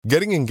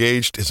Getting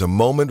engaged is a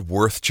moment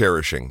worth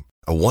cherishing.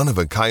 A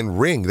one-of-a-kind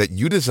ring that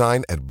you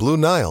design at Blue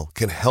Nile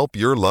can help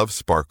your love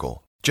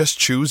sparkle. Just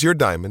choose your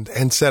diamond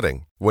and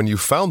setting. When you've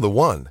found the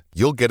one,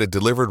 you'll get it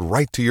delivered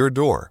right to your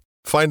door.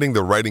 Finding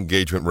the right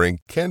engagement ring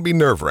can be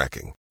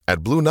nerve-wracking.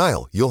 At Blue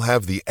Nile, you'll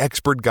have the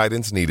expert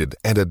guidance needed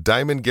and a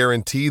diamond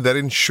guarantee that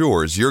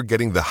ensures you're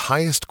getting the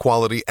highest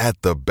quality at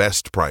the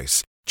best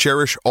price.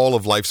 Cherish all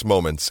of life's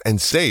moments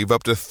and save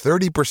up to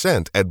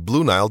 30% at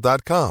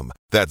BlueNile.com.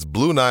 That's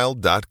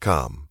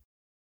BlueNile.com.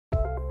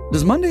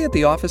 Does Monday at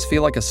the office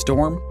feel like a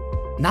storm?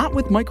 Not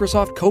with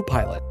Microsoft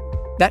Copilot.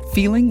 That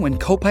feeling when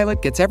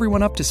Copilot gets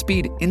everyone up to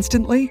speed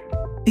instantly?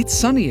 It's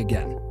sunny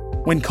again.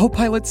 When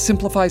Copilot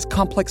simplifies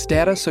complex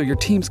data so your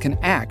teams can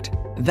act,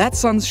 that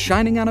sun's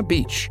shining on a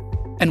beach.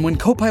 And when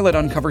Copilot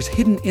uncovers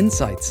hidden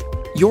insights,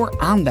 you're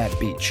on that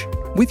beach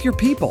with your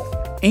people,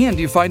 and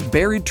you find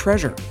buried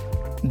treasure.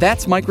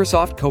 That's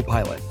Microsoft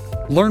Copilot.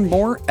 Learn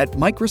more at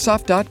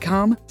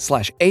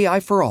Microsoft.com/AI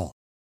for all.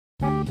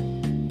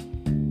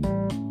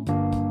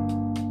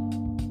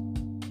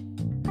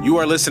 You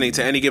are listening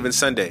to Any Given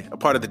Sunday, a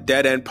part of the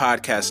Dead End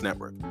Podcast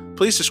Network.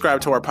 Please subscribe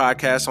to our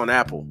podcast on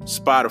Apple,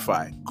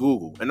 Spotify,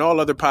 Google, and all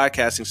other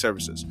podcasting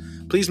services.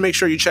 Please make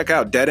sure you check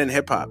out Dead End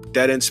Hip Hop,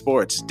 Dead End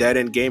Sports, Dead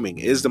End Gaming,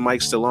 Is the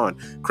Mic Still On,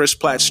 Chris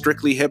Platt's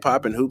Strictly Hip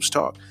Hop and Hoops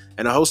Talk,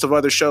 and a host of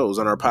other shows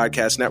on our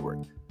podcast network.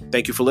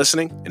 Thank you for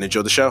listening and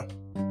enjoy the show.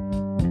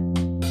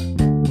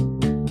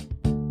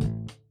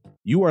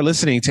 You are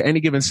listening to Any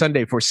Given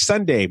Sunday for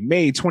Sunday,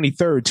 May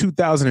 23rd,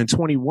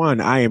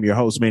 2021. I am your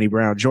host, Manny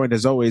Brown, joined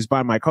as always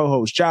by my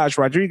co-host, Josh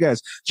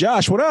Rodriguez.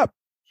 Josh, what up?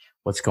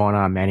 What's going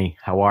on, Manny?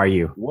 How are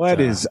you? What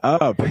is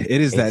up?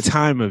 It is that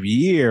time of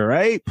year,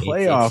 right?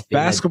 Playoff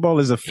basketball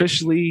is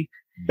officially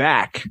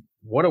back.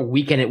 What a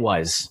weekend it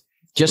was.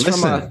 Just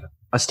from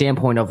a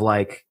standpoint of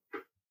like,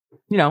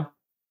 you know,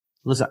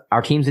 listen,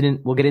 our teams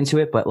we'll get into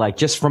it, but like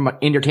just from an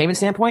entertainment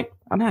standpoint,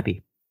 I'm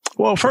happy.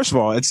 Well, first of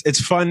all,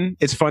 it's fun.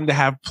 It's fun to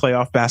have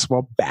playoff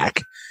basketball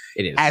back.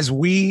 It is. As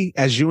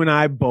you and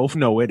I both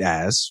know it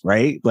as,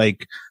 right?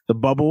 Like the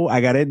bubble,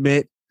 I got to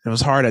admit, it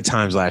was hard at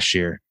times last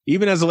year.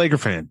 Even as a Laker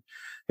fan,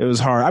 it was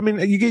hard. I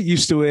mean, you get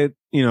used to it,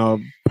 you know,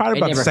 probably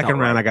about the second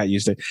round, I got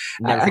used to it.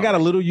 I got a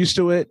little used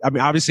to it. I mean,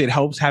 obviously it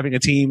helps having a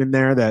team in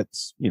there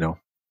that's, you know,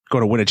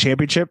 going to win a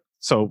championship.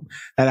 So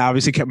that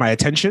obviously kept my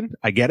attention.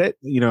 I get it.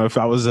 You know, if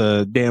I was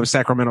a damn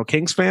Sacramento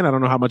Kings fan, I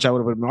don't know how much I would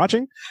have been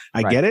watching.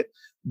 I get it.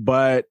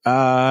 But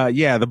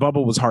yeah, the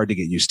bubble was hard to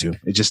get used to.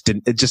 It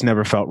just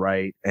never felt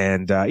right.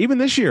 And even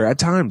this year at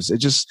times, it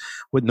just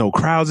with no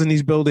crowds in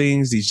these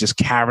buildings, these just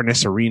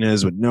cavernous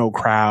arenas with no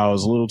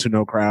crowds, little to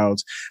no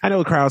crowds. I know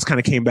the crowds kind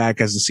of came back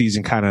as the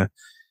season kind of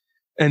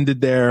ended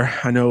there.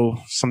 I know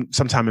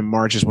sometime in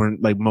March is when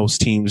like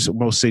most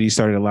cities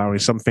started allowing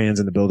some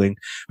fans in the building,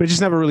 but it just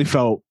never really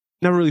felt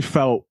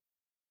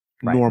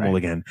normal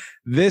again.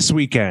 This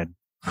weekend,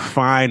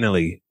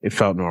 finally it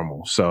felt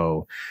normal.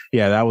 So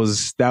yeah, that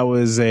was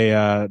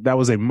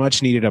a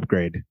much needed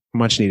upgrade.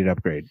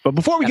 But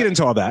before we get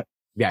into all that,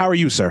 how are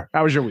you, sir?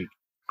 How was your week?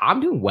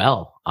 I'm doing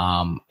well.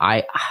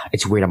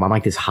 It's weird. I'm on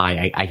like this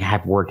high. I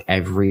have worked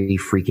every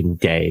freaking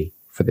day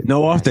for the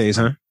no off days,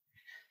 huh?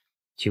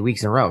 2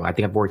 weeks in a row. I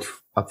think I've worked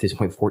up to this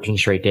point 14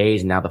 straight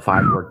days, and now the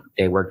 5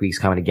 work week's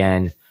coming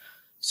again.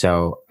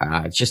 So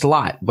it's just a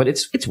lot, but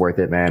it's worth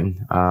it,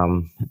 man.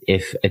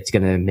 If it's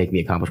gonna make me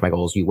accomplish my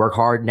goals, you work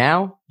hard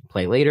now,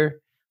 play later,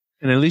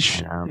 and at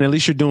least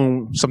you're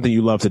doing something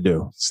you love to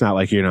do. It's not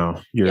like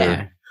you're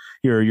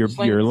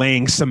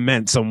laying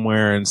cement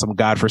somewhere in some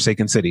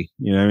godforsaken city.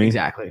 You know what I mean?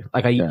 Exactly.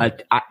 Like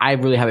I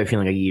really have a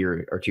feeling a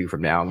year or two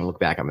from now, I'm gonna look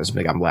back on this and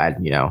be like, I'm glad,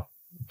 you know,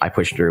 I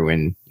pushed through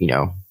and, you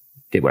know,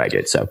 did what I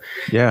did. So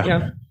yeah, you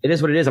know, it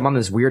is what it is. I'm on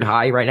this weird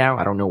high right now.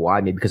 I don't know why.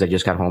 Maybe because I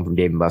just got home from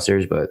Dave &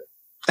 Buster's, but.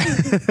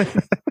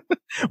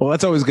 Well,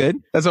 that's always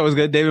good.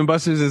 Dave &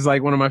 Buster's is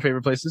like one of my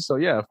favorite places. So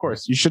yeah, of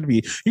course you should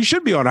be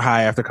on a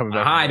high after coming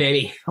back. High,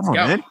 baby. Come on,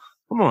 man.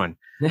 Come on.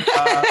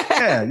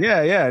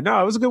 Yeah.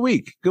 No, it was a good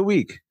week. Good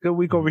week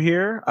over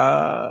here.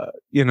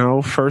 You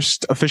know,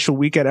 first official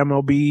week at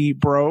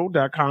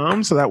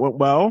MLBBro.com. So that went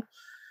well.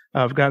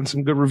 I've gotten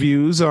some good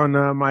reviews on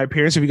my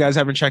appearance. If you guys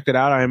haven't checked it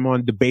out, I am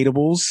on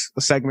Debatables,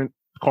 a segment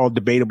called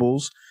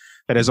Debatables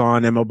that is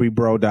on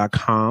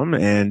MLBBro.com.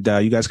 And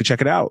you guys can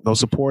check it out. Go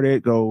support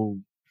it. Go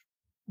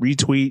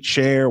retweet,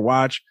 share,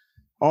 watch,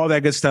 all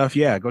that good stuff.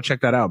 Yeah, go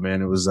check that out,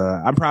 man. It was,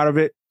 I'm proud of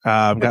it.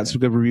 I've got some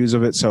good reviews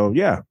of it. So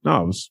yeah,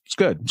 no, it's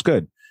good. It's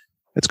good.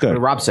 What did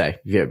Rob say?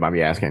 If you mind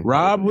me asking.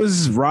 Rob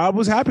was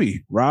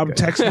happy. Rob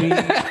texted me.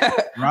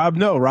 Rob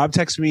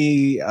texted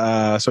me.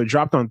 So it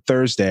dropped on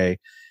Thursday,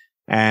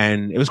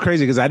 and it was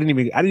crazy because I didn't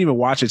even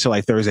watch it till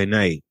like Thursday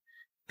night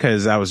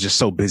because I was just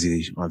so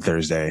busy on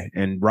Thursday.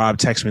 And Rob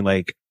texted me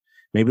like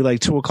maybe like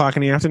 2:00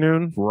 in the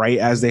afternoon, right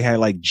as they had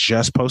like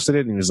just posted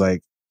it, and he was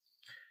like,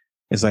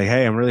 "It's like,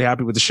 hey, I'm really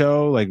happy with the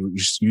show. Like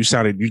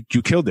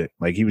you killed it."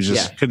 Like he was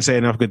just couldn't say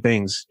enough good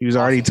things. He was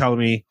already telling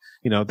me,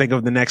 you know, think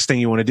of the next thing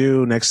you want to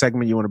do, next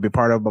segment you want to be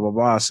part of, blah, blah,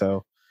 blah.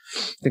 So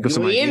think of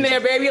something. We in there,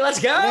 baby.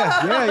 Let's go.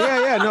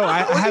 Yeah. No,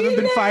 I haven't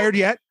been fired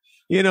yet.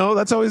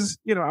 that's always,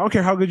 I don't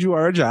care how good you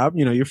are at a job,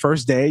 your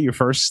first day, your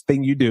first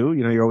thing you do,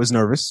 you're always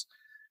nervous.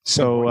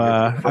 So,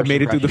 I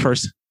made it through the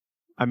first.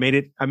 I made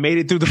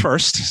it through the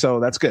first. So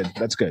that's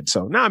good.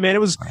 So man, it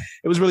was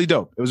really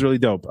dope. It was really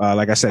dope.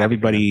 Like I said,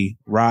 everybody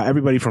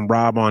from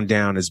Rob on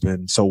down has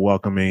been so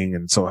welcoming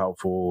and so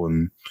helpful.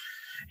 And,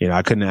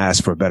 I couldn't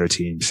ask for a better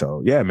team.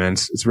 So yeah, man,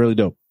 it's really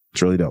dope.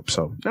 It's really dope.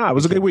 So it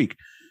was a good week.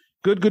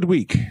 Good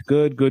week.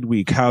 Good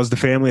week. How's the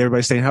family?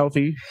 Everybody staying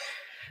healthy?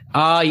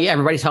 Yeah,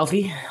 everybody's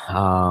healthy.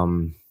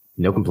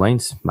 No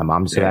complaints. My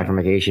mom just got back from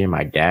vacation.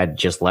 My dad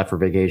just left for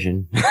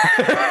vacation.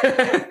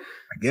 I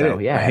get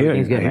it. Yeah,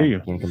 everything's good.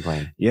 I can't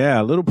complain.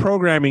 Yeah, a little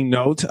programming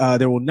note.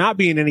 There will not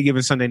be an Any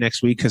Given Sunday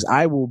next week because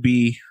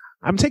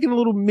I'm taking a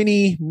little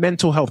mini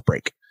mental health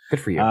break. Good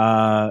for you.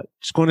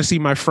 Just going to see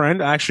my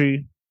friend,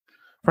 actually,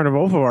 friend of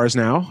both of ours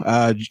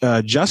now,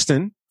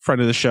 Justin, friend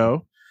of the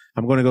show.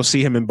 I'm going to go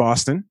see him in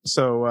Boston.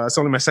 So it's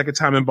only my second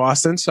time in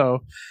Boston. So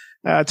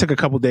it took a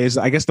couple days.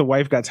 I guess the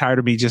wife got tired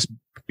of me just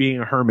being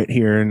a hermit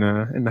here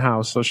in the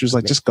house. So she was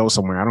like, just go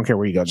somewhere. I don't care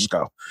where you go. Just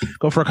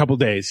go for a couple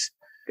days.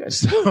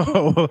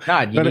 So,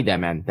 God, you need that,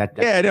 man.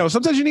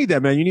 Sometimes you need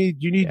that, man.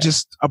 You need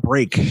just a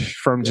break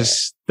from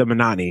just the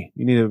monotony.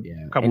 You need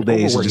a couple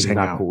days to just hang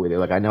out. Cool with it.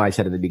 Like I know I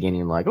said in the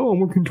beginning, like, I'm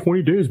working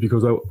 20 days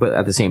but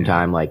at the same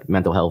time, like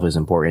mental health is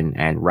important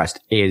and rest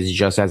is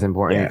just as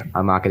important. Yeah.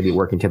 I'm not going to be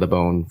working to the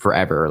bone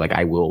forever. Like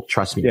I will,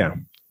 trust me. Yeah.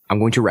 I'm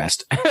going to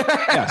rest.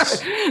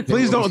 Yes.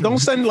 Please don't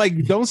send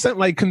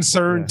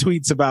concerned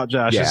tweets about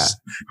Josh's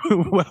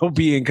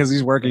well-being because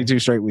he's working 2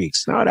 straight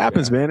weeks. No, it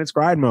happens, man. It's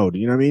grind mode.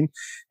 You know what I mean?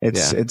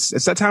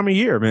 It's that time of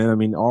year, man. I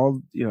mean,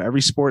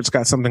 every sport's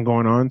got something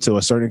going on to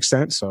a certain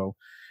extent. So,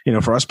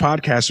 for us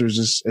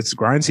podcasters, it's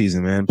grind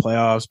season, man.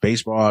 Playoffs,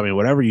 baseball. I mean,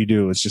 whatever you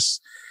do, it's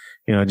just,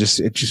 it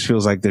just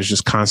feels like there's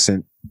just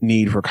constant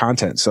need for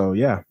content. So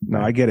yeah,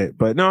 no, I get it.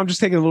 But no, I'm just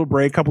taking a little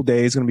break, couple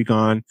days, going to be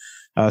gone.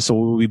 So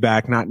we'll be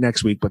back not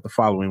next week, but the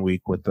following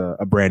week with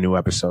a brand new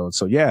episode.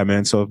 So yeah,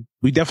 man. So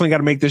we definitely got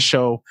to make this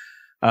show,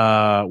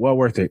 well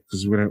worth it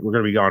because we're going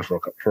to be gone for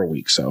a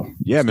week. So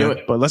yeah,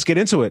 man, but let's get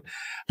into it.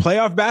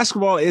 Playoff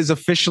basketball is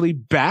officially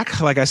back.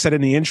 Like I said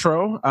in the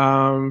intro,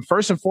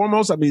 first and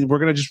foremost, I mean, we're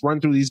going to just run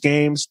through these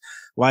games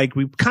like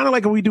we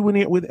do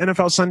with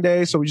NFL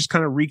Sunday. So we just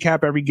kind of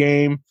recap every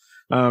game.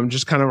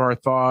 Just kind of our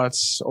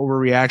thoughts,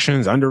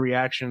 overreactions,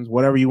 underreactions,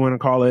 whatever you want to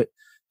call it.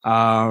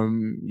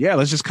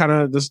 Let's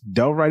just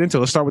delve right into it.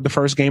 Let's start with the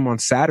first game on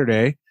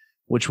Saturday,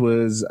 which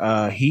was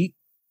the Heat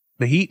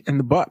and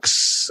the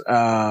Bucks.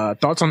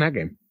 Thoughts on that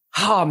game?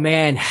 Oh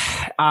man,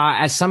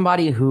 as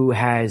somebody who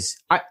has,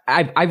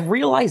 I've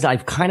realized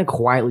I've kind of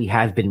quietly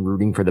have been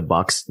rooting for the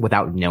Bucks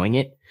without knowing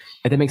it.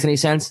 If that makes any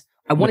sense.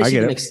 I want to see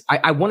them.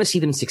 I want to see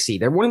them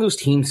succeed. They're one of those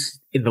teams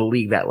in the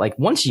league that, like,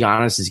 once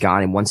Giannis is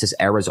gone and once this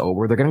era is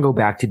over, they're going to go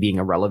back to being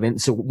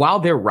irrelevant. So while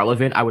they're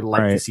relevant, I would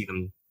like to see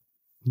them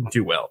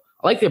do well.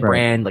 I like their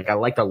brand. Like, I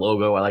like their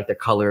logo. I like their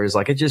colors.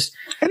 Like, and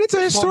it's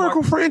a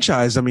historical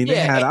franchise. I mean, they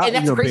had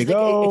Big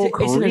O.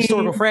 It's an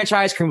historical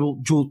franchise. Kareem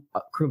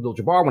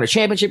Abdul-Jabbar won a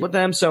championship with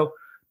them. So,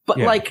 but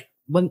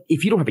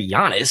if you don't have a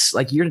Giannis,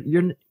 like you're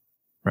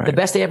the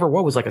best they ever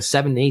was like a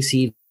 7-8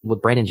 seed with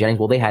Brandon Jennings.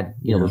 Well, they had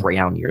those Ray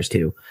Allen years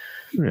too.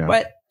 Yeah.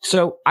 But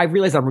so I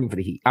realized I'm rooting for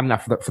the Heat. I'm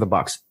not for the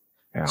Bucks.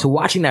 Yeah. So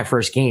watching that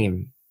first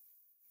game,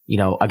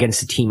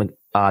 against the team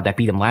that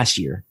beat them last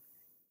year,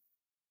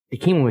 they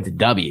came in with a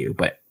W.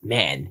 But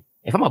man,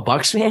 if I'm a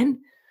Bucks fan,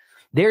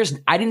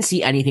 I didn't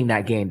see anything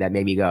that game that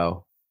made me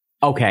go,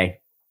 okay,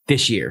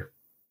 this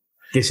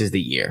is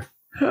the year.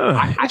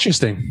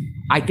 Interesting.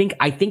 I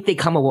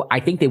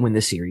think they win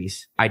this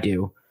series. I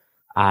do.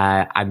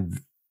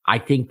 I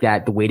think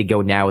that the way to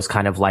go now is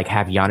kind of like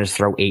have Giannis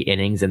throw 8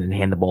 innings and then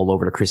hand the ball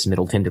over to Chris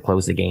Middleton to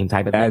close the game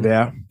type of thing.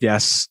 Yeah.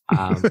 Yes.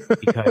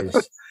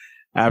 Because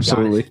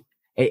absolutely.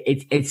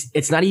 Giannis,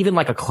 it's not even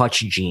like a clutch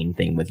gene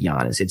thing with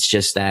Giannis. It's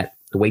just that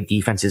the way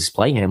defenses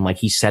play him, like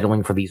he's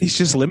settling for these. He's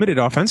just limited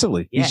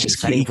offensively. Yeah, he's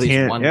settling for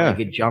these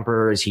one-legged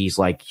jumpers. He's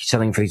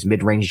settling for these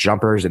mid-range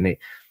jumpers, and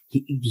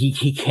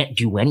he can't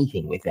do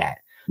anything with that.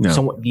 No.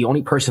 So the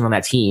only person on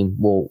that team,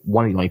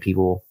 one of the only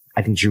people,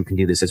 I think Drew can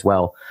do this as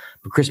well,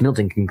 but Chris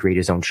Middleton can create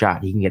his own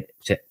shot. He can get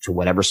to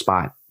whatever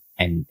spot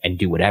and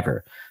do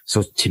whatever.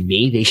 So to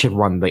me, they should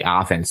run the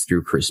offense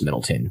through Chris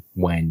Middleton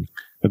when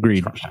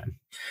agreed. Time.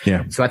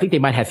 Yeah. So I think they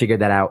might have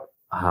figured that out.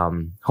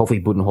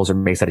 Hopefully Budenholzer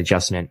makes that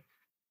adjustment.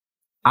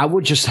 I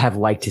would just have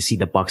liked to see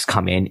the Bucks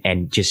come in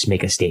and just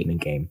make a statement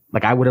game.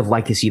 Like I would have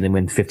liked to see them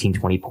win 15,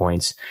 20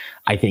 points.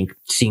 I think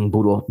seeing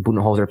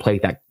Budenholzer play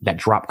that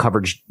drop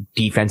coverage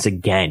defense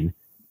again,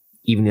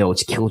 even though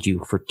it's killed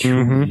you for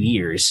 2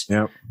 years.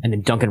 Yep. And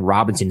then Duncan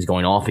Robinson's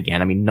going off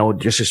again. I mean, no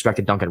disrespect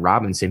to Duncan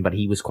Robinson, but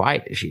he was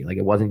quiet this year. Like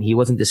he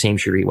wasn't the same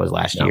shooter he was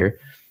last year.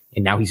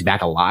 And now he's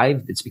back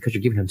alive. It's because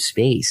you're giving him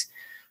space.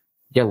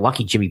 They're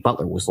lucky Jimmy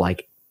Butler was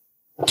like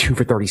 2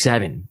 for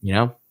 37,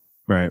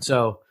 Right.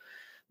 So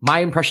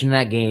my impression in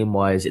that game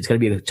was it's going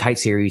to be a tight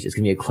series. It's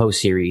going to be a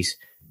close series.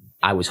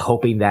 I was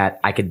hoping that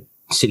I could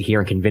sit here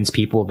and convince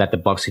people that the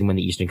Bucks can win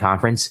the Eastern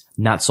Conference.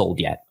 Not sold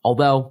yet,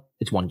 although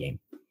it's one game.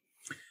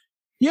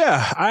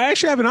 Yeah, I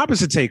actually have an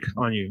opposite take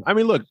on you. I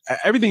mean, look,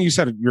 everything you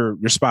said, you're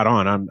spot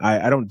on.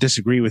 I don't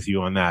disagree with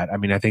you on that. I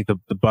mean, I think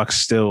the Bucks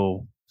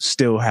still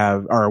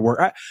have our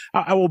work.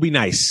 I will be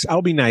nice.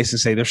 I'll be nice and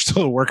say they're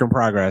still a work in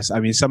progress. I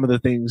mean, some of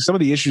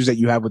the issues that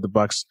you have with the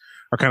Bucks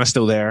are kind of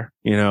still there.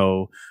 You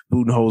know,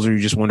 Budenholzer, you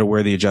just wonder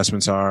where the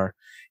adjustments are.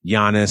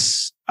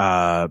 Giannis,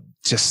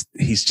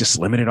 he's just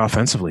limited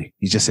offensively.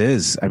 He just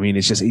is. I mean,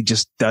 it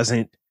just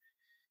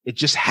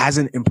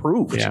hasn't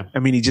improved. Yeah. I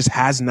mean, he just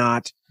has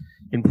not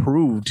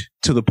improved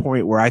to the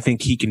point where I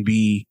think he can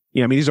be,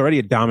 I mean, he's already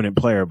a dominant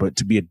player, but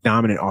to be a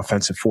dominant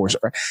offensive force,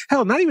 or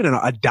hell, not even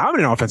a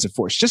dominant offensive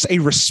force, just a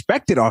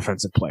respected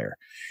offensive player,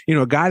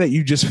 a guy that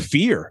you just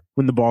fear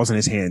when the ball's in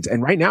his hands.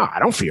 And right now, I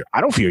don't fear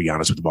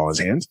Giannis with the ball in his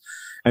hands.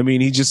 I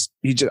mean,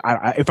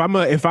 if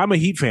I'm a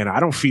Heat fan, I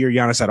don't fear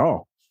Giannis at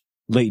all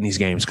late in these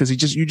games because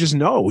you just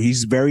know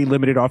he's very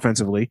limited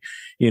offensively,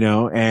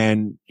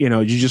 and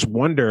you just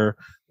wonder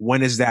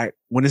when is that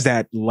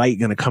light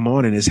going to come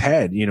on in his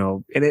head,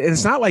 and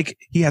it's not like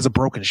he has a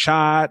broken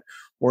shot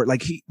or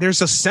like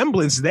there's a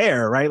semblance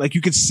there, right? Like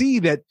you could see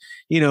that,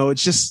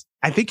 it's just,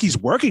 I think he's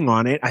working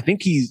on it. I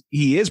think he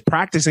is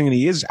practicing and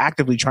he is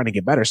actively trying to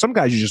get better. Some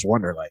guys you just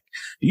wonder, like,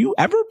 do you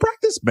ever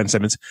practice? Ben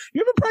Simmons,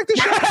 you ever practice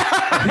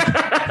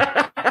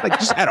shot? Like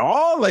just at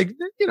all? Like,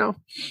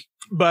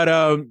 But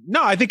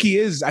no, I think he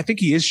is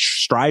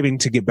striving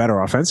to get better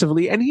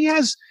offensively, and he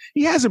has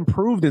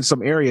improved in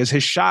some areas.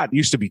 His shot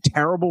used to be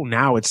terrible.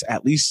 Now it's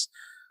at least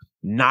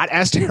not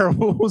as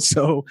terrible.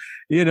 So,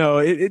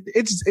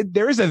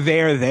 there is a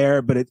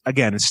there, but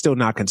it's still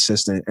not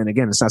consistent. And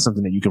again, it's not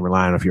something that you can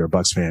rely on if you're a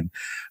Bucks fan.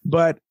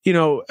 But,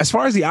 as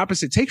far as the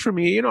opposite take for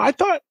me, I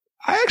thought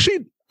I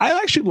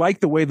actually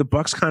liked the way the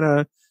Bucks kind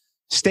of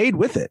stayed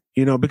with it,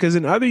 because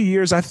in other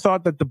years I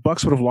thought that the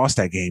Bucks would have lost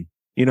that game.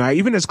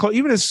 Even as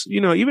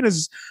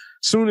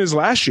soon as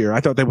last year, I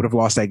thought they would have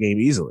lost that game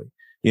easily.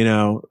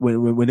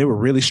 When they were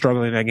really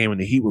struggling in that game, when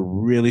the Heat were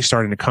really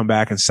starting to come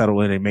back and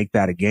settle in and make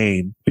that a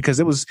game, because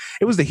it was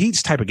the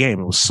Heat's type of game.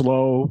 It was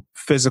slow,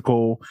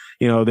 physical.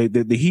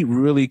 The Heat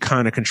really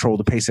kind of controlled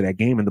the pace of that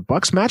game, and the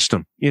Bucks matched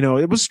them.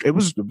 It was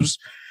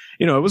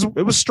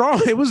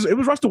strong. It was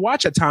rough to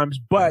watch at times,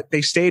 but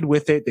they stayed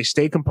with it. They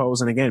stayed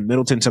composed. And again,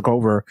 Middleton took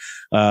over,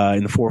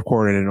 in the fourth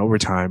quarter and in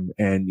overtime.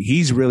 And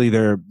he's really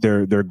their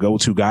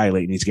go-to guy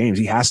late in these games.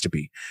 He has to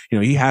be,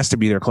 he has to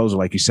be their closer.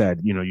 Like you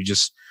said,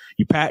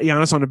 you pat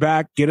Giannis on the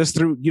back, get us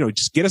through,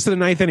 just get us to the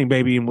ninth inning,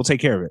 baby, and we'll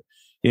take care of it,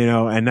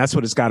 and that's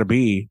what it's got to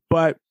be.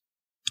 But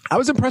I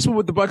was impressed with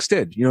what the Bucks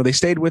did. They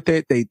stayed with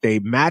it. They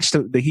matched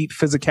the Heat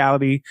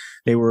physicality.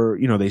 They were,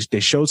 they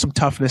showed some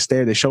toughness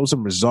there. They showed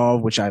some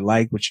resolve, which I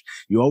like, which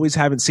you always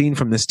haven't seen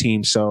from this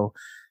team. So,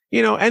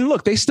 and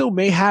look, they still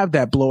may have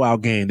that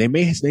blowout game. They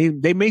may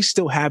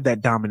still have that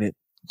dominant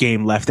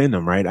game left in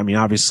them, right? I mean,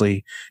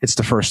 obviously it's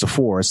the first of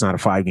 4. It's not a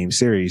 5-game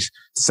series.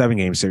 It's a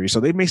 7-game series. So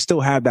they may still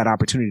have that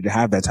opportunity to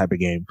have that type of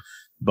game.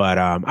 But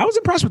I was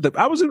impressed with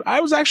I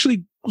was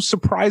actually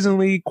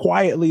surprisingly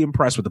quietly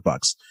impressed with the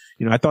Bucks.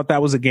 I thought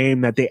that was a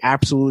game that they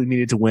absolutely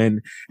needed to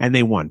win, and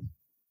they won.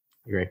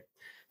 I agree.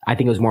 I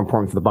think it was more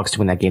important for the Bucks to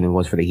win that game than it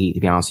was for the Heat, to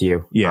be honest with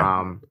you.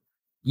 Yeah.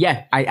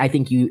 I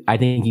think you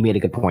made a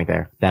good point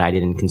there that I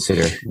didn't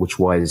consider, which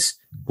was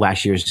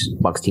last year's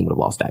Bucks team would have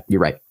lost that.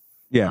 You're right.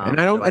 Yeah,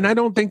 and I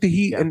don't think the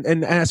Heat,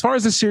 and as far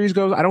as this series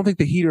goes, I don't think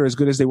the Heat are as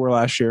good as they were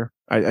last year.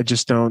 I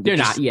just don't. They're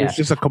not. Yeah, it's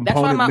just a component.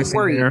 That's why I'm not missing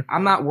worried. there.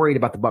 I'm not worried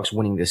about the Bucks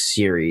winning this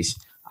series.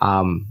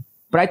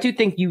 But I do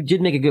think you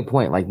did make a good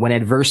point. Like when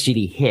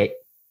adversity hit,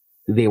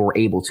 they were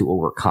able to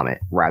overcome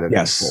it rather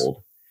than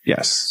fold.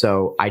 Yes.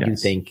 So I do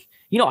think.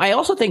 I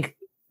also think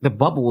the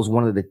bubble was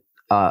one of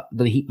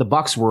the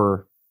Bucks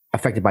were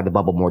affected by the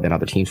bubble more than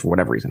other teams for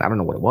whatever reason. I don't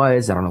know what it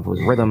was. I don't know if it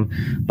was rhythm,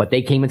 but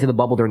they came into the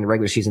bubble during the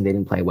regular season. They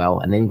didn't play well,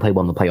 and they didn't play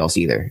well in the playoffs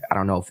either. I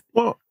don't know if,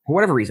 for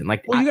whatever reason.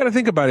 You got to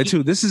think about it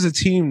too. This is a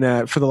team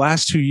that for the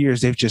last 2 years,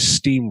 they've just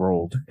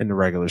steamrolled in the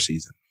regular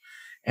season.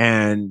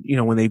 And,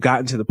 when they've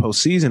gotten to the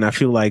postseason, I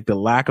feel like the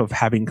lack of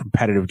having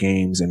competitive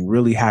games and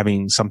really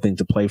having something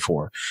to play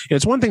for.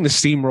 It's one thing to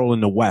steamroll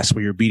in the West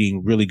where you're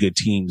beating really good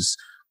teams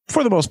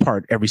for the most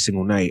part every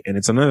single night. And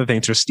it's another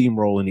thing to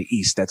steamroll in the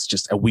East. That's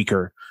just a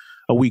weaker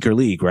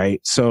league, right?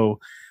 So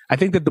I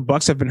think that the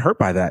Bucks have been hurt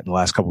by that in the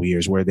last couple of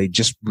years where they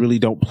just really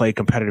don't play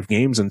competitive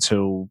games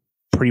until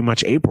pretty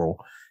much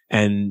April.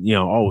 And,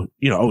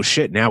 oh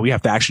shit, now we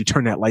have to actually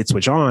turn that light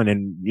switch on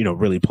and,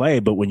 really play.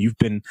 But when you've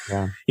been,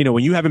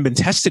 when you haven't been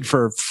tested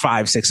for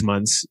 5-6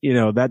 months,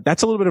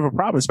 that's a little bit of a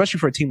problem, especially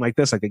for a team like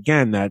this. Like,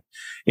 again, that,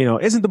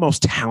 isn't the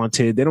most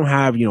talented. They don't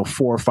have, 4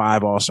 or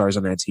 5 all-stars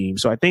on that team.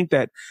 So I think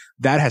that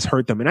has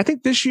hurt them. And I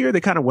think this year they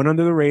kind of went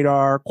under the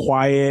radar,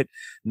 quiet,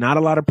 not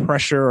a lot of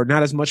pressure or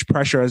not as much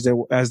pressure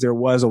as there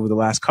was over the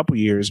last couple of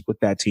years with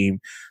that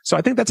team. So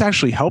I think that's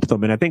actually helped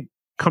them. And I think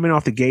coming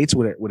off the gates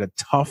with a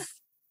tough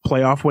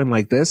playoff win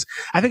like this,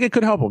 I think it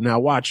could help them. Now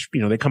watch,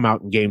 they come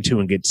out in game 2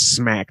 and get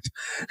smacked,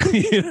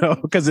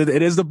 because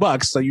it is the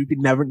Bucks. So you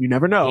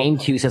never know. Game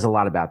 2 says a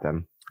lot about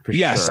them.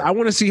 Yes. Sure. I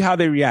want to see how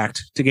they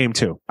react to game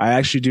 2. I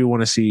actually do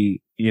want to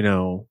see,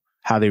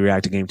 how how they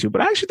react to game 2.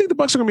 But I actually think the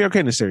Bucks are going to be okay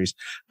in the series.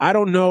 I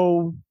don't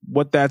know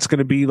what that's going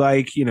to be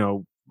like,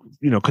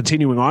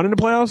 continuing on in the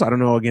playoffs. I don't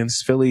know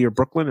against Philly or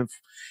Brooklyn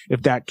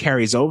if that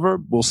carries over.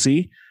 We'll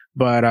see.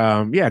 But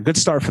good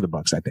start for the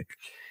Bucks, I think.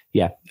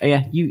 Yeah.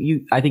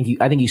 I think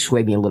you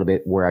swayed me a little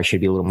bit where I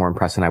should be a little more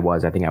impressed than I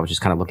was. I think I was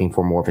just kind of looking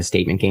for more of a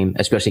statement game,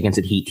 especially against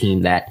a Heat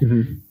team that,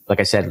 like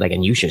I said,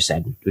 and you just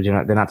said,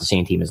 they're not the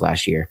same team as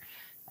last year.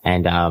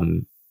 And,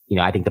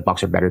 I think the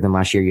Bucks are better than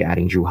last year. You're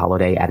adding Drew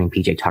Holiday, adding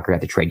PJ Tucker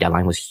at the trade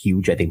deadline was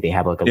huge. I think they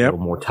have like a little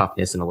more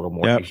toughness and a little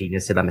more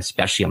edginess to them,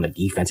 especially on the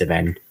defensive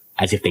end,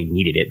 as if they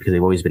needed it because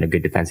they've always been a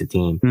good defensive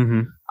team.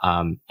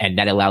 And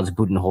that allows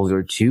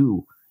Budenholzer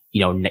to,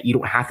 you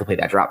don't have to play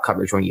that drop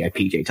coverage when you have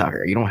PJ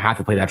Tucker. You don't have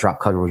to play that drop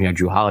coverage when you have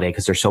Drew Holiday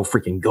because they're so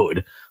freaking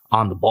good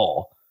on the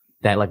ball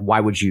that why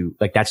would you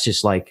that's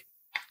just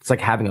it's like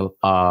having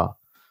a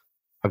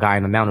guy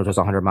in the mound who does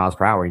 100 miles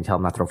per hour and you tell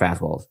him not to throw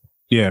fastballs.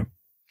 Yeah.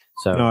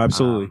 So no,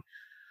 absolutely.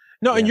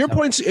 Your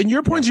points,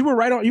 you were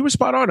right on. You were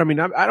spot on. I mean,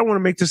 I don't want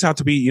to make this out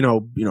to be,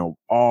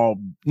 all,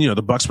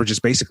 the Bucks were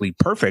just basically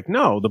perfect.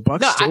 No, the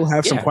Bucks still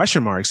have some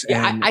question marks.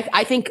 Yeah,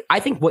 I think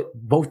what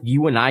both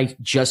you and I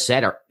just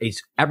said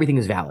is everything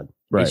is valid.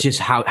 Right. It's just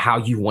how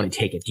you want to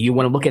take it. Do you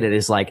want to look at it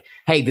as like,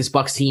 hey, this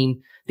Bucks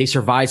team, they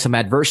survived some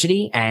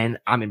adversity and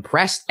I'm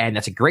impressed and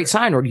that's a great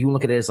sign? Or do you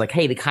look at it as like,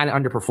 hey, they kind of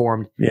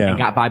underperformed and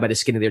got by the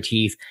skin of their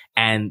teeth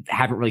and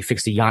haven't really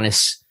fixed the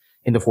Giannis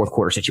in the fourth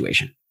quarter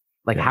situation?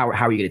 How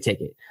are you going to take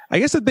it? I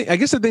guess the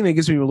thing that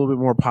gives me a little bit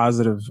more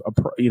positive,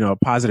 a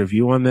positive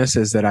view on this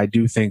is that I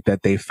do think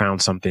that they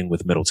found something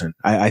with Middleton.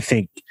 I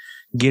think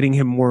getting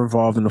him more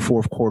involved in the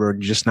fourth quarter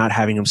and just not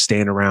having him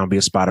stand around, be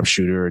a spot up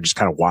shooter or just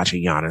kind of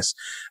watching Giannis.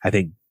 I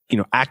think,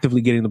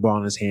 actively getting the ball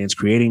in his hands,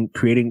 creating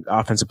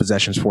offensive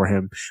possessions for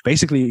him.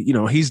 Basically,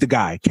 he's the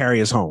guy, carry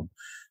us home.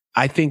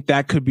 I think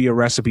that could be a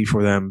recipe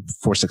for them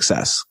for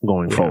success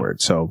going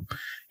forward. So,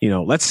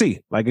 let's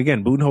see. Like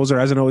again, Budenholzer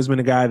hasn't always been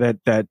a guy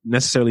that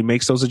necessarily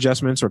makes those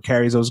adjustments or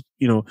carries those,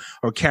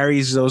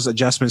 those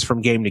adjustments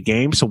from game to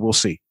game. So we'll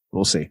see.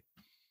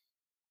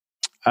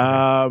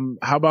 How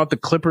about the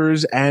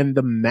Clippers and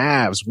the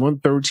Mavs?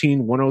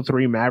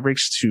 113-103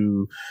 Mavericks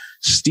to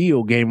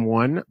steal game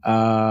 1.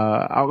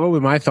 I'll go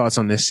with my thoughts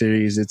on this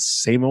series.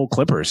 It's same old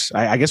Clippers.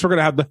 I guess we're going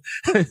to have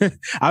the,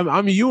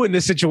 I'm you in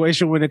this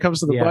situation when it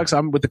comes to the Bucks.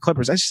 I'm with the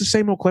Clippers. It's just the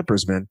same old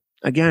Clippers, man.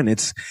 Again,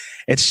 it's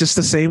just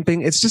the same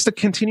thing. It's just a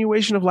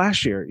continuation of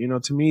last year.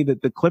 To me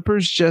that the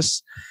Clippers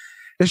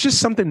there's just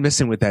something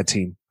missing with that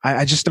team.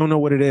 I just don't know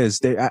what it is.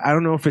 I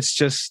don't know if it's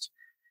just,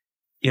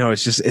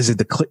 is it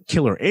the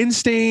killer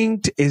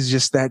instinct? Is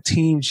just that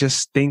team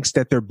just thinks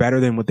that they're better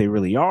than what they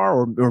really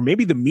are? Or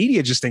maybe the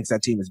media just thinks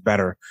that team is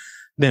better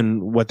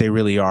than what they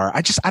really are.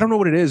 I don't know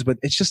what it is, but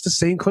it's just the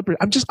same Clippers.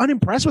 I'm just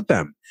unimpressed with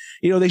them.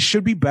 They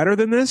should be better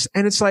than this.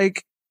 And it's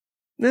like,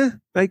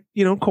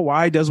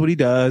 Kawhi does what he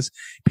does.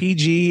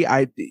 PG,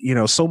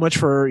 so much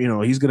for,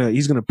 he's going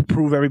to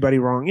prove everybody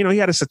wrong. He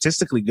had a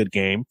statistically good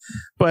game,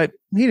 but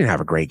he didn't have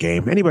a great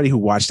game. Anybody who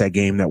watched that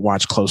game, that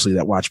watched closely,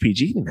 that watched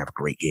PG, he didn't have a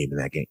great game in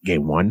that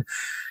game 1.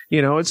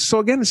 It's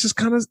just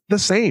kind of the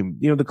same.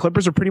 The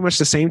Clippers are pretty much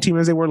the same team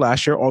as they were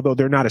last year, although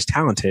they're not as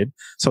talented.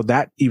 So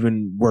that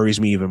even worries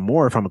me even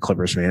more if I'm a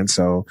Clippers fan.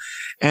 So,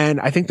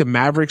 and I think the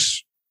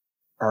Mavericks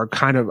are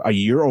kind of a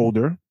year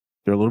older.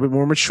 They're a little bit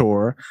more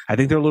mature. I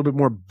think they're a little bit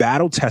more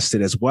battle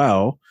tested as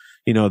well.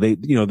 They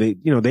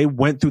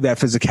went through that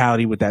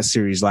physicality with that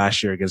series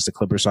last year against the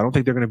Clippers. So I don't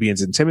think they're going to be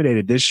as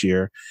intimidated this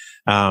year.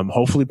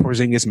 Hopefully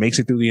Porzingis makes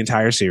it through the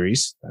entire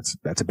series.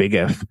 That's a big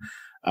if.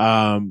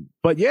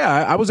 But yeah,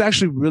 I was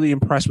actually really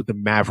impressed with the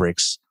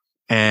Mavericks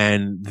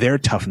and their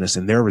toughness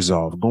and their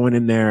resolve going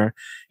in there,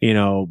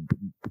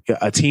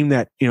 a team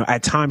that,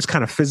 at times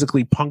kind of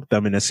physically punked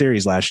them in a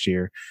series last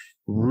year.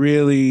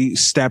 Really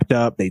stepped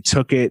up. They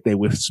took it. They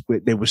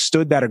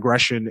withstood that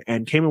aggression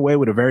and came away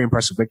with a very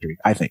impressive victory,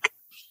 I think.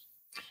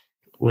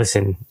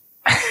 Listen,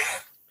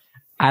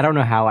 I don't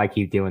know how I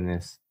keep doing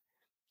this.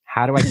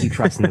 How do I keep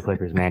trusting the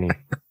Clippers, Manny?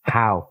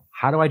 How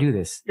do I do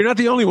this? You're not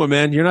the only one,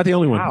 man. You're not the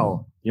only one.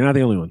 How? You're not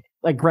the only one.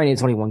 Granted,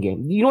 it's only one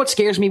game. You know what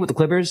scares me with the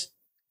Clippers?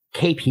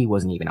 KP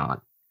wasn't even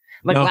on.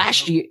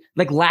 Last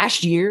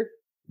year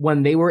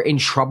when they were in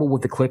trouble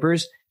with the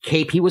Clippers,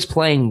 KP was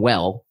playing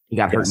well. He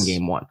got hurt in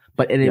game 1.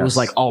 But it was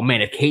like, oh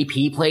man, if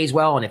KP plays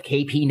well and if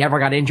KP never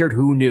got injured,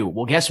 who knew?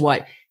 Well, guess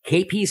what?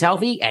 KP's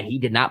healthy and he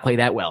did not play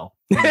that well.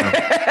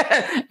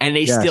 And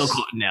they still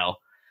caught an L.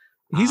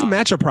 He's a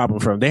matchup problem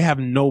for them. They have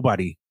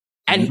nobody.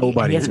 And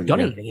he hasn't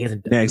done anything. He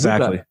hasn't. Yeah,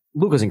 exactly.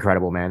 Luka's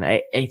incredible, man.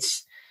 I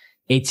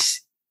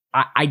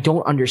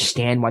don't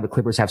understand why the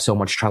Clippers have so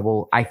much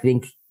trouble. I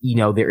think,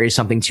 there is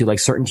something to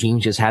certain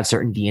teams just have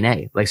certain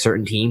DNA.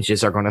 Certain teams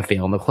just are going to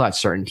fail in the clutch.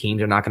 Certain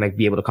teams are not going to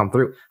be able to come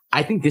through.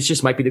 I think this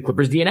just might be the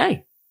Clippers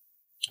DNA.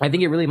 I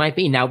think it really might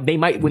be. Now they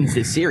might win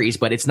this series,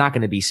 but it's not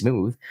going to be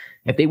smooth.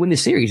 If they win the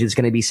series, it's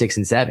going to be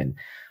 6-7.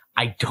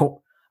 I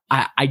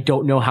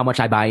don't know how much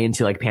I buy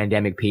into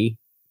Pandemic P.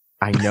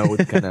 I know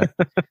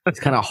it's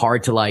kind of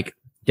hard to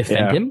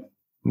defend him.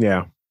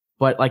 Yeah.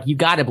 But like, you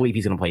got to believe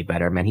he's going to play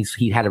better, man.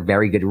 He had a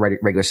very good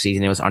regular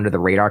season. It was under the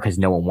radar because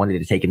no one wanted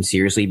to take him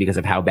seriously because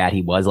of how bad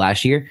he was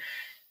last year.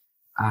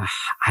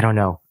 I don't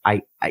know.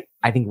 I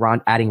think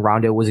adding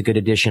Rondo was a good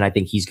addition. I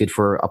think he's good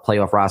for a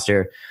playoff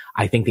roster.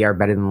 I think they are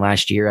better than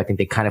last year. I think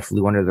they kind of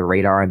flew under the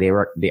radar, and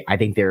I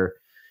think they're,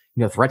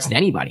 threats to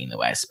anybody in the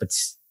West. But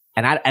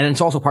and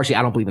it's also partially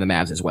I don't believe in the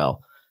Mavs as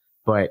well.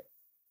 But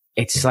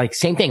it's like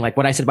same thing, like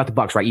what I said about the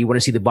Bucks, right? You want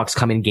to see the Bucks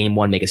come in game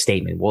one, make a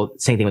statement. Well,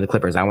 same thing with the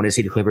Clippers. I want to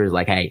see the Clippers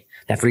like, hey,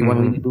 that 3-1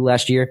 lead we blew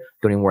last year,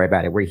 don't even worry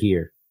about it. We're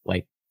here.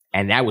 Like,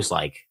 and that was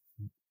like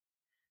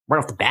right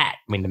off the bat.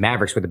 I mean, the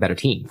Mavericks were the better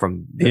team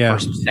from the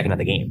first second of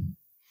the game.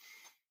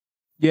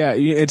 Yeah,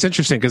 it's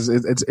interesting because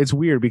it's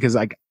weird because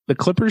like the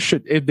Clippers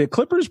if the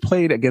Clippers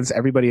played against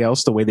everybody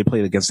else the way they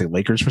played against the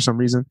Lakers for some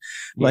reason,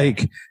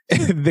 like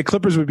the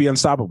Clippers would be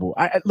unstoppable.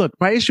 Look,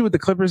 my issue with the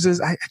Clippers is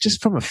I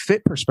just from a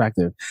fit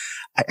perspective,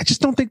 I just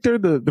don't think they're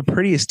the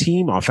prettiest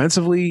team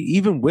offensively,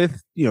 even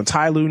with,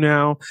 Ty Lue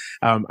now.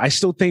 I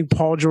still think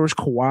Paul George,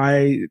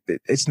 Kawhi,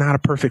 it's not a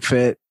perfect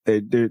fit.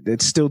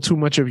 It's still too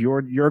much of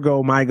your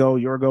go, my go,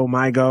 your go,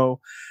 my go.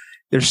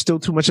 There's still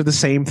too much of the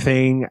same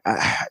thing.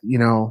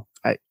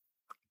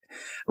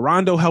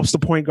 Rondo helps the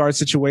point guard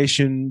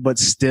situation, but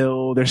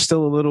still, there's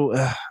still a little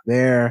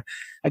there.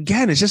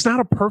 Again, it's just not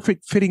a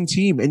perfect fitting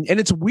team. And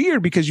it's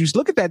weird because you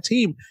look at that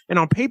team and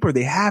on paper,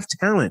 they have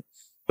talent,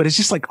 but it's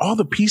just like all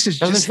the pieces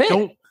just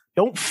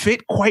don't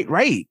fit quite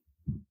right.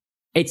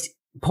 It's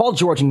Paul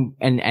George and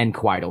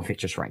Kawhi don't fit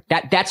just right.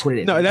 That's what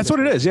it is. No, that's what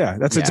it is. Yeah,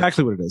 that's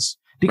exactly what it is.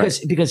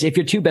 Because if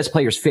your two best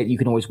players fit, you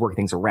can always work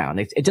things around.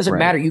 It doesn't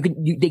matter.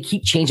 They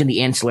keep changing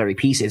the ancillary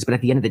pieces, but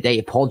at the end of the day,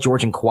 if Paul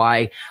George and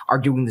Kawhi are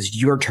doing this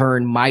your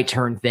turn, my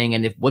turn thing,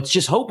 and let's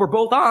just hope we're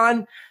both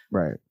on.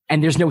 Right.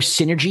 And there's no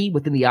synergy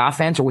within the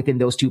offense or within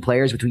those two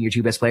players, between your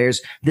two best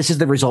players, this is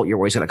the result you're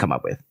always going to come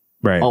up with.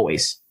 Right.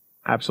 Always.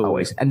 Absolutely.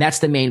 Always. And that's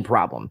the main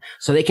problem.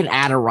 So they can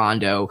add a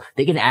Rondo,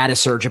 they can add a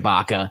Serge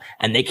Ibaka,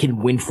 and they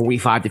can win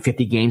 45 to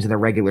 50 games in the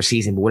regular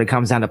season. But when it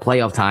comes down to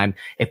playoff time,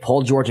 if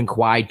Paul George and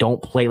Kawhi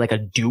don't play like a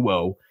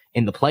duo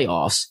in the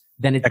playoffs,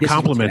 then it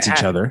complements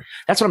each other.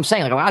 That's what I'm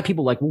saying. Like a lot of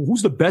people are like, well,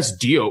 who's the best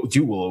duo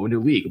in the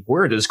league?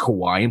 Where does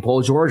Kawhi and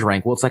Paul George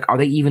rank? Well, it's like, are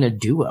they even a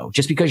duo?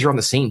 Just because you're on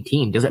the same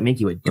team doesn't make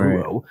you a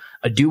duo. Right.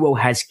 A duo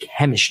has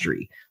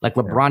chemistry. Like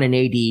LeBron and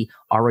AD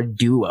are a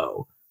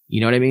duo. You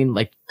know what I mean?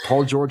 Like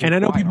Paul George. And I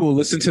know people will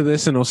listen to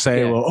this and they'll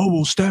say,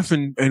 well, Steph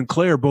and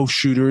Clay are both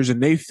shooters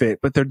and they fit,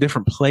 but they're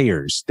different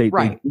players. They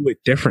do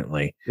it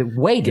differently.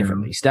 Way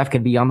differently. Steph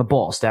can be on the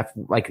ball.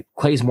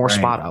 Clay's more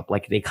spot up.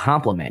 Like they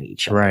complement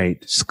each other.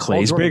 Right.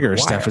 Clay's bigger.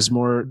 Steph is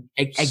more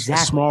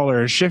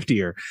smaller and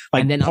shiftier.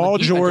 Like Paul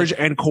George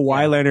and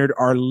Kawhi Leonard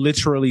are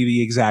literally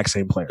the exact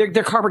same player.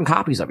 They're carbon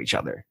copies of each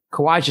other.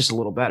 Kawhi's just a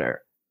little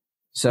better.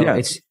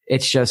 So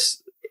it's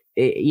just,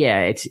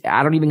 I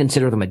don't even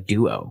consider them a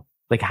duo.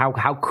 Like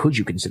how could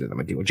you consider them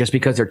a duo? Just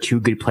because they're two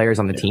good players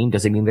on the team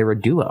doesn't mean they're a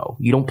duo.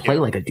 You don't play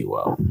like a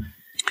duo.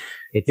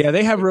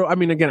 They have real. I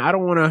mean, again, I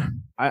don't want to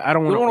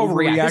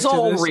overreact. It's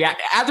all overreact.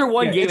 After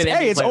one game,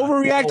 it's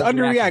overreact,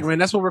 underreact, man.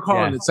 That's what we're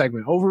calling this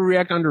segment.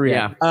 Overreact,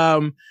 underreact.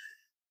 Yeah.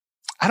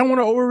 I don't want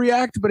to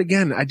overreact, but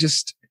again, I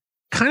just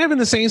kind of in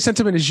the same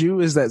sentiment as you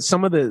is that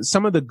some of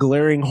the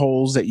glaring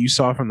holes that you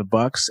saw from the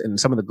Bucks and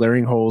some of the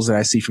glaring holes that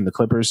I see from the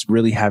Clippers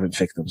really haven't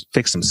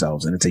fixed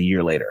themselves, and it's a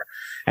year later.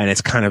 And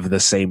it's kind of the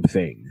same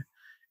thing.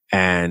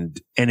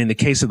 And in the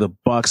case of the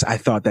Bucks, I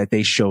thought that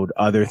they showed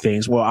other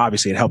things. Well,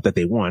 obviously it helped that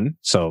they won.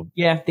 So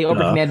they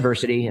overcame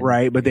adversity.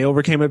 Right. But they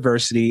overcame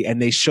adversity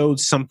and they showed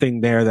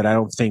something there that I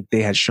don't think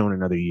they had shown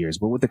in other years.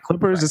 But with the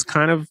Clippers, it's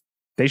kind of,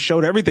 they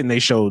showed everything they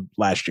showed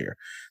last year.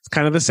 It's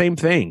kind of the same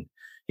thing,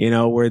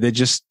 where they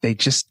just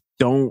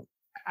don't,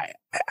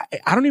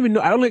 I don't even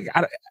know.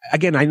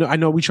 I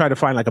know we try to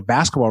find like a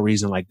basketball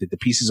reason, like that the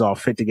pieces all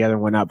fit together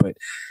and whatnot, but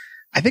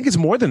I think it's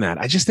more than that.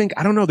 I just think,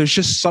 I don't know. There's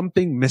just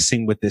something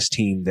missing with this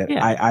team that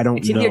I don't know.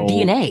 It's in their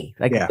DNA.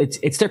 Like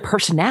it's their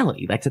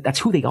personality. Like that's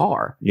who they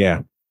are.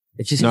 Yeah.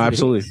 It's just,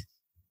 absolutely.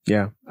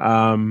 Yeah.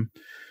 I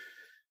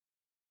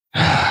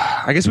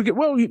guess we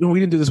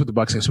didn't do this with the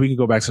Bucks game, so we can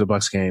go back to the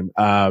Bucks game.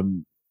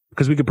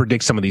 Because we could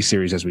predict some of these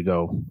series as we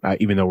go,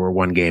 even though we're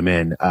one game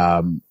in.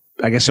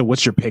 I guess, so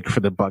what's your pick for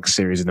the Bucks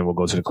series? And then we'll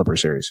go to the Clipper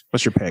series.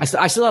 What's your pick?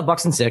 I still have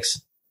Bucks in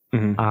 6.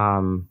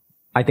 Mm-hmm.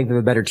 I think they're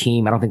a better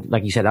team. I don't think,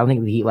 like you said, I don't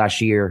think the Heat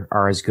last year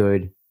are as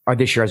good, or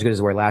this year as good as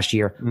they were last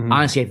year. Mm-hmm.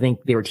 Honestly, I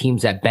think they were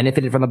teams that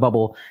benefited from the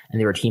bubble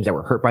and they were teams that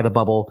were hurt by the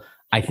bubble.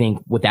 I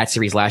think with that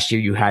series last year,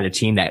 you had a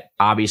team that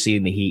obviously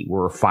in the Heat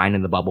were fine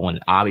in the bubble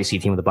and obviously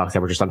a team with the Bucks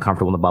that were just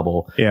uncomfortable in the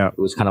bubble. Yeah. It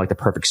was kind of like the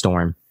perfect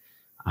storm.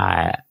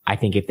 I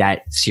think if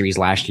that series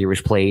last year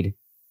was played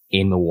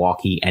in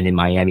Milwaukee and in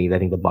Miami, I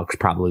think the Bucks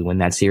probably win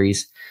that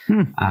series.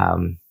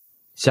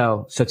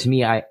 So to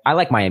me, I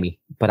like Miami,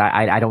 but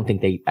I'm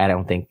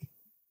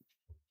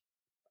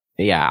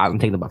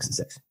taking the Bucks in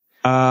 6.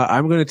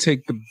 I'm going to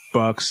take the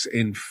Bucks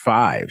in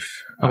 5.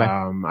 Okay.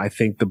 I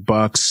think the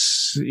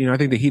Bucks, I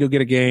think the Heat will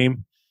get a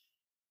game,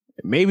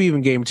 maybe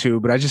even game 2,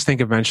 but I just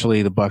think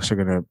eventually the Bucks are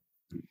going to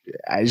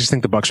I just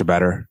think the Bucks are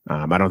better.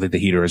 I don't think the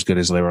Heat are as good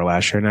as they were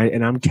last year,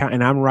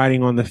 and I'm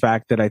riding on the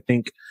fact that I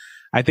think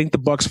the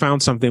Bucks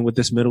found something with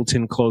this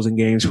Middleton closing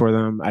games for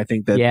them. I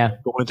think that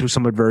going through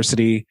some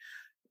adversity,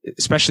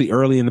 especially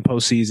early in the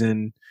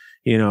postseason,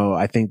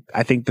 I think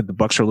that the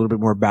Bucks are a little bit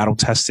more battle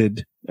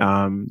tested.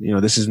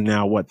 This is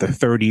now the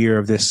third year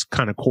of this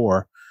kind of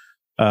core,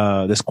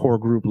 this core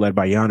group led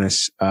by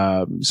Giannis.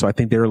 So I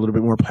think they're a little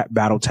bit more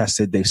battle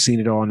tested. They've seen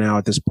it all now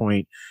at this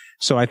point.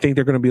 So I think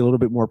they're going to be a little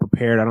bit more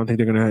prepared. I don't think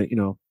they're going to,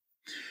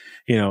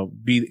 I don't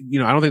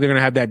think they're going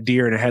to have that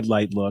deer in a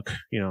headlight look,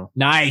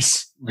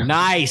 Nice.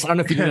 I don't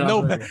know if you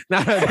know. No pun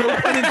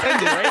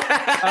intended,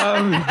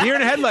 right? Deer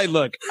in a headlight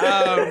look.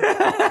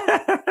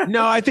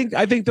 No, I think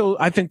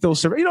they'll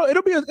serve.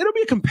 It'll be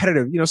a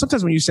competitive.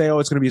 Sometimes when you say,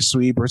 it's going to be a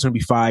sweep or it's going to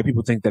be 5,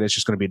 people think that it's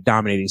just going to be a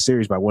dominating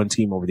series by one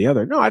team over the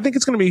other. No, I think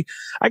it's going to be.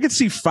 I could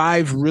see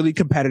 5 really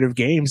competitive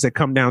games that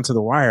come down to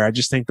the wire. I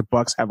just think the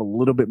Bucks have a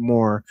little bit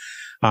more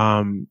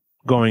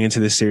going into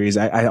this series.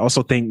 I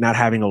also think not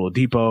having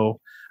Oladipo,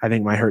 I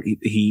think might hurt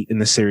the Heat in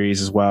the series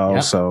as well.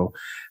 Yep. So,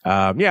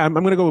 I'm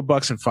going to go with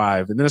Bucks in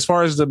 5. And then as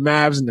far as the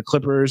Mavs and the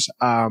Clippers,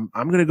 I'm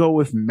going to go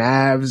with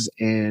Mavs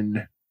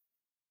in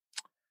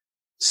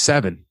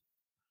 7.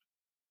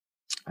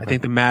 I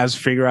think the Mavs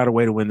figure out a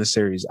way to win the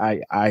series.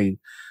 I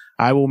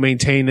will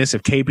maintain this.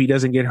 If KP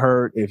doesn't get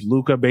hurt, if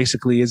Luka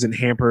basically isn't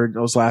hampered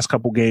those last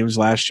couple games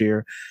last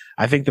year,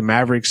 I think the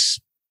Mavericks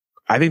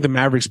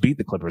beat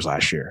the Clippers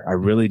last year. I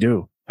really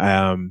do.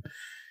 And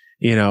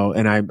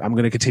I'm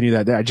going to continue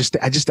that.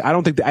 I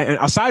don't think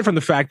aside from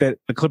the fact that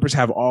the Clippers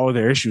have all of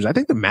their issues, I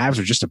think the Mavs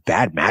are just a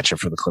bad matchup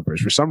for the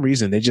Clippers. For some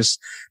reason,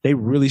 they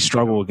really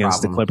struggle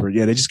against the Clippers.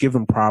 Yeah. They just give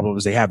them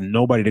problems. They have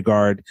nobody to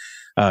guard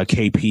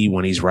KP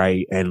when he's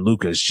right. And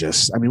Luka's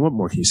just, what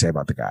more can you say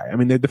about the guy?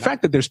 The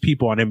fact that there's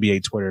people on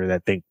NBA Twitter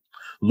that think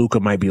Luka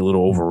might be a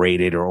little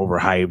overrated or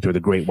overhyped or the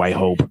great white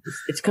hope.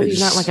 It's because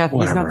he's not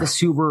he's not the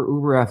super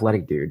uber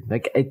athletic dude.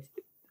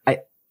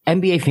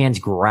 NBA fans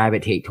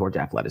gravitate towards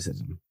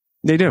athleticism.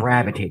 They do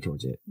gravitate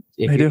towards it.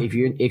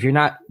 If you're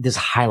not this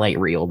highlight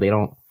reel, they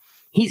don't.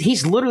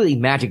 He's literally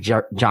Magic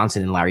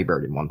Johnson and Larry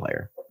Bird in one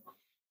player.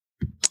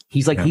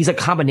 He's a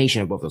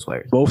combination of both those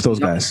players. Both those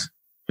guys.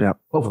 Yeah,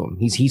 both of them.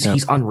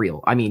 He's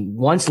unreal.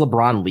 Once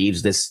LeBron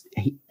leaves,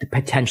 he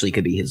potentially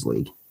could be his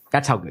league.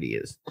 That's how good he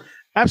is.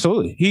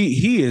 Absolutely.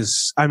 He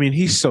is.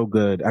 He's so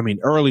good.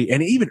 Early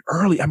and even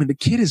early. The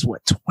kid is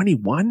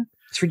 21?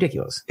 It's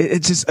ridiculous.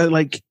 It's just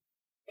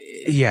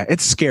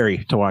it's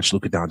scary to watch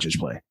Luka Doncic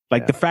play.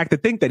 The fact to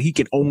think that he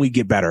can only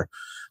get better.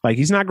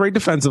 He's not great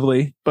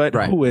defensively, but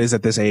who is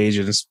at this age?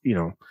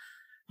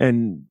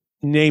 And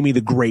name me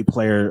the great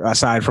player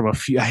aside from a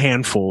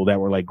handful that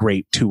were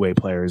great two-way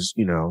players,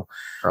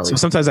 So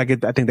sometimes I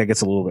think that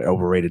gets a little bit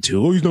overrated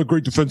too. Oh, he's not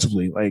great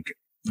defensively.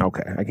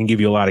 Okay, I can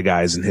give you a lot of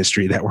guys in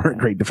history that weren't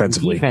great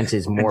defensively. Defense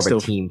is more of a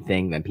team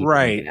thing than people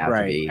make it out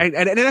to be. And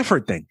an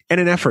effort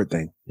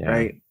thing. Yeah.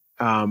 Right.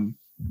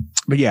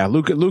 But yeah,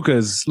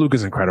 Luka's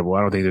incredible.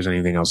 I don't think there's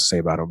anything else to say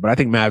about him. But I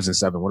think Mavs in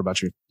 7. What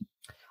about you?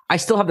 I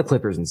still have the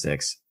Clippers in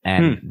 6,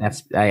 and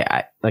that's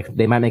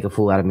they might make a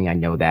fool out of me. I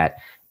know that.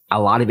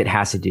 A lot of it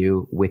has to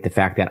do with the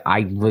fact that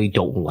I really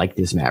don't like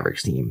this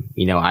Mavericks team.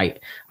 I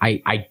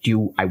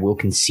will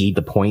concede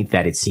the point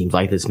that it seems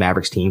like this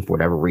Mavericks team, for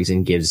whatever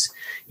reason, gives,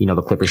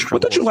 the Clippers trouble.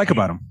 What did you like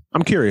about them?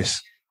 I'm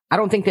curious. I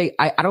don't think they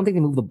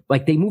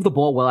move the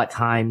ball well at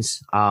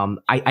times.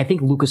 I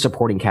think Luka's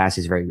supporting cast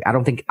is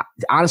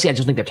honestly, I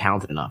just think they're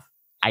talented enough.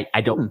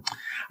 I don't.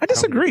 I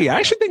disagree. I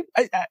actually think,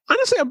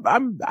 honestly,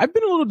 I've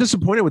been a little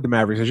disappointed with the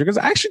Mavericks this year because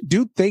I actually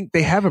do think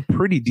they have a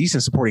pretty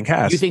decent supporting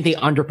cast. You think they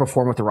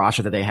underperform with the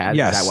roster that they have?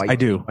 Yes, I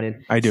do.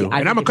 I do. See,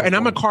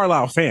 I'm a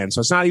Carlisle fan, so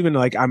it's not even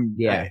like I'm.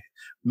 Yeah.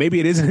 Maybe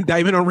it is an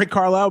indictment on Rick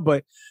Carlisle,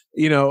 but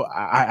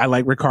I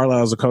like Rick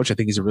Carlisle as a coach. I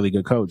think he's a really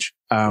good coach.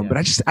 But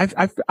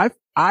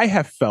I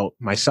have felt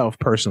myself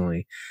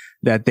personally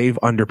that they've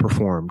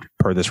underperformed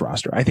per this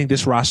roster. I think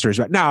this roster is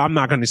now. I'm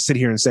not going to sit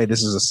here and say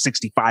this is a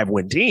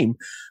 65-win team,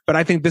 but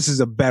I think this is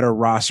a better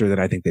roster than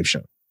I think they've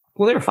shown.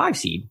 Well, they're a 5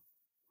 seed.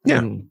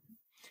 Yeah.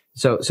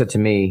 So to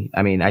me,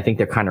 I think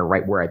they're kind of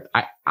right where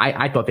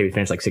I thought they would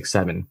finish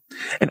 6-7.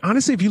 And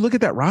honestly, if you look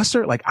at that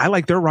roster, I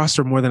like their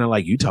roster more than I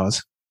like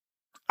Utah's.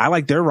 I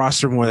like their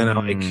roster more than I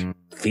like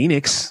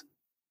Phoenix.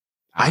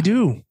 I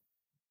do.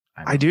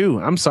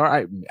 I'm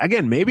sorry.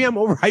 Again, maybe I'm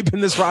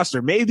overhyping this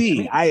roster.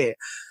 Maybe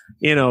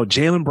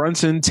Jalen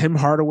Brunson, Tim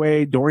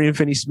Hardaway, Dorian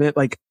Finney-Smith,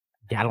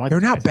 they're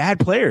not bad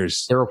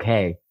players. They're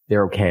okay.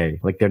 They're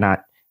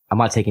not. I'm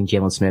not taking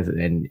Jalen Smith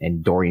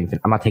and Dorian.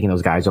 I'm not taking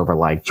those guys over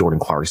Jordan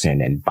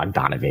Clarkson and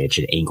Bogdanovich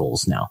and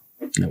Ingles. No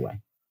way.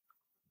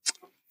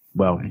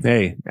 Well,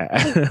 hey,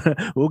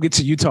 we'll get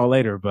to Utah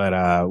later,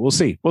 but we'll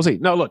see.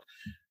 No, look.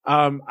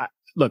 I'm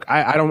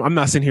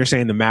not sitting here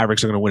saying the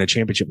Mavericks are going to win a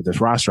championship with this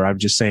roster. I'm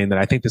just saying that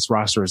I think this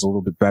roster is a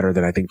little bit better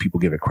than I think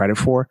people give it credit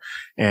for.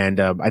 And,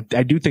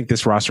 I do think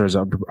this roster has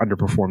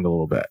underperformed a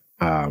little bit.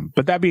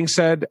 But that being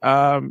said,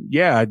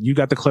 you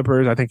got the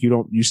Clippers. I think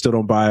you still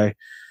don't buy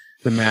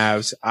the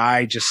Mavs.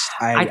 I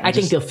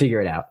think they'll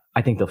figure it out.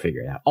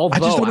 Although I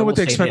just don't know what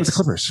they expect with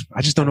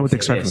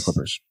the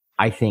Clippers.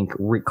 I think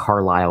Rick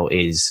Carlisle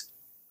is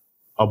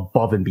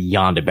above and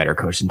beyond a better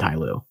coach than Ty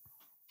Lue.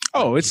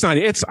 Oh, it's not.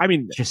 I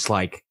mean, just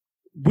like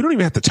we don't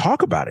even have to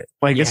talk about it.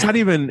 Like it's not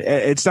even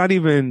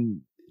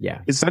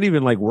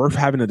like worth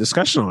having a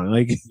discussion on.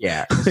 Like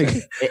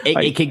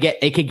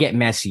it could get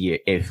messy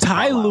if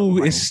Ty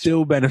Lue is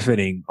still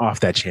benefiting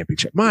off that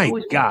championship. My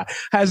God,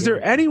 has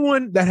there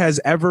anyone that has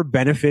ever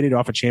benefited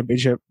off a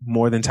championship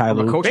more than Ty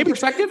Lue? From a coaching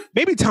perspective,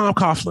 maybe Tom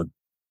Coughlin.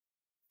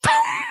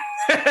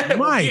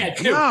 My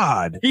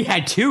God, he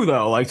had two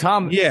though. Like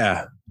Tom,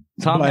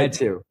 Tom had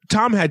two.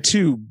 Tom had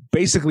two,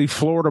 basically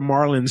Florida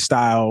Marlins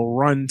style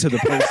run to the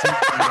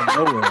postseason out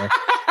of nowhere.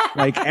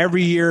 Like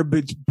every year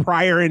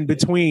prior and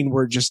between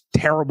were just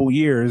terrible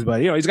years,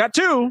 but he's got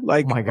two.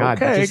 Like, oh my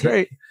God, okay,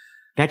 great.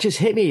 That just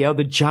hit me, yo.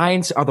 The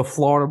Giants are the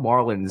Florida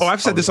Marlins. Oh,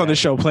 I've said this on the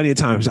show plenty of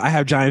times. I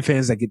have Giant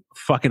fans that get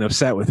fucking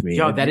upset with me.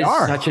 Yo, that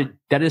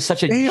is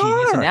such a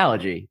genius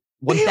analogy.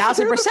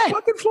 1,000%.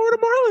 Fucking Florida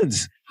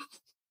Marlins.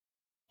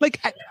 Like,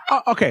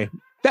 okay,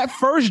 that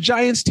first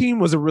Giants team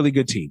was a really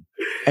good team,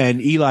 and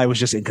Eli was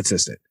just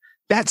inconsistent.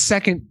 That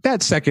second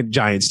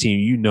Giants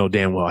team,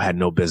 damn well had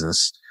no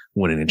business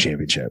winning a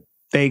championship.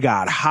 They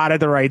got hot at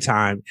the right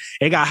time.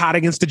 They got hot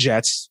against the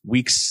Jets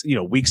week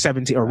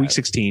 17 or week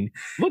 16,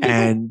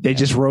 and they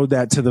just rode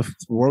that to the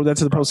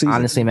postseason.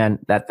 Honestly, man,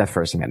 that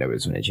first thing I know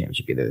was win a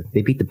championship.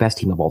 They beat the best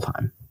team of all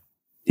time.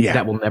 Yeah,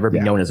 that will never be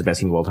known as the best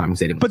team of all time.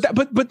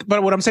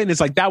 But what I'm saying is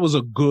like that was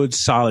a good,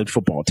 solid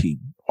football team,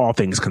 all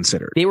things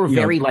considered. They were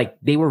very like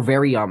the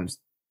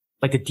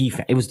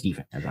defense. It was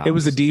defense. It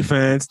was the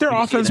defense. Their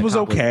offense was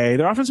okay.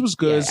 Their offense was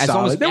good. Yeah,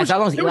 solid. They were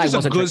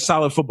just a good,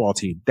 solid football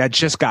team that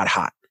just got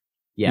hot.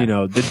 Yeah.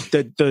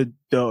 The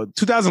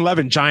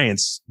 2011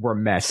 Giants were a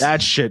mess.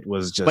 That shit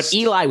was just. But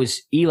Eli.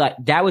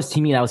 That was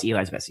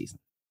Eli's best season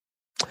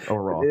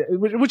overall.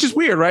 Which is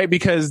weird, right?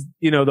 Because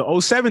the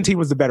 07 team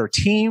was the better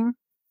team.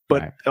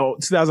 But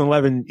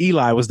 2011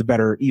 Eli was the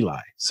better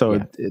Eli.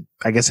 So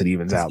I guess it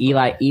evens out.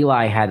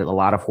 Eli had a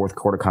lot of fourth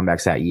quarter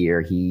comebacks that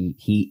year.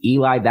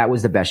 Eli, that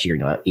was the best year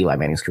in Eli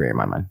Manning's career in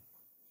my mind.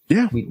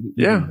 Yeah.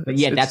 But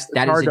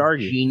that is a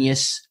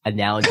genius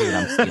analogy that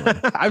I'm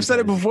stealing. I've said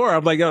it before.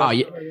 I'm like,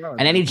 and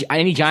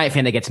any Giant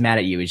fan that gets mad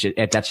at you is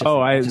that's just.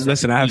 I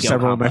have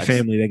several in my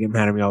family that get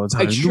mad at me all the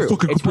time. It's true.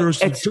 Fucking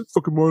comparison. It's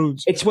fucking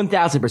Marlins. It's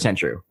 1,000%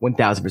 true.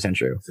 1,000%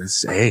 true.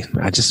 Hey,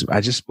 I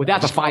just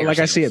without the fire, like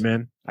sales. I see it,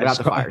 man. Without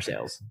the fire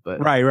sales, but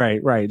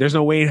right. There's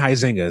no Wayne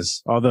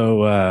Huizingas,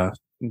 although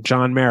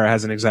John Mara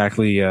hasn't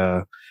exactly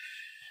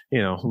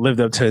lived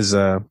up to his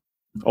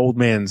old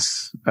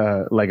man's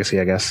legacy,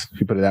 I guess,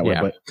 if you put it that way.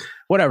 But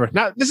whatever.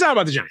 Now, this is not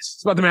about the Giants.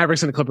 It's about the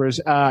Mavericks and the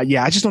Clippers. I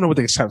just don't know what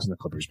they expect from the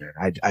Clippers, man.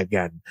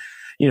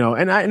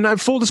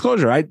 And full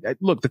disclosure,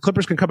 look, the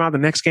Clippers can come out the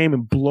next game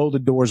and blow the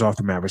doors off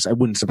the Mavericks. It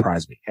wouldn't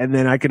surprise me. And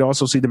then I could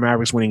also see the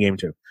Mavericks winning game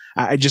 2.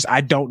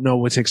 I don't know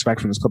what to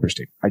expect from this Clippers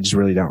team. I just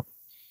really don't.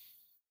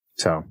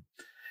 So,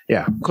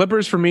 yeah,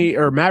 Clippers for me,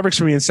 or Mavericks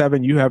for me in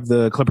 7. You have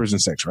the Clippers in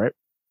 6, right?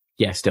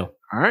 Yeah, still.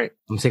 All right.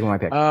 I'm taking my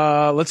pick.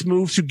 Let's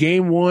move to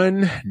game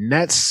 1.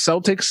 Nets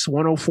Celtics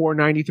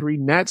 104-93.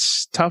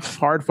 Nets, tough,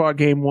 hard fought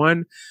game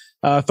 1.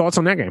 Thoughts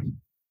on that game?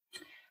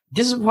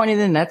 Disappointed in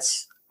the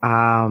Nets.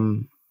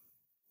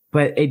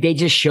 But they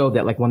just showed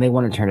that like when they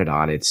want to turn it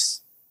on, it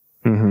just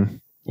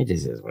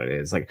is what it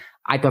is. Like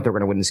I thought they were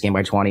going to win this game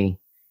by 20.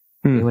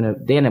 They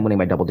ended up winning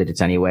by double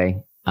digits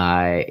anyway.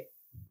 I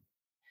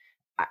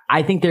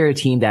think they're a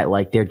team that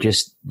like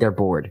they're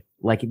bored.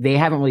 Like they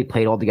haven't really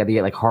played all together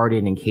yet. Like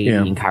Harden and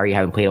KD and Kyrie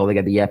haven't played all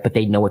together yet, but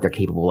they know what they're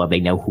capable of. They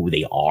know who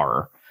they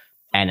are.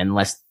 And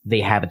unless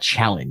they have a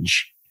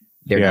challenge,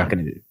 they're not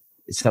going to do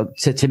it. So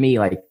to me,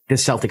 like the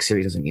Celtics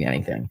series doesn't mean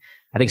anything.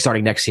 I think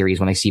starting next series,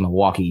 when I see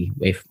Milwaukee,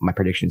 if my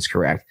prediction is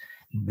correct,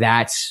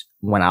 that's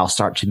when I'll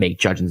start to make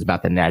judgments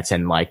about the Nets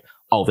and like,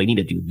 oh, they need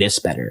to do this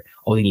better.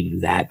 Oh, they need to do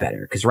that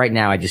better. Because right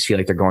now, I just feel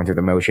like they're going through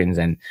the motions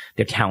and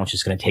their talent's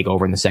just going to take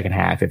over in the second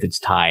half if it's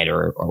tied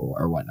or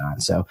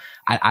whatnot. So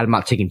I'm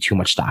not taking too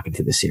much stock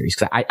into this series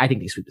because I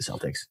think they sweep the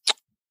Celtics.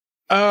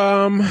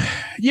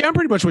 Yeah, I'm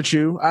pretty much with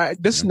you.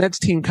 This Nets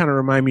team kind of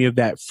remind me of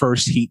that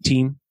first Heat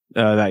team.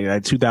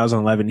 That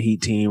 2011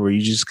 Heat team where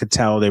you just could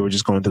tell they were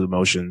just going through the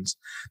motions.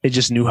 They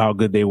just knew how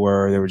good they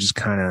were. They were just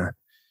kind of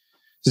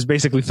just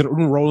basically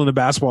rolling the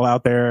basketball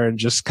out there and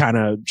just kind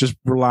of just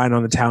relying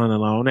on the talent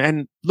alone.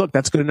 And look,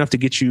 that's good enough to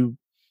get you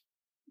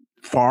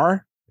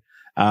far.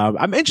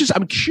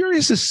 I'm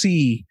curious to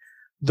see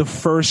the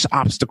first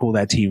obstacle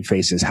that team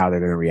faces, how they're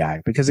going to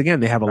react. Because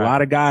again, they have a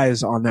lot of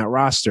guys on that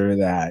roster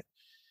that,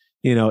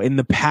 in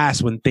the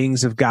past when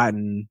things have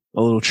gotten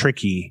a little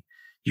tricky,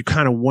 you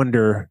kind of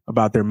wonder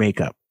about their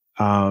makeup.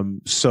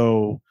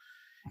 So,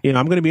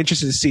 I'm going to be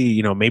interested to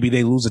see, maybe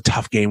they lose a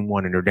tough game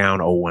 1 and they're down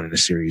 0-1 in the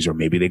series, or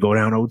maybe they go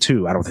down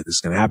 0-2. I don't think this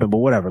is going to happen, but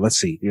whatever. Let's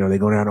see. They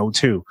go down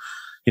 0-2.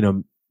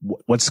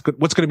 What's going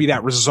to be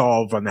that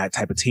resolve on that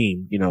type of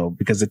team?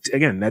 Because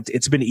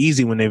it's been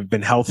easy when they've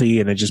been healthy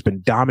and they've just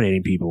been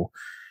dominating people.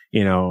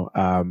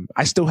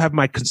 I still have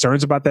my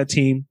concerns about that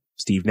team.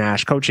 Steve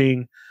Nash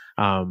coaching.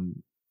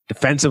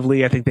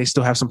 Defensively, I think they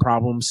still have some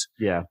problems.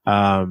 Yeah.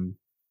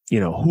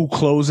 Who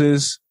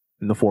closes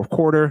in the fourth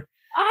quarter?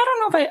 I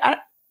don't know if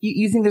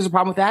you think there's a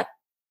problem with that?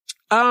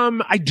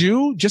 I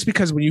do, just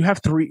because when you have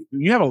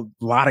a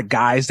lot of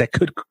guys that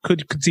could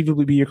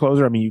conceivably be your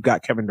closer. I mean, you've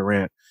got Kevin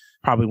Durant,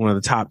 probably one of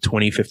the top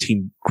 20,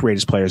 15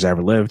 greatest players that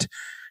ever lived.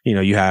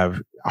 You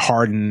have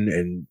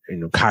Harden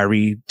and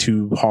Kyrie,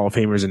 two Hall of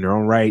Famers in their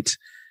own right.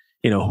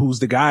 Who's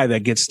the guy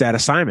that gets that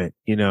assignment,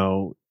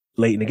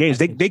 late in the games?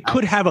 They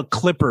could have a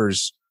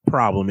Clippers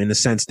problem in the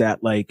sense that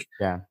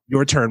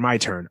your turn, my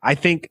turn. I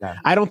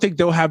don't think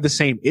they'll have the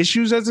same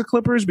issues as the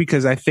Clippers,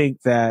 because I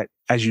think that,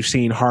 as you've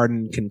seen,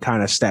 Harden can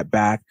kind of step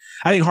back.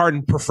 I think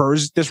Harden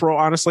prefers this role,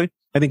 honestly.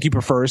 I think he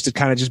prefers to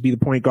kind of just be the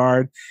point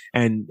guard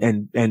and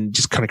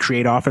just kind of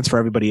create offense for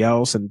everybody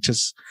else and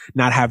just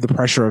not have the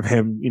pressure of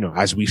him,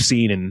 as we've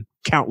seen in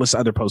countless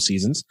other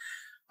postseasons.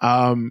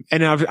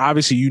 And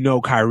obviously,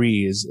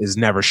 Kyrie is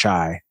never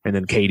shy, and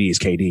then KD is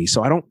KD.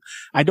 So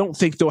I don't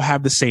think they'll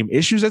have the same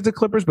issues as the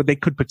Clippers, but they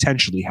could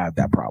potentially have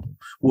that problem.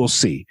 We'll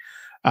see.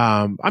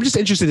 I'm just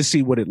interested to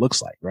see what it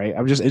looks like, right?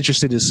 I'm just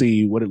interested to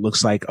see what it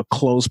looks like. A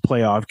close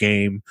playoff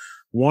game,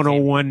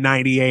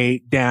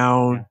 101-98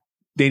 down. Yeah.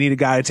 They need a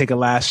guy to take a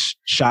last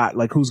shot.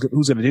 Like who's going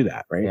to do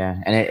that, right? Yeah,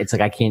 and it's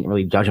like I can't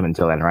really judge them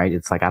until then, right?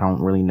 It's like I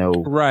don't really know.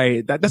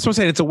 Right. That's what I'm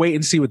saying. It's a wait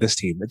and see with this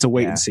team. It's a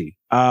wait and see.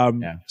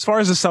 As far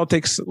as the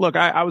Celtics, look,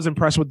 I was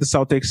impressed with the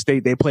Celtics.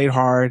 They played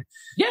hard.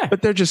 Yeah,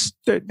 but they're just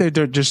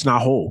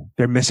not whole.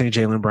 They're missing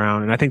Jaylen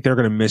Brown, and I think they're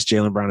going to miss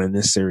Jaylen Brown in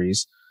this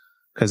series,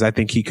 because I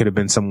think he could have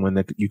been someone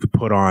that you could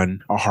put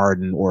on a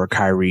Harden or a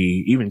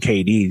Kyrie, even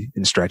KD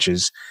in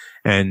stretches,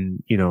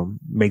 and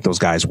make those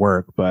guys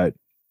work. But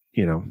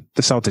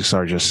the Celtics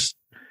are just,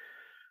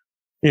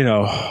 the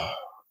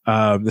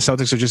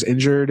Celtics are just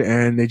injured,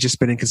 and they've just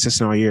been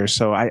inconsistent all year.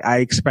 So I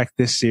expect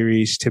this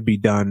series to be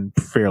done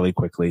fairly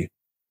quickly.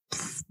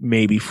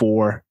 Maybe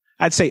 4.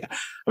 I'd say I'm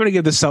going to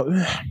give the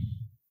Celtics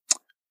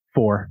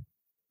 4.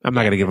 I'm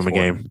not going to give them a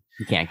game.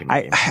 You can't give them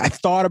a game. I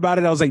thought about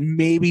it. I was like,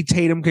 maybe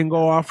Tatum can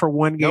go off for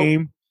one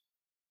game,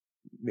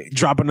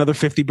 drop another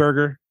 50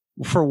 burger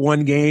for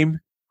one game.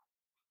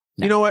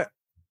 No. You know what?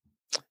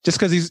 Just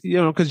because he's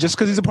a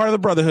part of the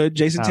brotherhood.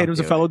 Jason Tatum's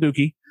a fellow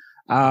Dookie.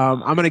 I'm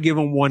going to give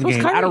him one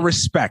game out of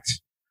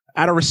respect.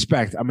 I'm going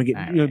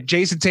to get,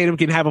 Jason Tatum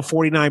can have a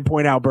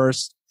 49-point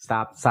outburst.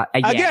 Stop.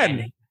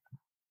 Again.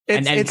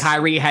 And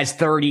Kyrie has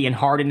 30, and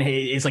Harden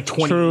is like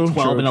 20,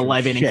 12, and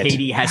 11, and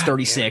KD has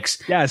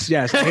 36. Yes.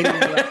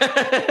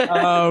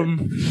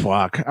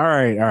 Fuck. All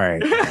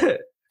right.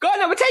 Go on,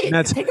 no, take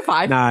it. Take a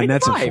 5. Nah,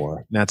 Nets in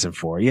 4. Nets in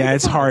 4. Yeah,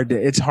 it's hard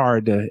to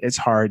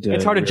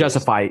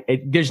justify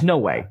it. There's no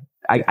way.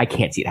 I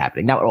can't see it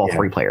happening. Not with all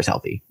 3 players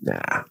healthy.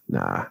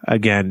 Nah.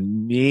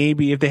 Again,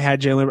 maybe if they had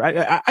Jaylen,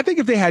 I think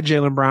if they had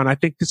Jaylen Brown, I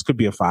think this could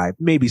be a 5,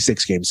 maybe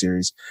 6 game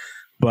series.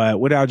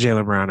 But without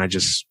Jaylen Brown, I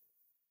just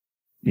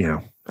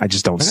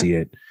don't see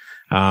it.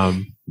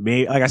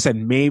 Like I said,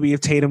 maybe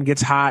if Tatum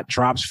gets hot,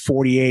 drops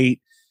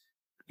 48,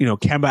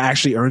 Kemba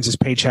actually earns his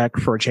paycheck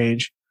for a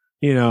change.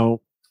 I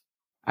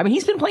mean,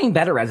 he's been playing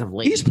better as of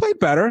late. He's played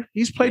better.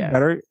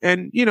 better.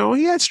 And,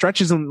 he had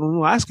stretches in the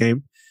last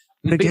game.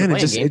 But again,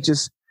 it's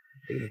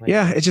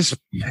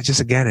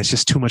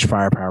just too much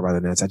firepower by the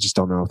Nets. I just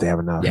don't know if they have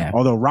enough. Yeah.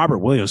 Although Robert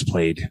Williams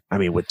played,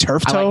 with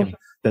turf toe,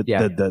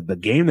 the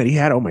game that he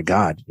had. Oh my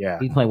God. Yeah.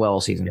 He's playing well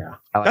all season. Yeah.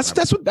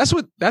 That's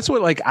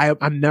what like,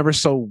 I'm never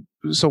so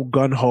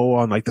gun ho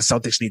on like the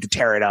Celtics need to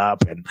tear it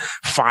up and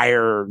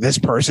fire this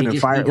person and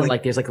fire.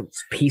 There's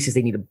pieces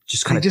they need to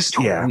just kind of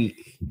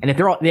tweak. And if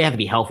they have to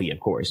be healthy, of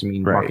course. I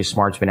mean, Marcus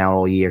Smart's been out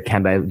all year.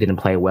 Kemba didn't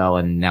play well,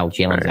 and now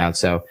Jalen's out.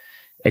 So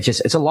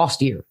it's a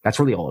lost year. That's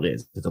really all it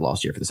is. It's a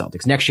lost year for the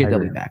Celtics. Next year, they'll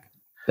be back.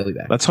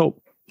 Let's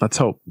hope.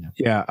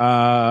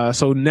 Yeah.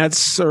 So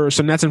Nets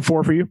in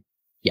 4 for you?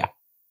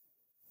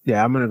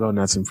 Yeah, I'm going to go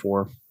Nets in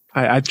 4.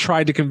 I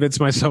tried to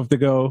convince myself to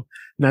go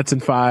Nets in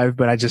 5,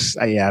 but I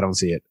don't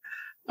see it.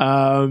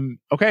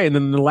 Okay. And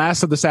then the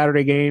last of the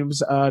Saturday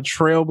games,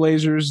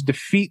 Trailblazers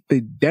defeat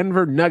the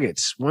Denver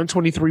Nuggets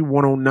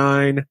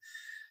 123-109.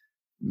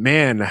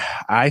 Man,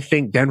 I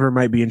think Denver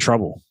might be in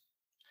trouble.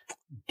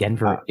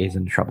 Denver is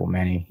in trouble,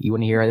 Manny. You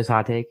want to hear this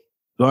hot take?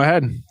 Go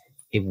ahead.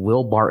 If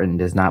Will Barton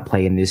does not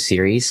play in this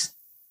series,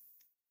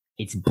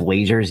 it's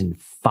Blazers in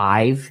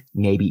 5,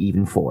 maybe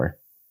even 4.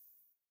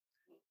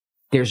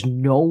 There's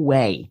no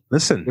way.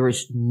 Listen. There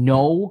is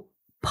no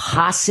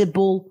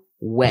possible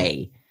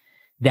way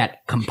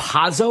that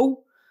Campazzo,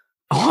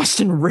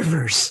 Austin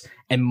Rivers,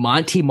 and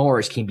Monty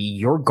Morris can be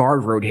your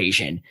guard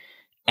rotation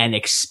and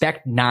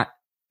expect not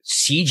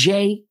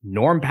CJ,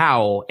 Norm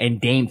Powell,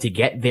 and Dame to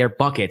get their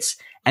buckets.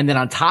 And then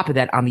on top of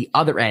that, on the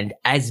other end,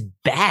 as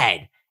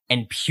bad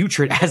and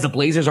putrid as the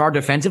Blazers are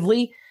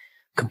defensively,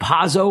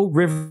 Campazzo,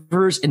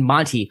 Rivers, and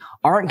Monty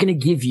aren't going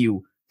to give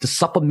you the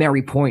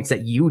supplementary points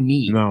that you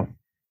need. No.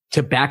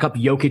 To back up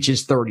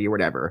Jokic's 30 or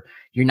whatever.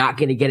 You're not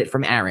going to get it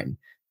from Aaron.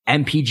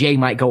 MPJ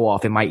might go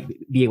off and might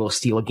be able to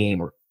steal a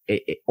game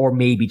or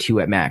maybe 2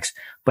 at max.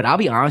 But I'll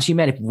be honest with you,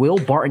 man, if Will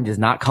Barton does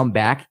not come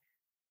back,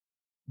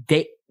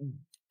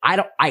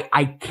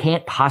 I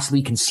can't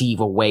possibly conceive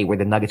a way where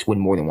the Nuggets win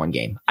more than one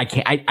game.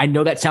 I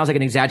know that sounds like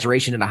an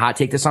exaggeration and a hot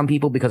take to some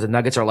people because the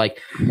Nuggets are like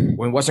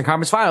in Western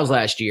Conference Finals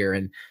last year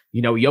and,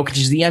 Jokic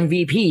is the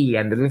MVP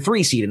and they're the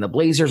 3 seed and the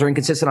Blazers are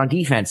inconsistent on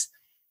defense.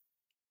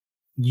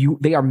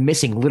 They are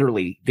missing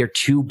literally their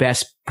 2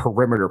 best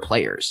perimeter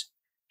players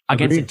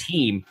against a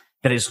team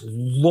that is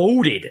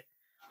loaded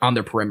on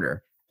their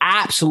perimeter.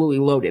 Absolutely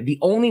loaded. The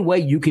only way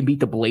you can beat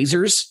the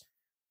Blazers,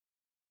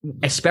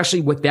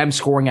 especially with them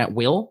scoring at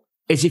will,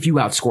 is if you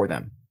outscore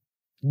them.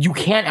 You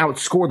can't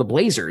outscore the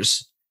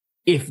Blazers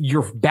if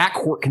your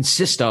backcourt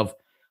consists of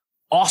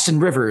Austin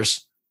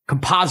Rivers,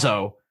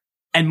 Campazzo,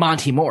 and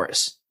Monty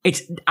Morris.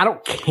 I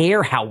don't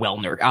care how well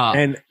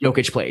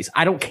Jokic plays.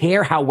 I don't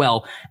care how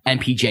well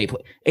MPJ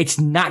plays. It's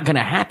not going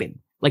to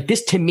happen. Like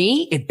this, to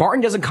me, if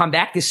Barton doesn't come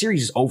back, this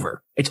series is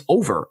over. It's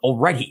over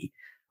already.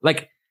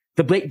 Like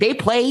they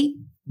play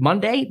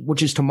Monday,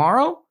 which is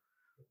tomorrow.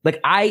 Like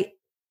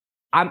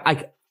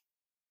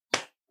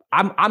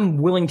I'm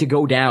willing to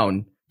go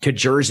down to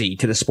Jersey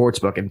to the sports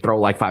book and throw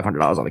like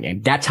 $500 on the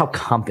game. That's how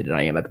confident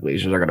I am that the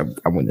Blazers are going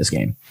to win this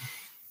game.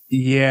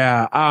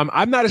 Yeah.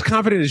 I'm not as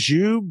confident as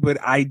you, but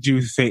I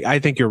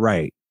think you're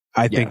right.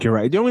 I think you're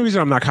right. The only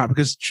reason I'm not confident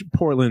because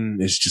Portland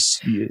is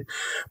just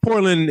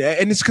Portland,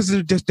 and it's because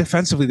they're just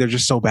defensively they're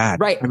just so bad,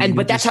 right?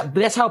 But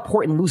that's how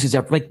Portland loses.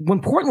 Like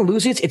when Portland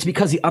loses, it's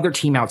because the other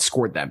team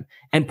outscored them,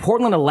 and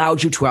Portland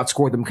allowed you to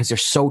outscore them because they're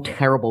so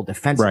terrible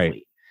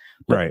defensively.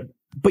 Right.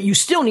 But you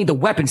still need the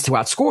weapons to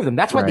outscore them.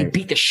 That's why they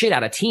beat the shit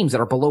out of teams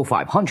that are below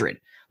 500.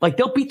 Like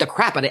they'll beat the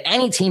crap out of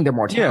any team they're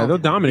more talented. Yeah, they'll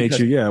dominate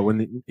you.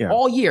 Yeah,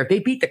 all year they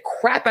beat the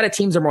crap out of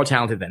teams they're more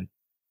talented than.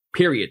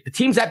 Period. The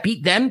teams that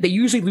beat them, they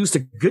usually lose to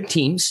good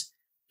teams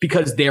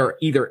because they're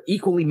either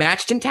equally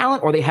matched in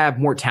talent or they have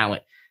more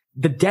talent.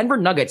 The Denver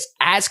Nuggets,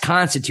 as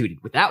constituted,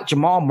 without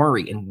Jamal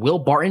Murray and Will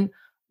Barton,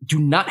 do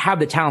not have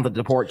the talent that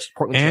the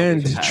Portland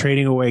and have.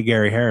 trading away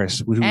Gary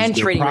Harris, who's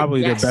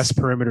probably their best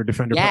perimeter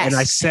defender. Yes. And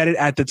I said it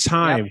at the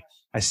time.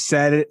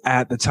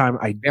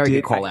 Very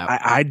good call out.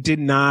 I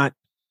didn't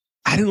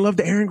love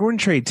the Aaron Gordon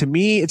trade. To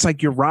me, it's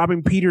like you're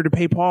robbing Peter to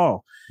pay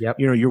Paul. Yep.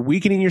 You're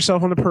weakening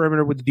yourself on the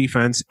perimeter with the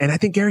defense. And I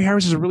think Gary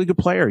Harris is a really good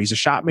player. He's a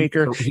shot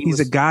maker. He's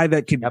a guy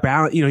that can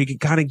balance, he can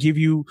kind of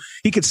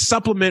he could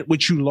supplement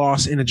what you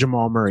lost in a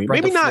Jamal Murray.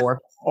 Maybe not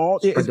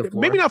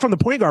from the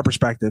point guard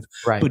perspective,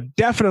 but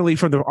definitely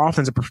from the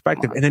offensive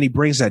perspective. And then he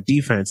brings that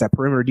defense, that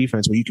perimeter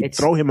defense where you can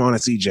throw him on a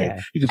CJ.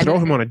 Yeah. You can throw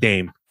him on a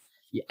Dame.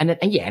 And then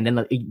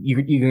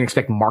you're going to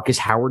expect Marcus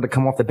Howard to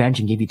come off the bench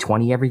and give you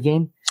 20 every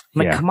game.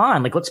 Come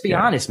on. Like, let's be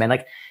honest, man.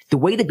 Like, the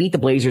way to beat the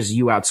Blazers is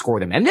you outscore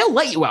them. And they'll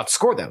let you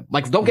outscore them.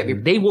 Like, don't get me,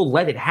 they will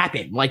let it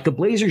happen. Like, the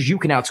Blazers, you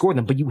can outscore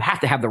them, but you have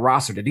to have the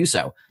roster to do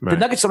so. Right. The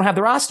Nuggets don't have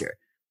the roster.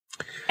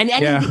 And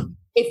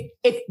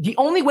if the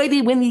only way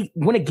they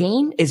win a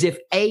game is if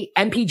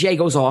MPJ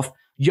goes off,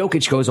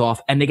 Jokic goes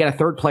off, and they get a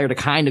third player to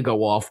kind of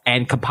go off,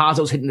 and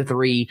Campazzo's hitting the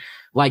 3,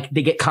 like,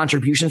 they get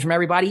contributions from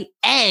everybody,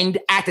 and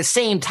at the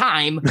same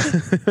time,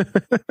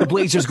 the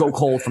Blazers go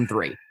cold from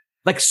 3.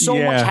 Like,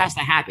 much has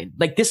to happen.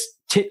 Like,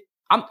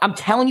 I'm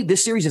telling you,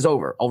 this series is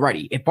over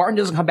already. If Barton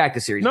doesn't come back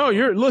this series. No,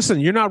 you're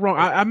not wrong.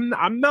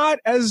 I'm not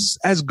as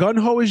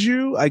gun-ho as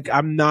you. Like,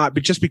 I'm not,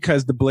 but just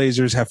because the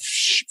Blazers have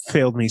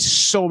failed me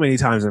so many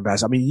times in the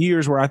past. I mean,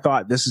 years where I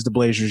thought this is the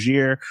Blazers'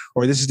 year,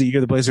 or this is the year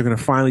the Blazers are going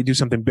to finally do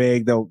something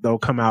big. They'll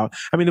come out.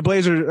 I mean, the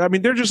Blazers,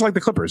 they're just like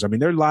the Clippers. I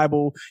mean, they're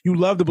liable. You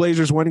love the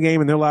Blazers one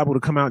game and they're liable to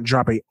come out and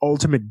drop a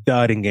ultimate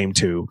dud in game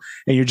 2.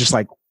 And you're just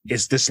like,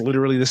 is this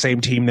literally the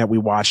same team that we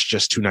watched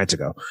just 2 nights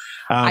ago?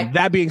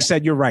 That being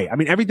said, you're right. I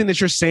mean, everything that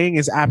you're saying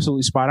is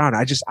absolutely spot on.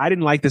 I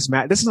didn't like this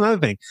match. This is another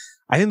thing.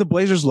 I think the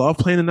Blazers love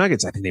playing the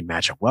Nuggets. I think they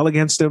match up well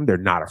against them. They're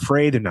not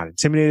afraid. They're not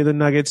intimidated of the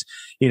Nuggets.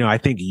 I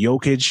think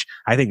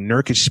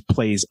Nurkic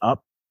plays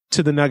up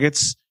to the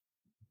Nuggets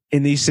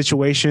in these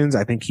situations.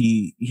 I think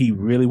he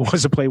really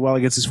wants to play well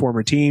against his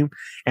former team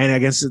and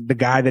against the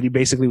guy that he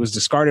basically was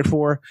discarded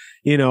for.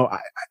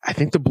 I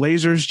think the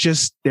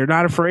Blazers they're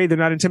not afraid. They're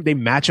not intimidated.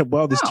 They match up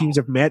well. These teams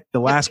have met the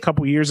last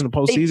couple years in the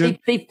postseason.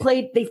 They've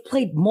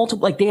played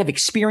multiple, like they have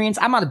experience.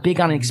 I'm not big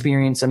on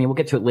experience. I mean, we'll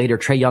get to it later.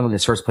 Trae Young in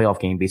his first playoff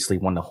game basically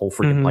won the whole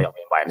freaking playoff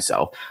game by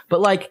himself.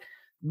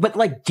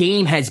 But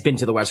Dame has been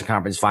to the Western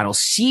Conference Finals.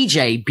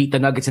 CJ beat the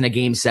Nuggets in a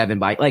game 7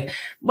 by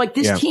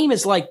this team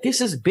is like, this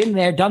has been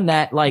there, done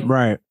that. Like,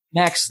 right.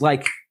 Next,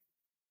 like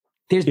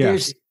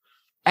there's,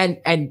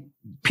 and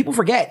people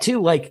forget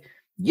too, like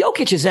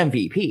Jokic is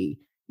MVP.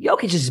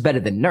 Jokic is better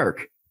than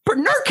Nurk. But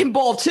Nurk can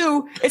ball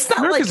too. It's not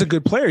Nurk like is a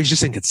good player. He's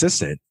just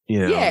inconsistent.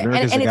 Yeah, and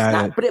it's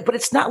not. But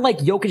it's not like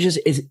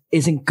Jokic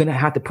isn't gonna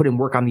have to put in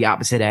work on the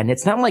opposite end.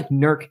 It's not like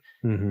Nurk.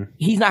 Mm-hmm.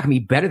 He's not gonna be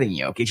better than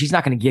Jokic. He's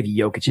not gonna give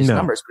Jokic his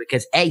numbers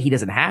because A, he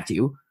doesn't have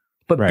to.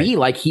 But B,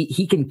 like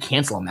he can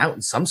cancel him out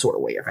in some sort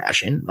of way or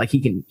fashion. Like he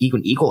can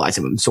equalize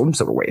him in some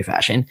sort of way or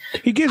fashion.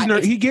 He gives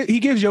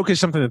Jokic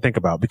something to think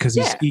about because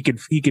he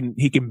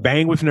can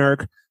bang with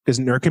Nurk because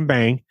Nurk can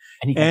bang,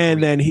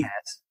 and then he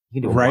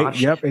can do right.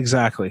 Yep,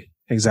 exactly.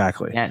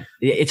 exactly. And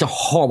it's a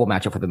horrible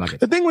matchup for the Nuggets.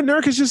 The thing with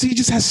Nurk is he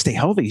just has to stay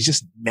healthy. He's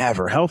just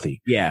never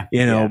healthy. Yeah.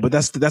 But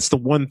that's the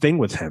one thing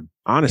with him,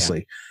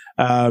 honestly.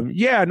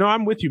 Yeah. No,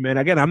 I'm with you, man.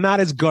 Again, I'm not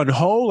as gun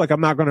ho. Like,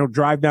 I'm not going to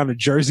drive down to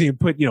Jersey and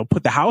put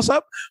the house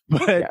up,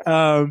 but,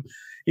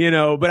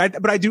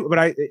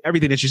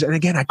 everything that you said, and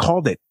again, I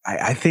called it.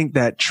 I think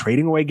that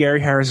trading away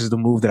Gary Harris is the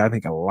move that I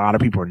think a lot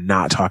of people are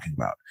not talking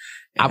about.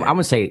 I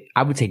would say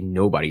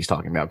nobody's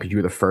talking about, because you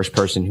were the first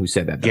person who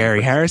said that.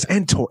 Gary Harris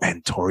and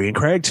Torian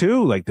Craig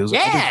too. Like, those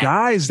other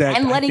guys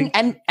that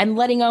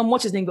letting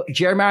what's his name go,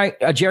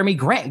 Jeremy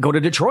Grant go to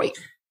Detroit.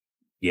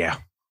 Yeah,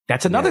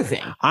 that's another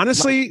thing.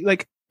 Honestly,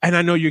 and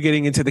I know you're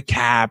getting into the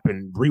cap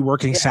and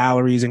reworking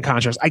salaries and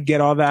contracts. I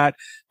get all that,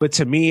 but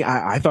to me,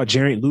 I thought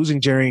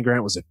losing Jeremy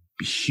Grant was a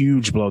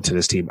huge blow to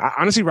this team.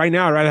 Honestly, right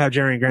now, I'd rather have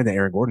Jeremy Grant than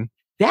Aaron Gordon.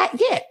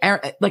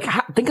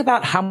 Think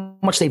about how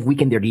much they've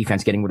weakened their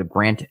defense getting rid of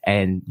Grant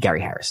and Gary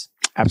Harris.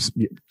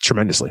 Absolutely,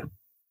 tremendously.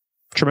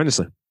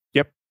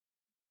 Yep,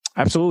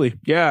 absolutely.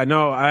 Yeah,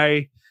 no,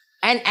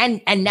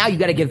 and now you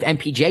got to give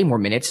MPJ more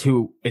minutes,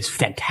 who is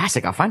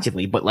fantastic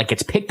offensively, but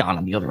gets picked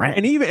on the other end.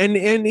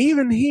 And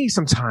even he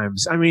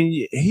sometimes, I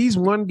mean, he's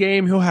one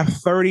game he'll have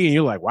 30, and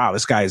you're like, wow,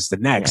 this guy's the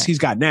next. Yeah. He's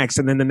got next,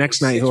 and then the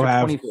next night he'll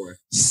have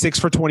 6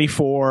 for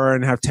 24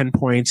 and have 10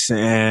 points,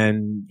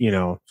 and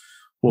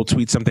we'll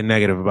tweet something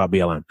negative about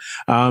BLM.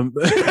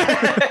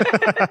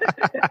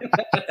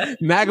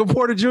 Maga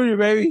Porter Jr.,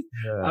 baby.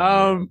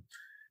 Yeah.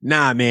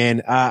 Nah,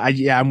 man.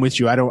 I'm with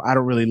you. I don't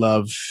really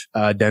love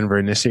Denver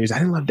in this series.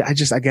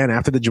 Again,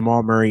 after the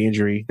Jamal Murray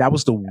injury, that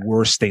was the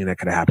worst thing that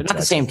could have happened. They're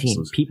not the same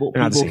team. People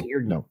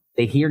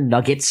hear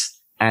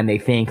Nuggets and they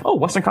think, oh,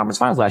 Western Conference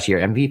Finals last year,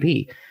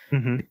 MVP.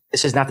 Mm-hmm.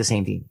 This is not the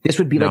same team. This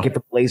would be like if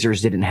the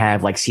Blazers didn't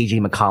have CJ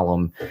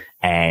McCollum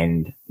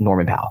and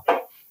Norman Powell.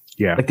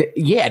 Yeah.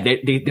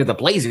 They're the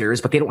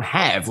Blazers, but they don't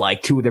have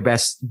two of their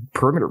best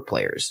perimeter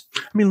players.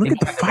 I mean, look at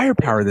the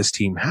firepower this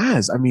team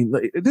has. I mean,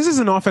 this is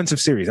an offensive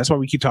series. That's why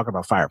we keep talking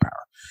about firepower,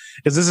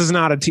 because this is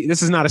not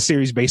a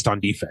series based on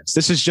defense.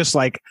 This is just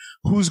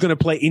who's going to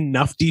play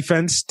enough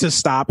defense to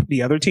stop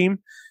the other team.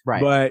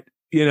 Right. But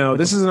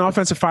this is an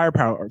offensive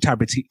firepower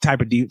type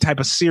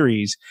of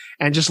series.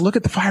 And just look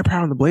at the firepower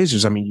on the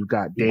Blazers. I mean, you've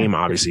got Dame,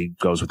 obviously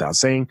goes without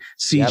saying,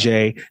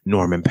 CJ,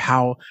 Norman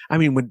Powell. I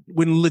mean, when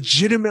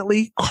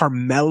legitimately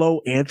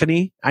Carmelo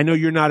Anthony, I know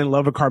you're not in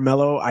love with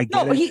Carmelo. I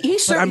get it.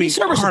 He's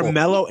serviceable.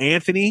 Carmelo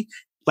Anthony,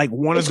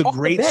 one of the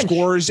great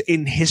scorers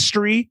in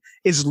history,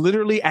 is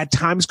literally at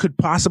times could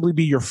possibly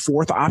be your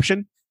fourth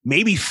option,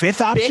 maybe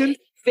fifth option.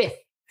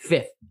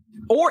 Fifth.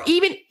 Or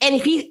even,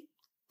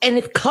 and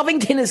if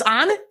Covington is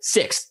on,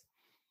 sixth.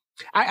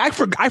 I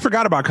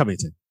forgot about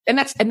Covington. And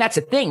that's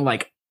the thing.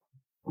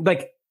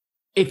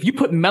 If you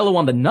put Melo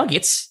on the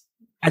Nuggets,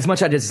 as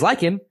much as I dislike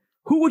him,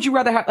 who would you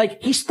rather have?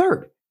 He's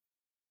third.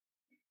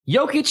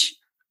 Jokic,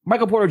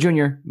 Michael Porter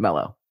Jr.,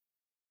 Melo.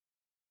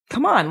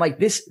 Come on,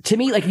 this to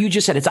me, you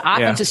just said, it's an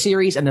offensive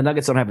series, and the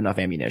Nuggets don't have enough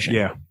ammunition.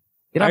 Yeah,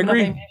 I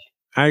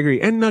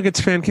agree. And Nuggets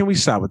fan, can we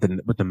stop with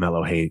the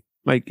Melo hate?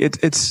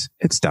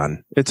 It's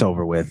done. It's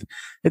over with.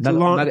 It's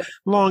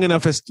long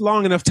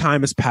enough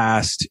time has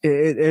passed.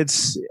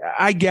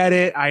 I get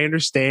it. I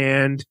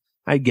understand.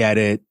 I get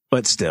it.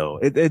 But still,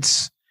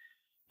 it's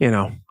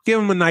give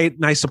him a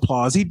nice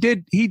applause. He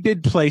did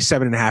play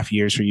 7.5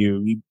 years for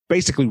you. He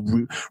basically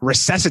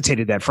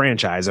resuscitated that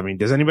franchise. I mean,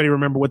 does anybody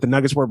remember what the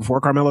Nuggets were before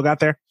Carmelo got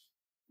there?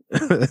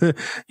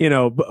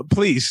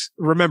 Please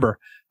remember.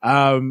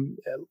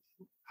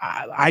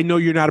 I know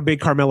you're not a big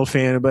Carmelo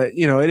fan, but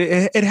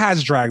it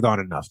has dragged on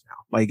enough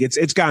now.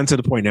 It's gotten to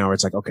the point now where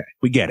it's okay,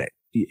 we get it.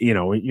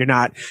 You're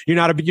not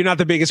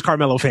the biggest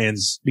Carmelo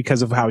fans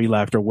because of how he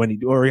left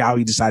or how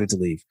he decided to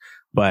leave.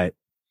 But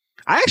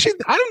I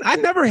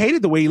never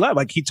hated the way he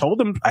left. He told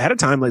them ahead of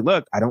time,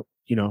 look, I don't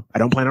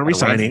plan on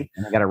resigning.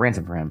 And I got a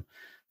ransom for him.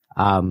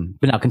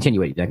 But now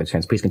continue it, Nuggets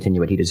fans. Please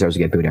continue it. He deserves to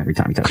get booed every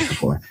time he touches the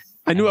floor.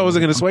 I knew I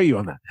wasn't going to sway you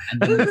on that.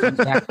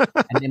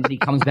 And then when he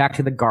comes back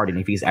to the Garden,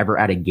 if he's ever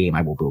at a game,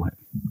 I will boo him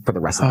for the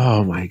rest of the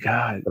Oh my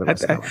God.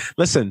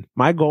 Listen,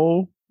 my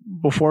goal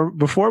before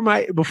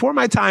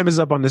my time is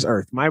up on this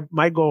earth,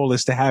 my goal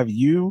is to have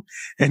you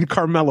and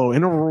Carmelo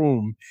in a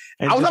room.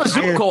 And I was on a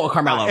Zoom call with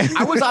Carmelo.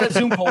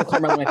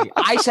 Anthony.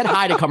 I said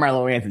hi to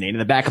Carmelo Anthony. And in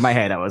the back of my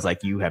head, I was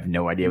like, you have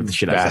no idea what the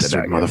shit I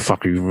said about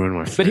motherfucker, you ruined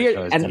my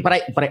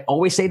But I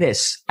always say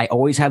this. I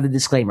always have the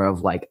disclaimer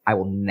of I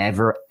will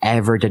never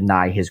ever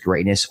deny his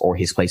greatness or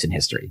his place in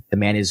history. The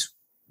man is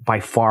by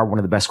far one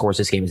of the best scorers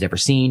this game has ever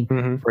seen.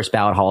 Mm-hmm. First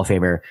ballot Hall of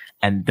Famer.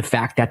 And the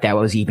fact that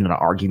was even an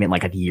argument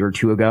a year or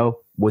two ago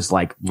was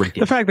ridiculous.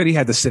 The fact that he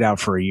had to sit out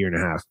for a year and a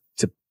half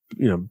to,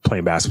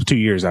 playing basketball, 2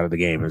 years out of the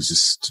game was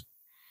just.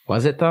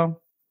 Was it though?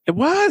 It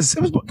was.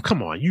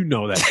 Come on.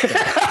 that.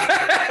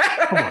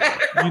 Come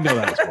on.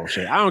 That was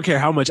bullshit. I don't care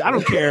how much. I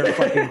don't care if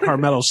fucking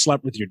Carmelo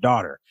slept with your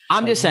daughter.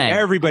 I'm just saying.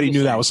 Everybody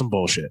knew that was some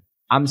bullshit.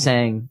 I'm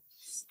saying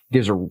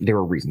there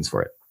were reasons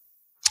for it.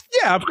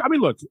 Yeah. I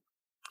mean, look.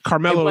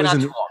 Carmelo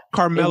isn't.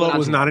 Carmelo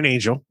was not an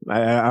angel.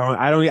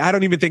 I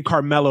don't even think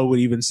Carmelo would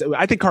even say.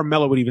 I think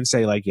Carmelo would even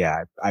say like,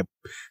 yeah,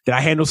 did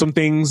I handle some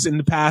things in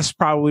the past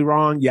probably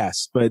wrong?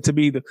 Yes, but to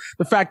be the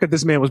fact that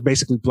this man was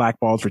basically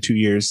blackballed for 2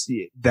 years,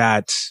 he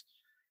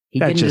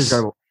didn't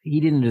deserve all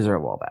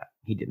that.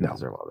 He didn't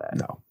deserve all that.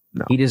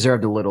 No. He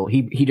deserved a little.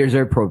 He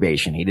deserved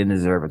probation. He didn't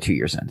deserve a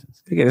 2-year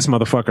sentence. They gave this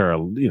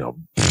motherfucker,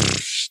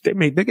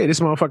 they gave this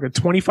motherfucker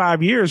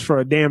 25 years for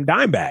a damn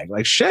dime bag.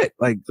 Like shit.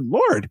 Like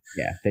Lord.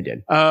 Yeah, they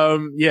did.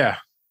 Yeah.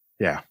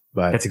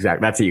 But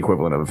that's the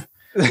equivalent of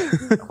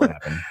what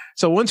happened.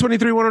 So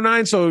 123,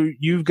 109. So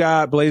you've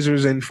got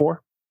Blazers in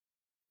 4.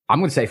 I'm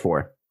going to say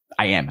 4.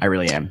 I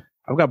really am.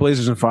 I've got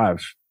Blazers in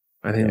 5.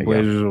 I think the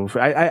Blazers will.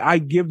 I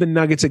give the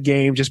Nuggets a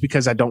game just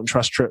because I don't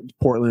trust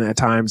Portland at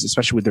times,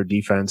 especially with their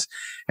defense,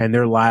 and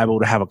they're liable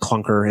to have a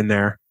clunker in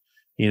there.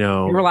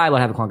 They're liable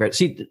to have a clunker.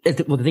 See,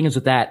 the thing is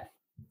with that,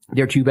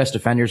 their 2 best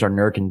defenders are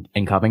Nurk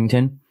and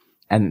Covington,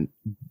 and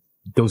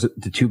those are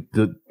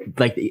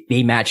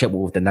they match up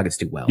with the Nuggets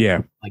do well.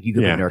 Yeah, like you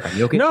could put Nurk on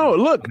Jokic. No,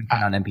 look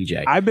on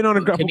MPJ. I've been on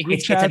a couple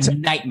group chats. It's a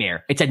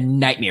nightmare. It's a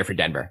nightmare for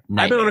Denver.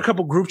 I've been on a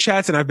couple group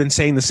chats and I've been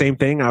saying the same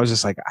thing. I was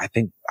just like, I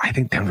think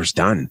Denver's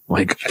done.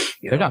 Like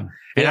they're done.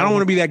 And I don't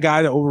want to be that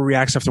guy that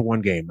overreacts after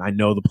one game. I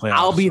know the playoffs.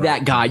 I'll be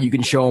that guy. You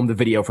can show him the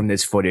video from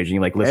this footage and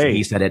you're like, listen,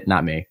 he said it,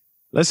 not me.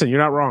 Listen, you're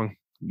not wrong.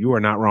 You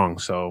are not wrong.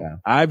 So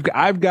I've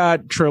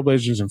got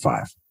Trailblazers in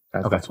 5.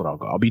 That's what I'll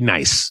go. I'll be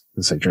nice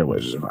and say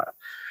Trailblazers in 5.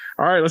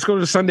 All right, let's go to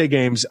the Sunday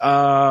games.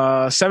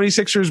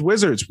 76ers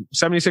Wizards.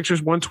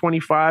 76ers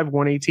 125,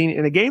 118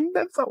 in a game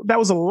that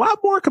was a lot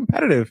more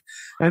competitive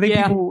than I think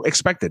people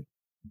expected.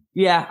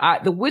 Yeah,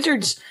 the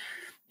Wizards,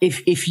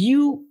 if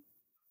you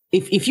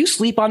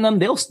sleep on them,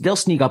 they'll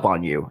sneak up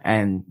on you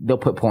and they'll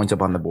put points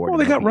up on the board. Well,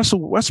 they got Russell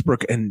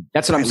Westbrook and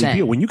that's what I'm saying.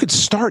 Beal. When you could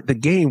start the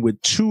game with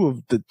 2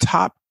 of the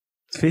top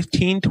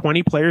 15,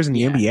 20 players in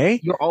the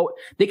NBA.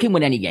 They can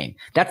win any game.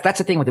 That's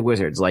the thing with the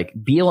Wizards. Like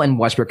Beal and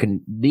Westbrook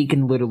can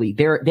literally,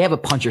 they have a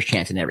puncher's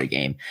chance in every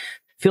game.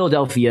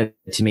 Philadelphia,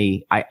 to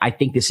me, I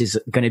think this is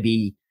going to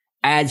be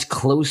as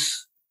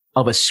close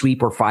of a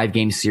sweep or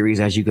 5-game series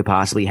as you could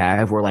possibly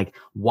have, where like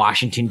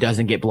Washington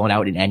doesn't get blown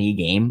out in any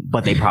game,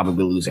 but they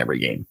probably lose every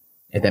game.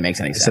 If that makes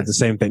any sense. I said the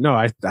same thing. No,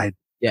 I'm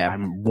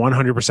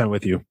 100%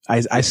 with you.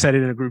 I said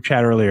it in a group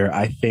chat earlier.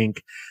 I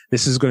think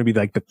this is going to be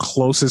like the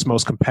closest,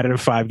 most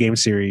competitive 5-game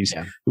series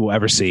we will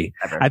ever see.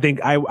 I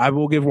think I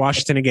will give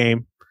Washington a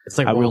game. It's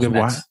like Royals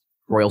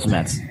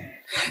Mets. I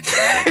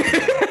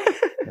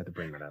have to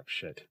bring that up.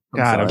 Shit.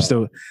 I'm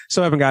still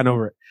haven't gotten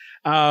over it.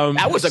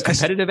 That was a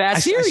competitive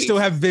ass series. I still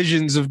have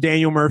visions of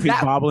Daniel Murphy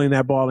bobbling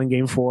that ball in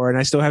Game 4, and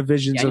I still have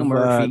visions of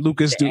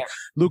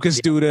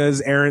Lucas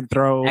Duda's errant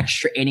throw,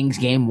 extra innings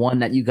Game 1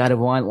 that you got to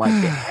want,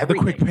 like the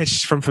quick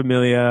pitch from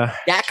Familia.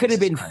 That could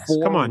have been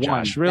 4. Come on,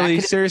 Josh.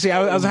 Really? Seriously,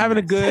 I was having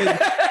a good.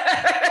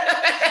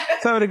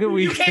 Having a good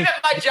week. You came at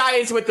my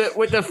Giants with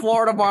the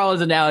Florida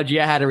Marlins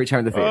analogy. I had to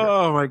return the favor.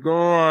 Oh my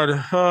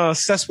God!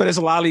 Cespedes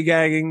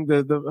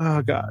lollygagging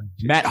oh God.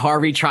 Matt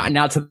Harvey trotting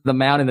out to the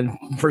mound and then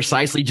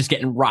precisely just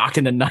getting rocked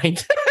in the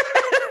 9th.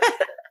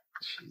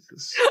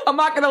 Jesus. I'm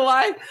not gonna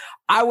lie.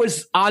 I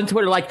was on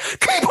Twitter like,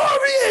 keep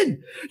Harvey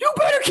in. You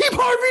better keep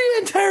Harvey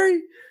in,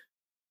 Terry.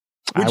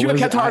 Would you have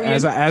kept Harvey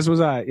in? As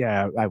was I.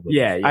 Yeah, I would.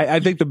 Yeah. I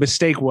think the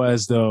mistake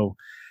was though.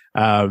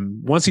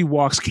 Once he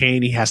walks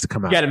Kane, he has to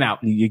come out. Get him out.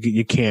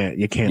 You can't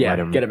let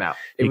him. Get him out.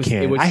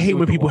 I hate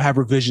when people have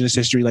revisionist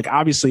history. Like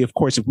obviously, of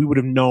course, if we would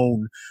have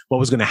known what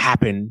was going to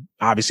happen,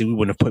 obviously we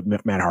wouldn't have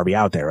put Matt Harvey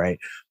out there, right?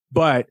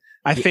 But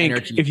I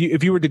think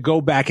if you were to go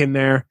back in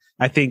there,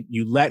 I think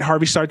you let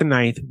Harvey start the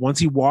 9th. Once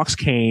he walks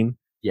Kane,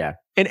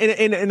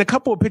 and a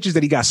couple of pitches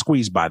that he got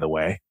squeezed, by the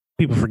way.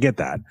 People forget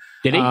that.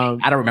 Did he?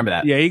 I don't remember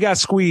that. Yeah, he got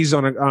squeezed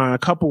on a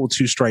couple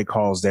 2-strike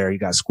calls there. He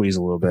got squeezed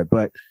a little bit,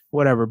 but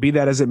whatever. Be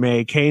that as it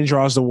may, Kane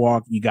draws the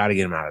walk. You got to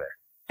get him out of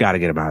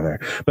there.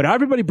 But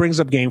everybody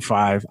brings up Game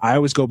 5. I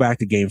always go back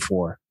to Game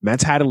 4.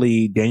 Mets had a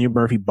lead. Daniel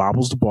Murphy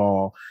bobbles the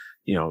ball.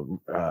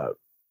 The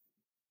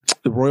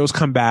Royals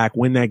come back,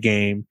 win that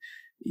game.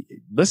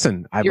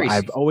 Listen,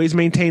 I've always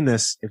maintained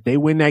this. If they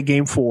win that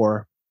Game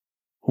 4,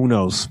 who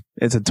knows?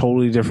 It's a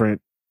totally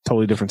different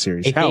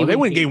series. Hell, they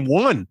win Game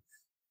 1.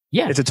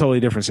 Yeah, it's a totally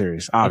different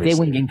series. Obviously, if they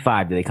win Game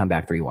 5, do they come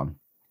back 3-1?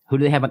 Who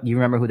do they have? You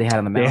remember who they had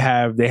on the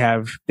mound? They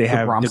have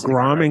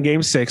DeGrom in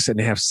Game 6, and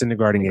they have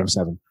Syndergaard in Game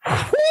 7.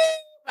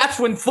 That's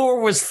when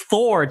Thor was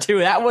Thor too.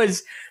 That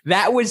was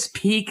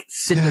peak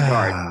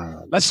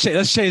Syndergaard. Let's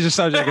change the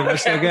subject. I'm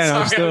still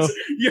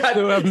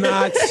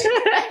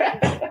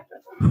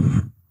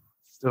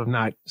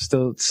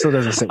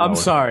doesn't sit well. I'm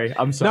sorry.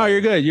 No,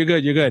 you're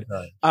good.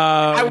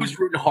 I was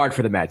rooting hard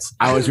for the Mets.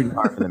 I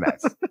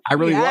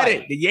really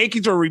was. The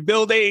Yankees were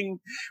rebuilding.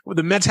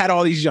 The Mets had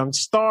all these young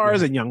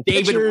stars and young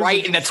David pitchers.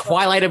 Wright in the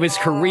twilight of his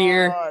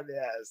career.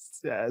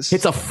 Yes.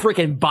 It's a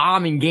freaking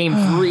bomb in Game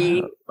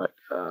 3. Oh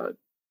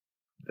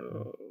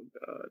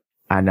God.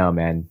 I know,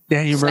 man.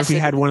 Daniel Murphy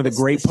had one of the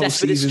great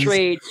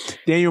postseasons.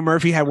 Daniel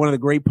Murphy had one of the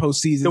great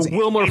postseasons. The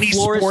Wilmer in any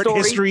Flores sport story.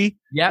 history.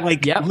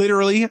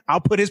 Literally,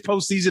 I'll put his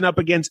postseason up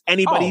against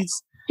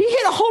anybody's. He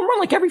hit a home run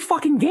like every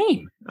fucking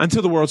game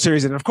until the World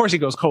Series, and of course he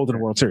goes cold in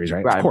the World Series,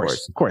 right? Of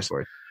course.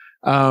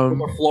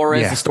 Wilmer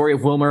Flores, the story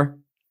of Wilmer.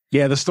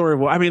 Yeah, the story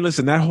of. I mean,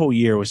 listen, that whole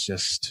year was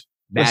just.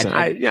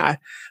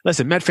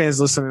 Listen, Met fans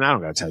listening. I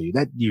don't gotta tell you,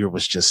 that year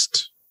was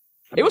just.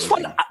 It was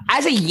fun.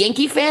 As a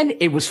Yankee fan,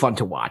 it was fun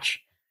to watch.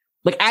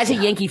 Like, as a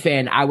Yankee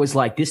fan, I was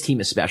like, this team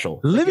is special.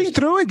 Living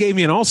through it gave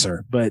me an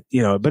ulcer, but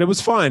it was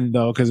fun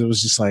though, because it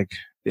was just like.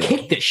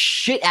 Kick the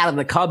shit out of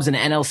the Cubs in the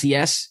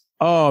NLCS.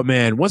 Oh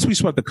man, once we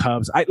swept the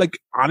Cubs,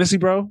 honestly,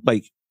 bro,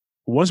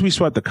 once we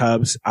swept the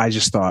Cubs, I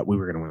just thought we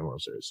were going to win the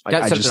World Series.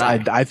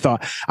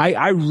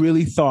 I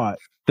really thought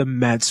the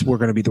Mets were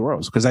going to beat the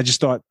Royals, because I just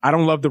thought, I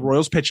don't love the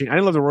Royals pitching. I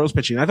didn't love the Royals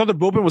pitching. I thought the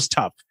bullpen was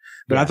tough,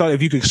 but I thought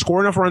if you could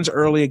score enough runs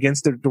early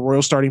against the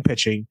Royals starting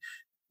pitching,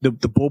 the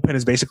bullpen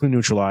is basically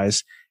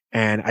neutralized.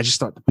 And I just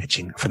thought the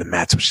pitching for the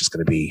Mets was just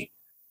going to be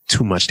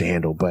too much to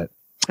handle. But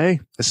hey,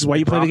 this is why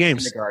you play the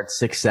games.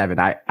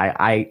 6-7.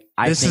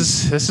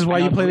 This is why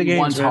you play the games.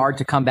 One's hard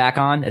to come back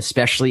on,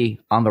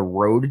 especially on the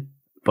road.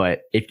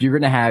 But if you're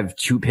going to have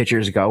two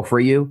pitchers go for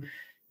you,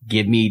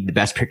 give me the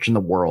best pitcher in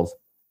the world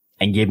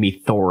and give me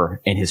Thor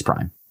in his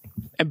prime.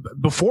 And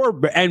before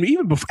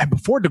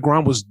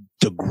DeGrom was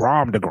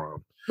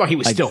DeGrom. Well, he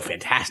was still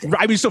fantastic.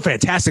 I mean, still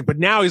fantastic. But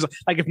now he's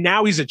like, if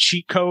now he's a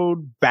cheat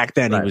code, back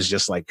then he was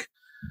just like.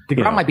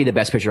 DeGrom might be the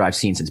best pitcher I've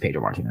seen since Pedro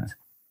Martinez.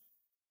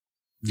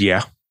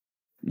 Yeah.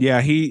 Yeah,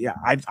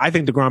 I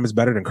think DeGrom is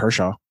better than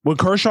Kershaw. When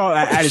Kershaw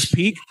at his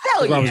peak,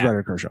 DeGrom is better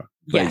than Kershaw.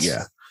 Yes.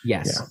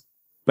 Yeah.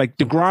 Like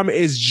DeGrom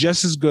is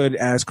just as good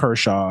as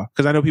Kershaw,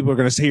 because I know people are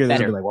going to hear this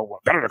and be like,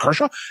 "Well, better than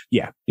Kershaw?"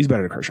 Yeah, he's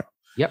better than Kershaw.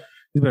 Yep,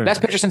 he's better.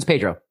 Best pitcher since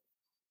Pedro.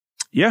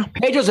 Yeah,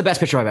 Pedro's the best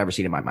pitcher I've ever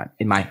seen in my mind.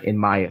 In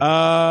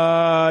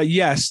my.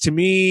 Yes, to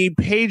me,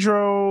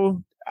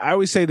 Pedro. I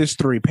always say there's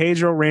three: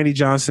 Pedro, Randy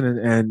Johnson,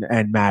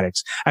 and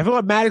Maddox. I feel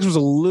like Maddox was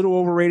a little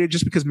overrated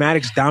just because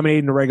Maddox dominated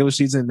in the regular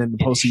season and then the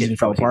postseason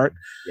fell apart.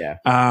 Yeah.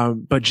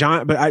 But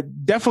I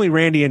definitely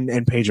Randy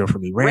and Pedro for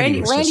me.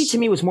 Randy to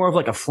me was more of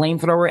like a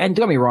flamethrower. And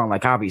don't get me wrong,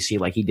 like obviously,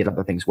 like he did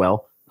other things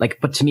well. Like,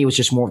 but to me, it was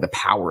just more of the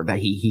power that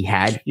he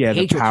had. Yeah,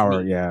 Pedro, the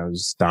power. Yeah, it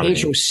was dominating.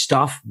 Pedro's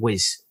stuff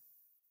was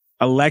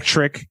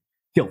electric,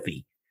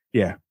 filthy.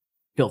 Yeah,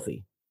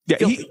 filthy. Yeah,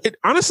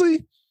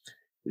 honestly.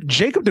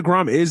 Jacob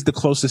deGrom is the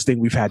closest thing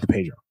we've had to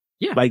Pedro.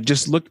 Yeah. Like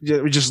just look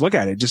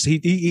at it. Just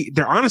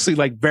they're honestly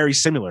like very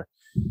similar.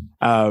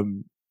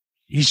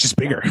 He's just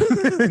bigger.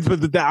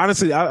 But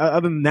honestly,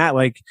 other than that,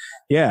 like,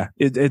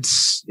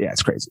 it's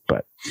crazy.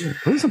 But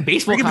some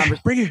baseball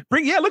bring it.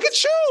 Yeah, look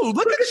at you,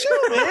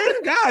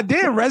 man. God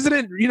damn,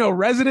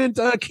 resident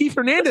Keith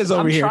Hernandez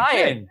over here.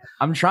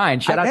 I'm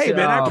trying. Shout out to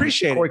man, I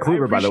appreciate Corey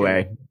Kluber, by the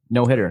way.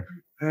 No hitter.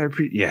 I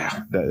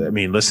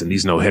mean, listen,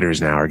 these no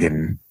hitters now are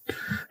getting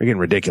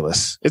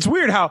ridiculous. It's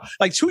weird how,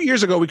 like 2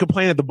 years ago, we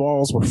complained that the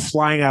balls were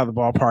flying out of the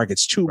ballpark.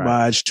 It's too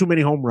much, too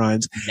many home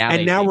runs.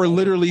 Now we're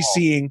literally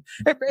seeing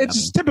it's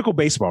just typical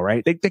baseball,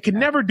 right? They can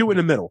never do it in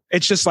the middle.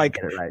 It's just like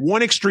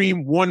one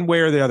extreme, one way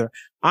or the other.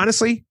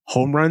 Honestly,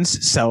 home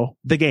runs sell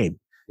the game.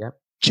 Yep.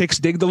 Chicks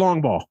dig the long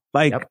ball.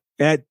 Like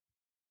that.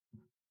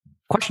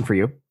 Question for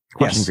you.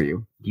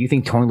 Do you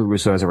think Tony La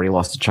Russa has already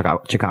lost to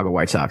Chicago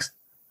White Sox?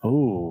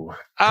 Oh,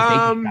 they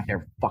got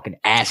their fucking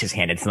asses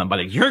handed to them by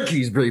the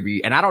Yankees,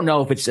 baby. And I don't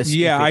know if it's just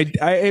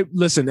I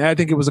listen. I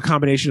think it was a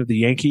combination of the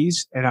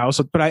Yankees, and I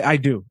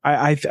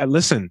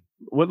listen.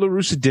 What La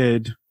Russa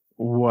did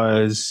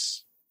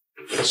was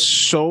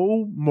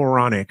so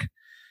moronic,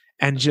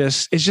 and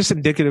it's just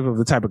indicative of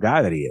the type of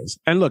guy that he is.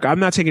 And look, I'm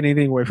not taking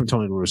anything away from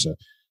Tony La Russa.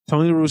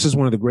 Tony La Russa is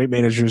one of the great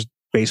managers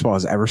baseball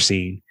has ever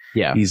seen.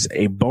 Yeah, he's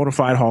a bona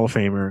fide Hall of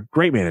Famer,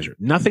 great manager.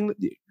 Nothing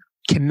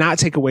cannot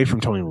take away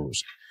from Tony La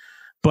Russa.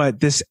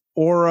 But this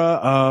aura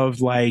of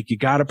like, you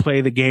got to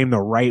play the game the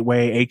right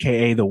way,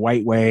 AKA the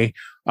white way,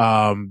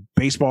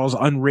 baseball's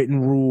unwritten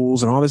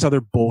rules and all this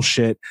other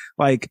bullshit.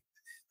 Like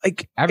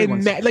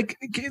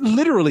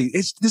literally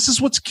this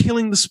is what's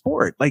killing the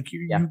sport. Like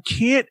you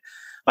can't,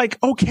 like,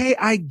 okay,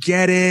 I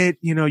get it.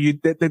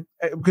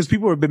 Because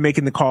people have been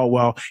making the call.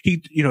 Well,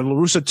 La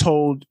Russa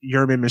told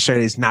Yermin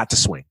Mercedes not to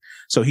swing.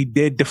 So he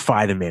did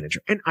defy the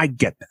manager. And I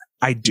get that.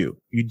 I do.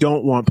 You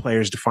don't want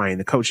players defying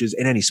the coaches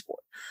in any sport.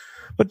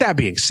 But that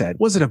being said,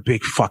 was it a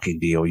big fucking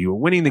deal? You were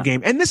winning the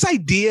game. And this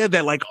idea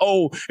that like,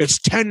 oh, it's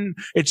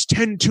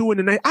 10-2 in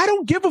the night. I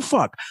don't give a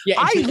fuck. Yeah,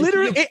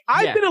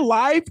 I've been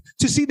alive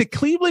to see the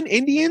Cleveland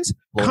Indians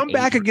come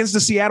back against the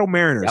Seattle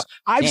Mariners. Yep.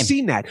 I've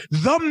seen that.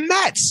 The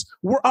Mets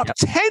were up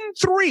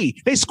 10-3.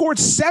 They scored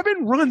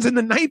 7 runs in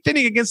the 9th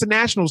inning against the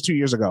Nationals 2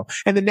 years ago.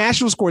 And the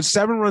Nationals scored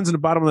 7 runs in the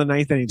bottom of the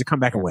 9th inning to come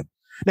back and win.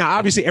 Now,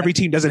 obviously, every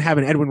team doesn't have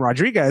an Edwin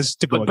Rodriguez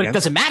to go against. But it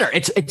doesn't matter.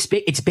 It's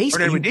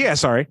basically... Or Edwin Diaz,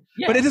 sorry.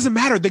 Yeah. But it doesn't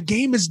matter. The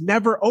game is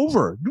never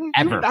over.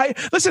 Ever.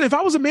 Listen, if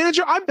I was a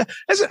manager,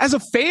 as a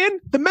fan,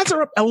 the Mets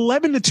are up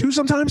 11-2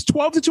 sometimes,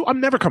 12-2. I'm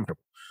never comfortable.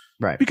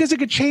 Right. Because it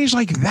could change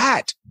like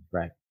that.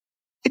 Right.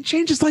 It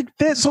changes like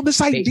this. So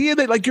this idea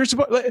that like you're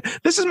supposed...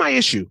 this is my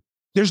issue.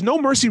 There's no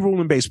mercy rule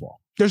in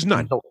baseball. There's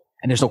none.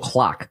 And there's no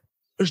clock.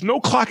 There's no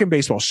clock in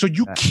baseball. So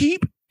you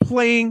keep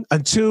playing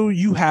until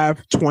you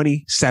have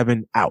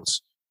 27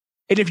 outs.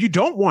 And if you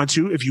don't want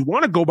to, if you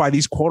want to go by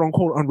these quote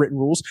unquote unwritten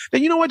rules,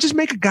 then you know what? Just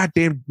make a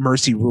goddamn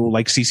mercy rule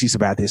like CC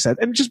Sabathia said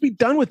and just be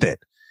done with it.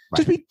 Right.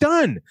 Just be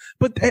done.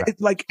 But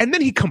and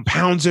then he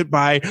compounds it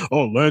by,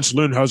 oh, Lance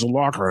Lynn has a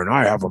locker and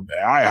I have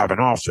an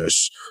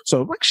office.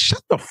 So like,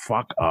 shut the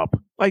fuck up.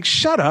 Like,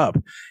 shut up.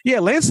 Yeah.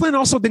 Lance Lynn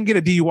also didn't get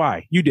a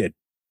DUI. You did.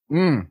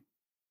 How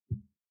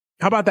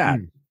about that?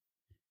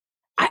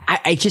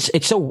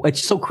 It's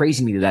so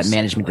crazy to me that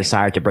management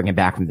decided to bring him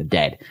back from the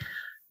dead.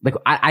 Like,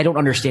 I don't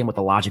understand what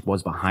the logic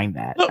was behind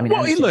that. I mean,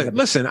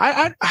 listen,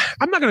 I'm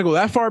not going to go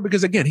that far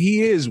because again,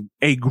 he is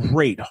a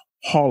great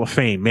Hall of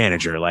Fame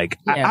manager. Like,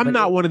 I'm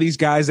not one of these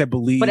guys that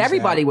believes. But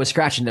everybody was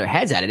scratching their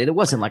heads at it. It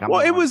wasn't like,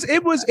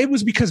 it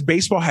was because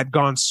baseball had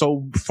gone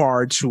so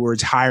far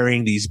towards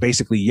hiring these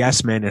basically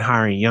yes men and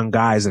hiring young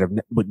guys that have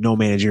with no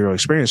managerial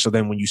experience. So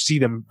then when you see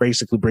them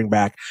basically bring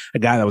back a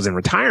guy that was in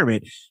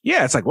retirement,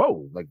 yeah, it's like,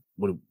 whoa, like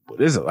what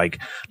is it? Like,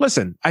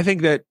 listen, I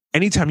think that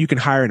anytime you can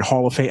hire in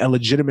Hall of Fame,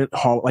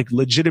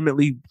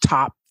 legitimately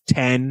top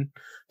 10,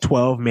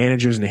 12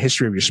 managers in the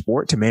history of your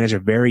sport to manage a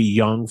very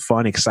young,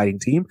 fun, exciting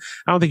team,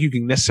 I don't think you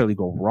can necessarily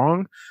go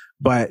wrong.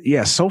 But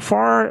yeah, so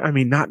far, I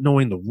mean, not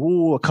knowing the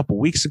rule a couple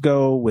weeks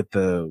ago with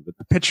the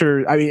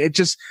pitcher, I mean, it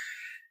just,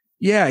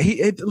 yeah,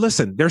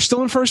 listen, they're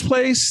still in first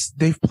place.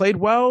 They've played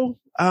well.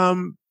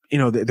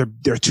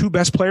 Their two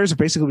best players have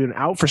basically been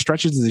out for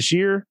stretches of this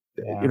year.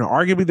 Yeah.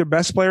 Arguably their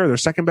best player, their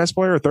second best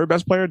player, or third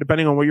best player,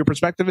 depending on what your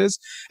perspective is,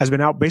 has been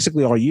out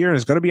basically all year and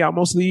is going to be out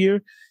most of the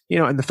year.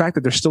 And the fact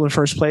that they're still in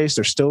first place,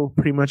 they're still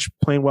pretty much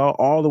playing well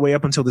all the way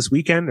up until this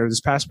weekend or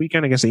this past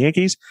weekend against the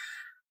Yankees.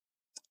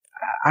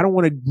 I don't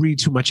want to read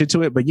too much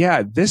into it, but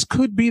yeah, this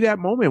could be that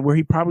moment where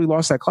he probably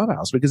lost that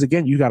clubhouse because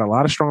again, you got a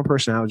lot of strong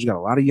personalities, you got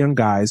a lot of young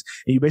guys,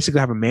 and you basically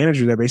have a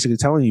manager that basically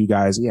telling you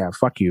guys, yeah,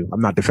 fuck you,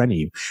 I'm not defending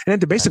you, and then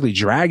to basically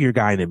drag your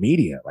guy in the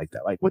media like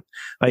that, like what,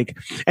 like,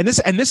 and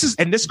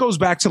this goes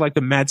back to like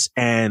the Mets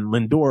and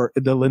Lindor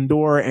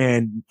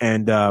and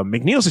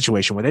McNeil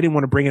situation where they didn't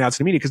want to bring it out to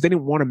the media because they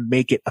didn't want to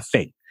make it a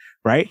thing.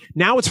 Right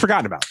now, it's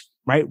forgotten about.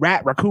 Right?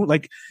 Raccoon,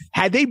 like,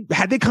 had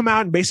they come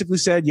out and basically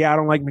said, yeah, I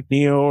don't like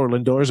McNeil or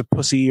Lindor's a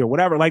pussy or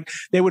whatever, like,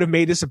 they would have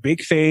made this a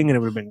big thing and it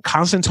would have been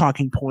constant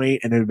talking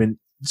point and it would have been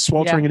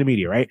sweltering in the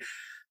media, right?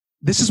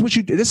 This is what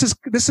you do. This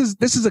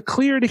is a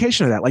clear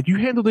indication of that. Like, you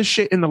handle this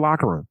shit in the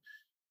locker room.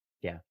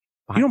 Yeah.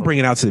 You don't bring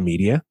it out to the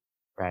media.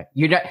 Right.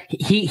 You're not,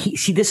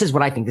 see, this is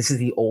what I think. This is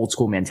the old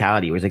school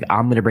mentality where it's like,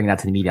 I'm going to bring it out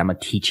to the media. I'm going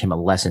to teach him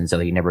a lesson so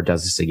that he never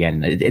does this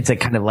again. It's like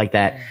kind of like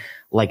that,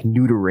 like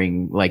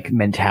neutering, like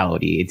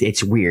mentality.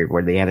 It's weird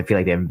where they have to feel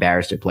like they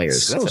embarrassed their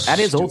players. That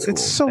is old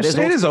school. It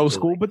is old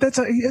school, but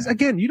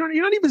again, you're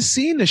not even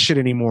seeing this shit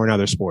anymore in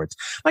other sports.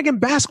 Like in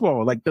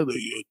basketball, like,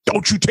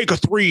 don't you take a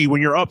three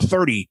when you're up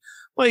 30.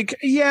 Like,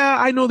 yeah,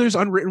 I know there's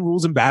unwritten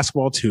rules in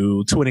basketball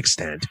too, to an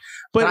extent,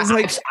 but it's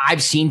like,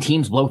 I've seen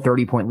teams blow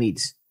 30-point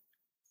leads.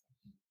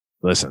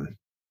 Listen,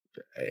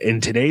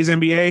 in today's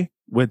NBA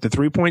with the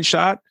 3-point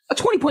shot, a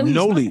 20-point lead,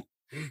 no lead.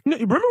 No,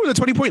 remember when the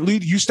 20-point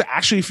lead used to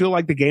actually feel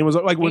like the game was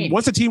like when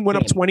once the team went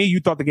up 20,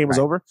 you thought the game was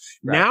over.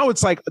 Right. Now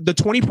it's like the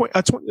 20-point.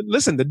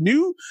 Listen, the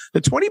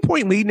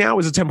 20-point lead now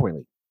is a 10-point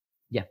lead.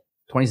 Yeah,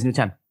 20 is the new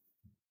 10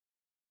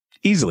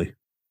 easily.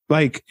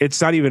 Like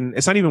it's not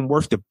even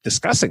worth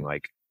discussing.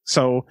 Like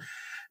so.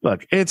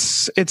 Look,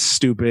 it's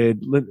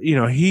stupid.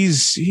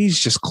 He's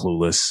just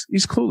clueless.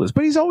 He's clueless,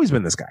 but he's always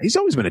been this guy. He's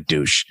always been a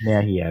douche.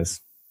 Yeah, he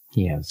has.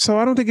 So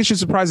I don't think it should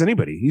surprise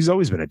anybody. He's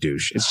always been a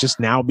douche. It's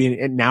just now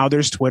now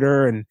there's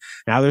Twitter and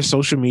now there's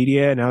social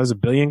media and now there's a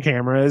billion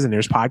cameras and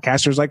there's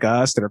podcasters like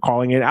us that are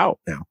calling it out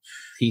now.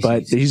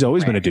 But he's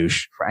always been a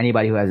douche. For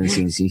anybody who hasn't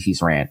seen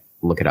CC's rant,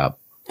 look it up.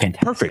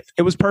 Fantastic. Perfect.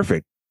 It was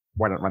perfect.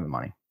 Right on the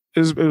money.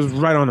 It was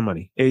right on the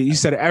money. He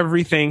said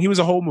everything. He was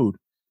a whole mood.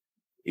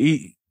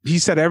 He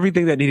said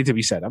everything that needed to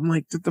be said. I'm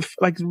like,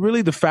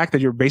 really the fact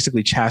that you're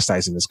basically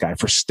chastising this guy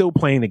for still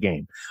playing the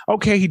game.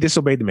 Okay, he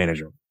disobeyed the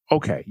manager.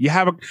 Okay, you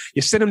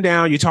sit him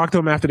down, you talk to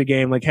him after the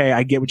game, like, hey,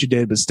 I get what you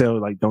did, but still,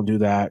 like, don't do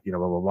that, blah,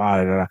 blah, blah,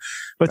 blah, blah.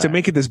 But to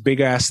make it this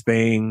big ass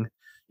thing,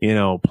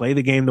 play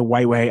the game the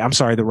right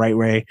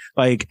way.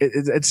 Like,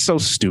 it's so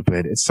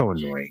stupid. It's so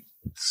annoying.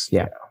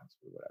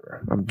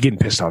 Whatever. I'm getting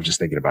pissed off just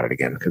thinking about it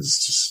again because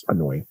it's just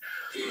annoying.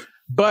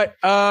 But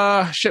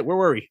shit, where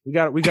were we? We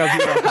got.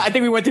 I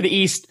think we went to the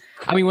East.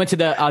 And we went to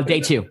the day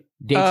two.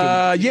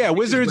 Yeah,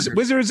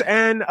 Wizards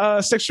and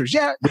Sixers.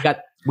 Yeah,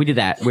 we did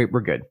that. We're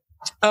good.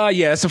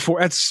 Yeah,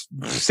 that's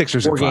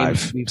Sixers and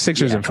 5.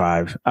 Sixers and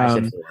 5.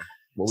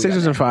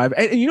 Sixers and 5.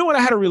 And you know what? I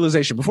had a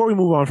realization before we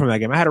move on from that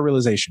game. I had a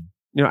realization.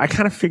 I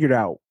kind of figured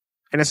out,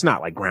 and it's not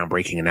like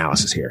groundbreaking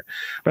analysis here,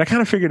 but I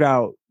kind of figured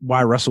out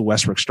why Russell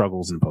Westbrook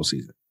struggles in the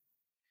postseason.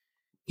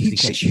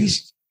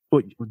 He's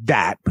but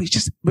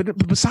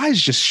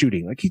besides just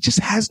shooting, like he just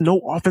has no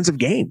offensive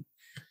game.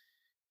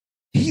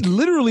 He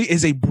literally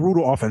is a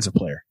brutal offensive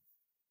player.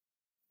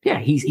 Yeah,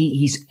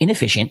 he's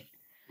inefficient.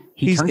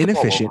 He's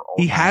inefficient.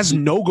 He has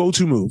no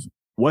go-to move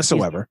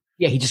whatsoever.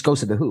 Yeah, he just goes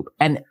to the hoop.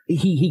 And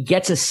he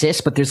gets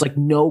assists, but there's like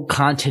no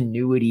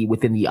continuity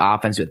within the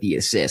offense with the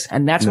assists.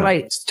 And that's what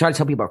I try to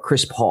tell people about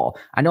Chris Paul.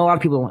 I know a lot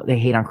of people, they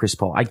hate on Chris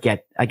Paul. I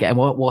get, and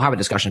we'll have a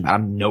discussion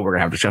about him. I know we're going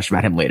to have a discussion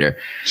about him later.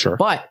 Sure.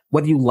 But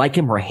whether you like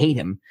him or hate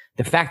him,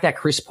 the fact that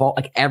Chris Paul,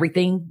 like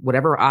everything,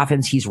 whatever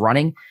offense he's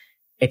running,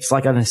 it's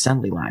like an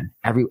assembly line.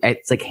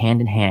 It's like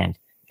hand in hand.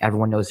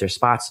 Everyone knows their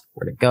spots,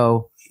 where to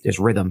go. There's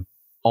rhythm.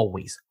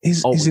 Always.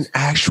 He's an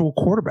actual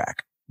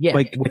quarterback. Yeah,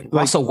 with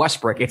Russell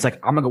Westbrook, it's like,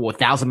 I'm going to go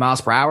 1,000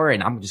 miles per hour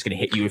and I'm just going to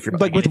hit you if you're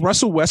like with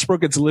Russell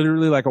Westbrook, it's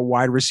literally like a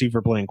wide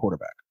receiver playing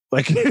quarterback.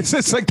 Like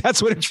it's like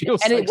that's what it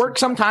feels and like. It works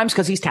sometimes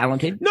because he's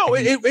talented. No,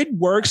 it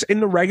works in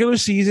the regular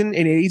season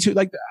in 82.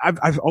 Like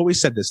I've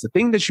always said this. The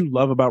thing that you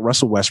love about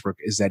Russell Westbrook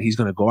is that he's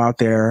going to go out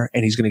there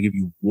and he's going to give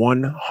you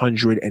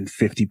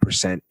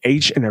 150%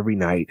 each and every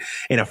night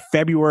in a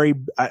February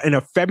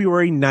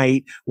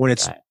night when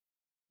it's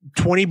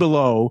 20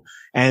 below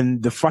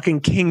and the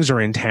fucking Kings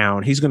are in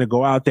town. He's going to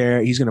go out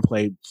there. He's going to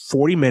play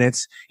 40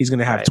 minutes. He's going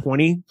to have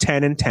 20,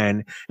 10 and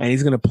 10, and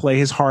he's going to play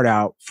his heart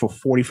out for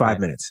 45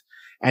 minutes.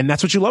 And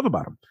that's what you love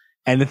about him.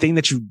 And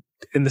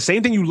the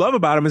same thing you love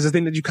about him is the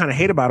thing that you kind of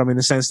hate about him in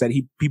the sense that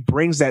he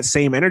brings that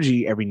same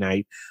energy every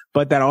night,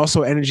 but that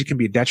also energy can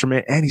be a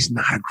detriment. And he's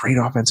not a great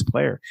offensive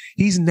player.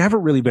 He's never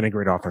really been a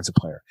great offensive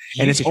player.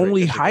 And it's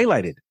only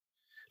highlighted.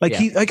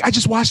 I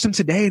just watched him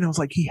today and I was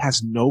like, he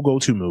has no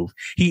go-to move.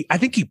 I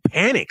think he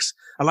panics.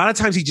 A lot of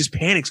times he just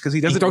panics because he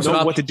doesn't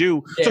know what to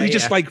do. Yeah, so he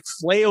just like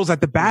flails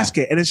at the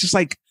basket. And it's just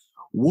like,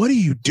 what are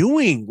you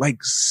doing? Like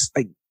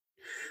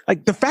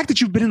the fact that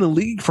you've been in the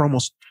league for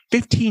almost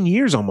 15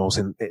 years almost,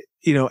 and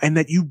and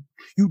that you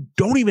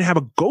don't even have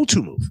a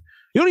go-to move.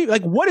 You don't even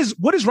like, what is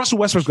Russell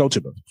Westbrook's go-to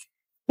move?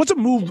 What's a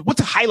move?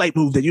 What's a highlight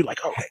move that you're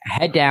like, okay,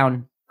 head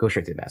down, go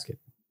straight to the basket.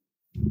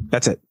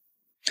 That's it.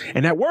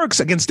 And that works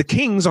against the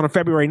Kings on a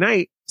February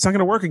night. It's not going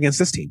to work against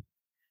this team,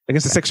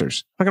 against the Sixers.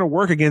 It's not going to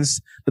work against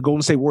the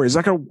Golden State Warriors.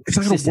 It's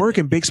not going to work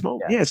in Big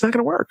Smoke. Yeah, it's not going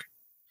to work.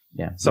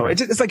 Yeah. So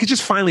it's like, it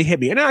just finally hit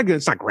me. And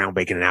it's not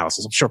groundbreaking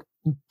analysis. I'm sure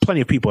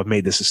plenty of people have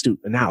made this astute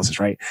analysis,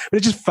 right? But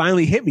it just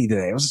finally hit me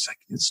today. I was just like,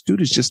 this dude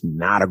is just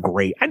not a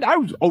great, and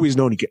I've always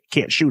known he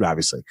can't shoot,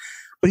 obviously,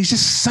 but he's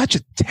just such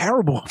a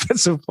terrible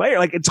offensive player.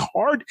 Like it's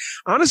hard.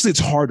 Honestly, it's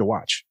hard to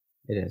watch.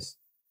 It is.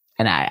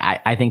 And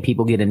I think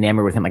people get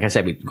enamored with him. Like I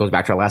said, it goes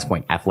back to our last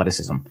point,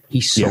 athleticism.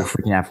 He's so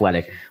freaking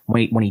athletic.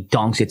 When he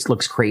dunks, it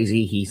looks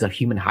crazy. He's a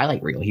human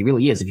highlight reel. He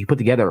really is. If you put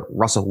together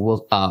Russell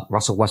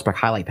Westbrook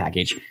highlight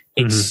package,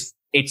 it's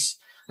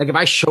like if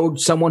I showed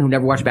someone who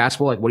never watched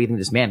basketball, like, what do you think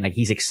of this man? Like,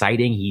 he's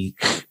exciting. He's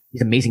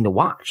amazing to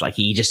watch. Like,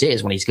 he just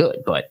is when he's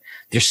good. But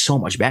there's so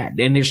much bad,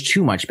 and there's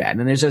too much bad.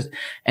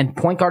 And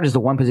point guard is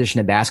the one position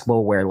in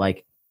basketball where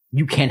like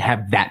you can't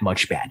have that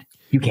much bad.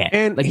 You can't.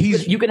 And like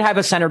you can have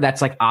a center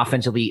that's like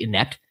offensively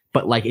inept,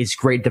 but like it's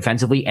great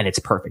defensively and it's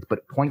perfect.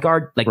 But point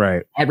guard, like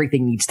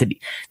everything needs to be,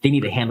 they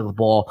need to handle the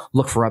ball,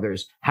 look for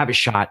others, have a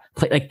shot,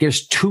 play. Like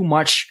there's too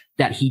much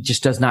that he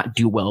just does not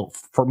do well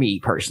for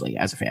me personally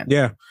as a fan.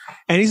 Yeah.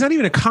 And he's not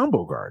even a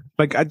combo guard.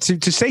 Like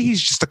to say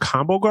he's just a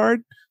combo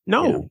guard.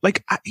 No,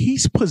 like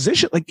he's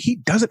positioned. Like he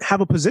doesn't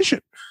have a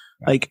position.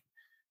 Like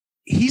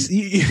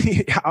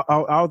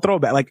I'll throw it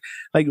back. Like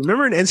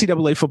remember in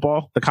NCAA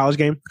football, the college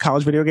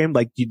video game,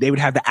 like they would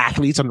have the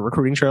athletes on the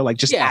recruiting trail, like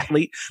just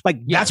athlete. Like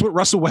that's what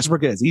Russell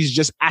Westbrook is. He's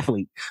just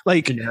athlete.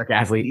 Like generic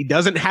athlete. He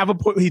doesn't have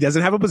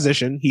a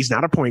position. He's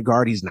not a point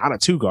guard. He's not a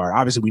 2 guard.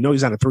 Obviously we know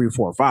he's not a 3 or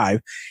 4 or 5.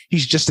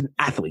 He's just an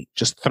athlete.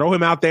 Just throw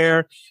him out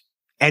there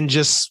and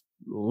just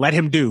let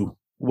him do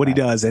what he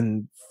does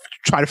and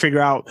try to figure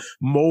out,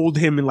 mold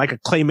him in like a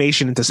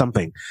claymation into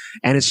something.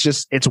 And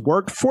it's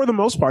worked for the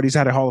most part. He's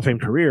had a Hall of Fame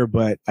career,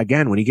 but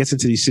again, when he gets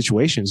into these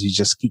situations, he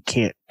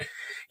can't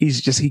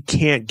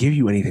give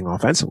you anything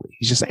offensively.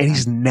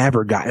 He's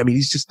never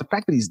the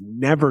fact that he's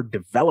never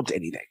developed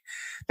anything.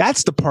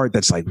 That's the part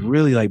that's like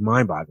really like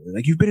mind boggling.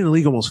 Like you've been in the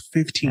league almost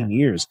 15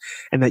 years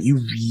and that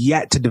you've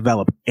yet to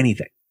develop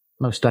anything.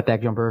 No step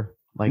back jumper.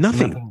 Like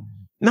nothing.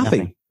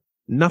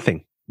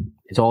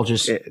 It's all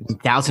just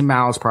 1,000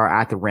 miles per hour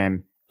at the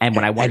rim. And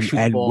when I want to shoot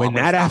the ball, when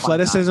that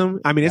athleticism,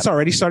 I mean, it's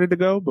already started to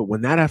go, but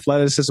when that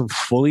athleticism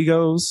fully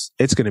goes,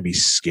 it's going to be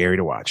scary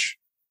to watch.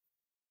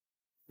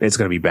 It's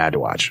going to be bad to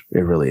watch. It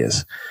really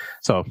is.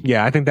 So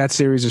yeah, I think that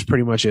series is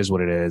pretty much is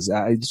what it is.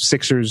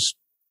 Sixers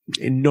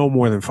in no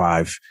more than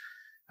 5.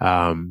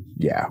 I'm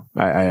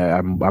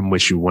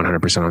with you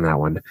 100% on that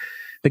one.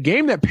 The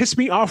game that pissed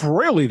me off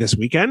royally this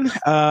weekend,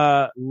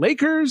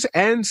 Lakers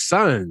and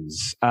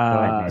Suns.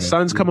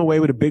 Suns come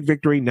away with a big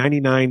victory,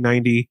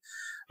 99-90.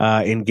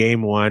 In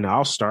game 1.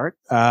 I'll start.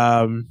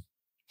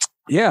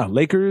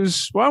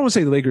 Lakers. Well, I won't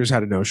say the Lakers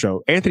had a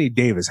no-show. Anthony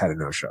Davis had a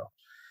no-show.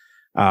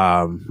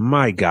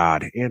 My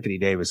God, Anthony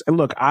Davis. And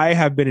look, I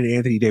have been an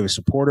Anthony Davis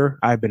supporter.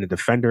 I've been a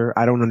defender.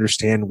 I don't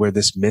understand where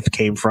this myth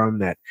came from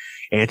that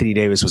Anthony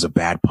Davis was a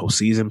bad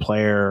postseason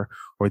player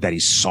or that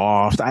he's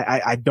soft.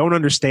 I don't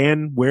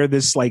understand where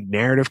this like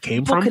narrative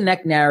came from. People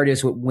connect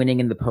narratives with winning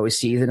in the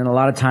postseason, and a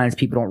lot of times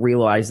people don't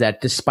realize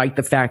that despite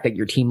the fact that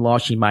your team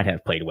lost, you might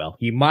have played well.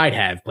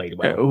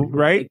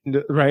 Right.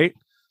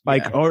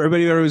 Like, or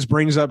everybody always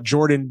brings up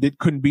Jordan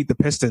couldn't beat the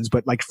Pistons,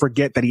 but like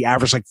forget that he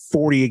averaged like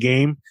 40 a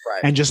game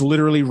and just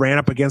literally ran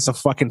up against a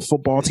fucking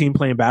football team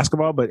playing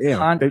basketball. But they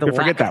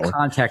forget that one.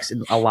 Context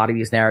in a lot of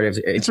these narratives.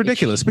 It's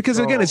ridiculous because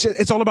again,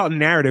 it's all about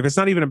narrative. It's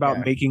not even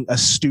about making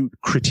astute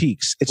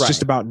critiques. It's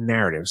just about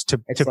narratives to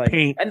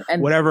paint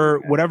and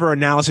whatever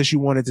analysis you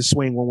wanted to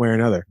swing one way or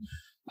another.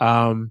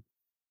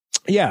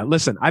 Yeah,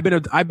 listen, I've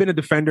been a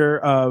defender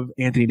of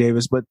Anthony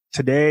Davis, but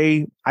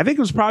today I think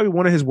it was probably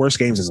one of his worst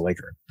games as a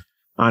Laker.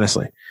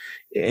 Honestly,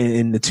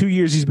 in the 2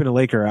 years he's been a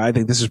Laker, I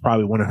think this is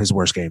probably one of his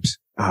worst games.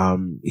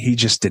 He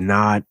just did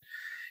not,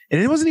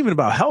 and it wasn't even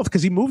about health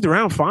because he moved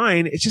around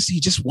fine. It's just, he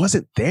just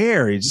wasn't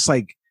there. He just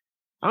like,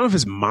 I don't know if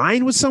his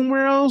mind was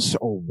somewhere else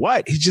or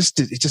what. It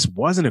just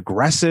wasn't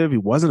aggressive. He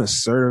wasn't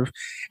assertive.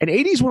 And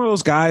AD is one of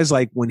those guys,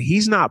 like when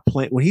he's not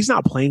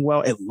playing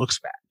well, it looks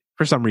bad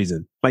for some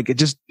reason. Like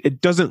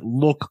it doesn't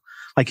look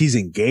like he's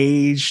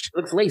engaged. It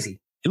looks lazy.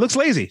 It looks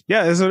lazy.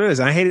 Yeah, that's what it is.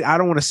 I hate it. I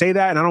don't want to say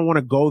that. And I don't want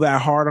to go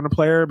that hard on a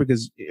player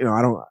because,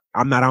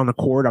 I'm not on the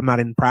court. I'm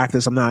not in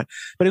practice. But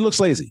it looks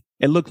lazy.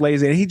 It looked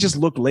lazy. And he just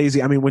looked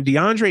lazy. I mean, when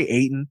DeAndre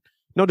Ayton,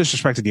 no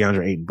disrespect to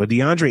DeAndre Ayton, but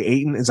DeAndre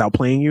Ayton is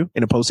outplaying you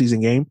in a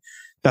postseason game,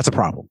 that's a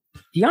problem.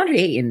 DeAndre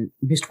Ayton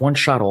missed one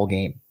shot all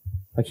game.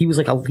 Like he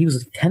was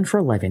 10 for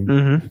 11.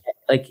 Mm-hmm.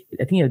 Like I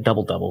think he had a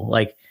double.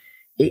 Like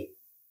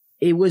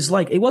it was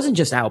like, it wasn't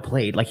just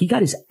outplayed. Like he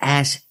got his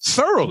ass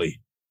thoroughly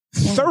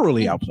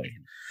outplayed.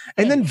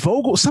 And then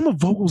some of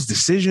Vogel's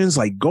decisions,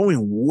 like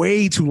going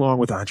way too long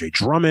with Andre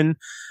Drummond.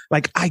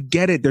 Like, I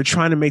get it. They're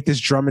trying to make this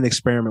Drummond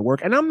experiment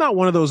work. And I'm not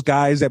one of those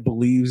guys that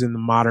believes in the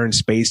modern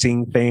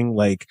spacing thing.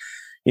 Like,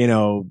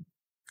 I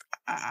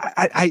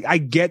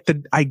get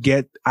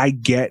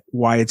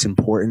why it's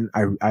important.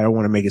 I don't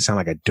want to make it sound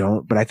like I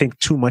don't, but I think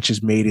too much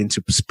is made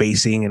into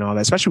spacing and all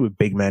that, especially with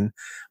big men.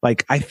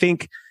 Like,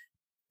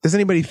 does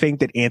anybody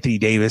think that if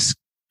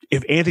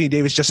Anthony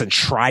Davis just doesn't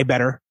try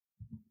better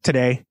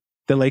today,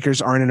 the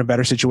Lakers aren't in a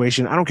better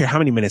situation? I don't care how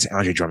many minutes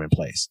Andre Drummond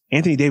plays.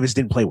 Anthony Davis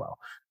didn't play well.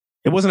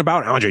 It wasn't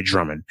about Andre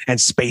Drummond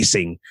and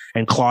spacing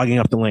and clogging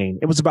up the lane.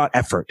 It was about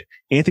effort.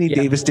 Anthony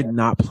Davis did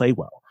not play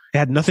well. It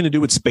had nothing to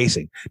do with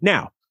spacing.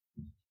 Now,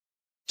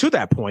 to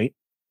that point,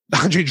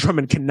 Andre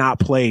Drummond cannot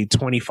play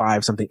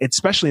 25 something,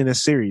 especially in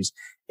this series.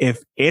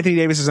 If Anthony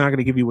Davis is not going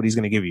to give you what he's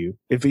going to give you,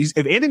 if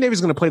Anthony Davis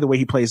is going to play the way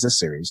he plays this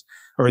series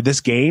or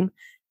this game,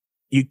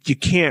 you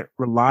can't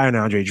rely on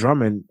Andre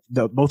Drummond,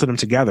 both of them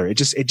together. It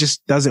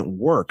just doesn't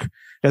work.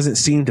 Doesn't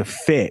seem to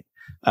fit.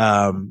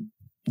 I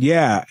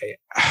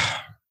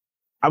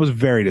was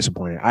very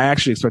disappointed. I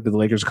actually expected the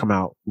Lakers to come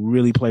out,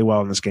 really play well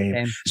in this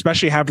game,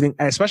 especially having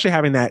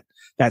that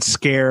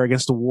scare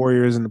against the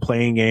Warriors in the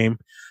playing game.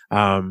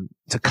 To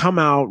come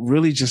out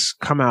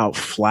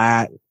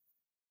flat,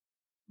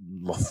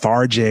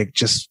 lethargic,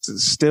 just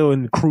still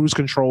in cruise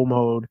control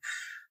mode.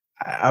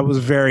 I was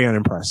very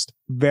unimpressed.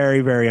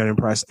 Very, very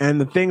unimpressed. And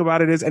the thing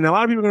about it is, and a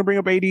lot of people are going to bring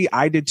up AD.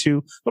 I did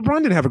too. LeBron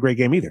didn't have a great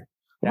game either.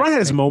 LeBron had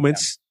his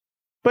moments,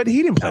 but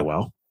he didn't play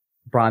well.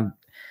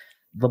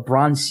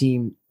 LeBron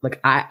seemed like,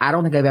 I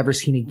don't think I've ever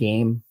seen a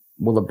game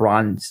where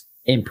LeBron's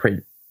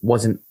imprint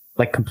wasn't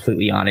like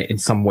completely on it in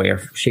some way or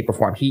shape or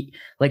form.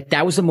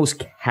 That was the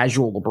most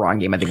casual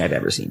LeBron game I think I've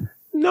ever seen.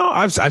 No,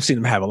 I've seen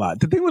him have a lot.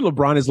 The thing with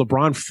LeBron is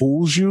LeBron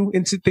fools you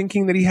into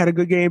thinking that he had a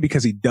good game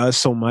because he does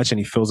so much and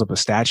he fills up a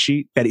stat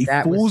sheet that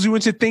fools you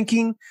into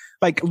thinking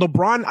like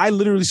LeBron. I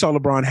literally saw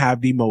LeBron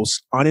have the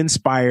most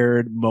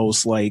uninspired,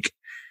 most like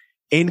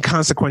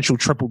inconsequential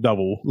triple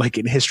double like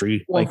in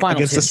history,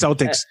 against the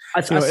Celtics.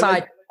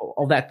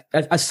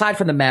 Aside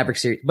from the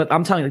Mavericks series, but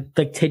I'm telling you,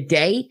 like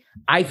today,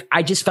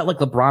 I just felt like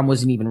LeBron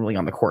wasn't even really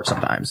on the court.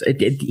 Sometimes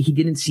he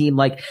didn't seem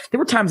like there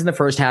were times in the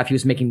first half he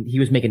was making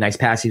nice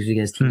passes, he was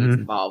getting his teammates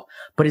involved,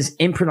 but his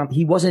imprint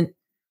he wasn't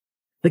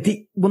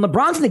like when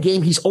LeBron's in the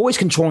game, he's always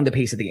controlling the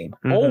pace of the game.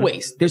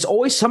 Always, there's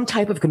always some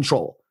type of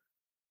control.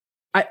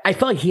 I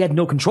felt like he had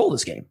no control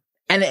this game,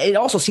 and it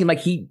also seemed like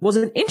he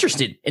wasn't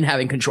interested in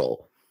having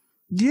control.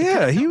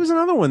 Yeah, he was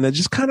another one that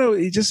just kind of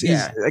he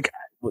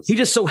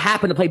just so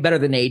happened to play better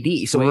than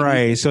AD. So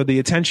the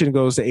attention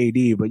goes to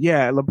AD. But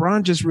yeah,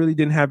 LeBron just really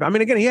didn't have. I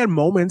mean, again, he had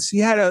moments. He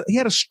had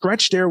a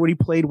stretch there where he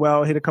played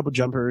well, hit a couple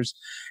jumpers,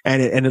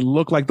 and it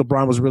looked like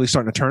LeBron was really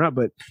starting to turn up.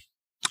 But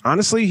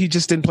honestly, he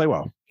just didn't play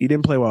well. He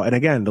didn't play well. And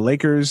again, the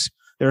Lakers,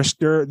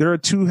 they're a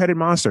two-headed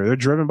monster. They're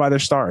driven by their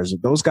stars.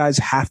 Those guys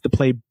have to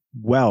play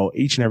well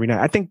each and every night.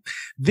 I think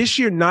this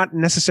year, not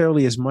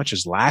necessarily as much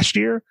as last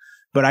year,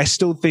 but I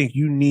still think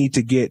you need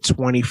to get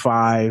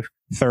 25,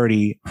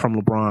 30 from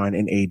LeBron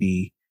and AD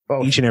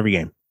each and every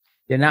game.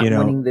 They're not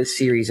winning this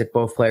series if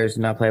both players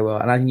do not play well.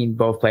 And I mean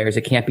both players.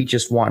 It can't be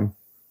just one.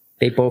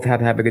 They both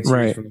have to have a good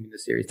series for winning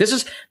this series.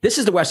 This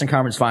is the Western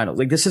Conference Finals.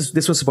 Like this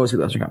was supposed to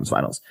be the Western Conference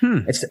Finals.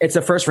 It's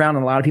the first round,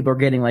 and a lot of people are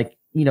getting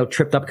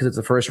tripped up because it's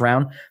the first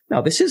round.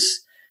 No, this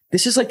is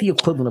like the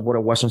equivalent of what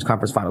a Western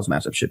Conference Finals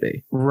matchup should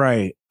be.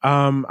 Right.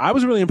 I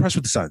was really impressed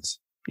with the Suns.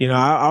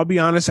 I'll be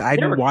honest. I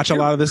didn't watch a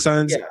lot of the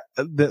Suns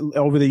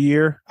over the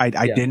year. I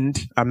didn't.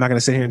 I'm not going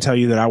to sit here and tell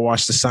you that I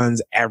watched the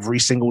Suns every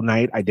single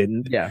night. I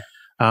didn't. Yeah.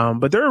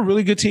 But they're a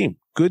really good team.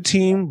 Good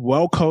team,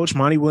 well coached.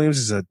 Monty Williams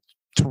is a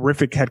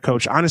terrific head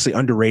coach. Honestly,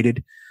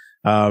 underrated.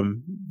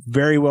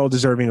 Very well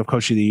deserving of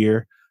Coach of the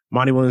Year.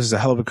 Monty Williams is a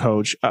hell of a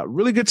coach.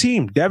 Really good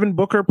team. Devin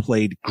Booker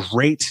played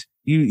great.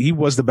 He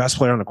was the best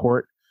player on the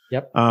court.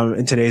 Yep.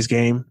 In today's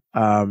game.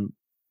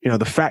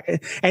 The fact,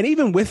 and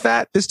even with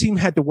that, this team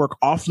had to work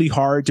awfully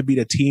hard to beat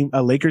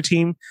a Laker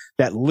team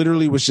that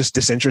literally was just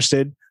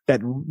disinterested,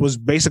 that was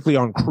basically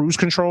on cruise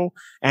control.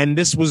 And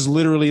this was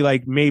literally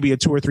like maybe a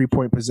 2 or 3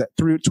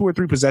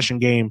 possession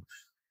game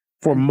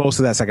for most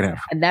of that second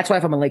half. And that's why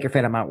if I'm a Laker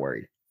fan, I'm not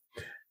worried.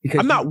 Because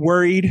I'm not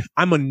worried.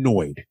 I'm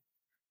annoyed.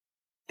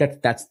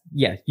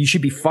 Yeah, you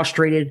should be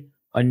frustrated,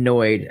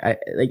 annoyed.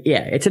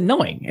 It's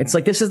annoying. It's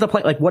like, this is the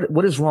play. Like,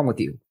 what is wrong with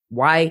you?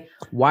 Why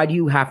do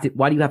you have to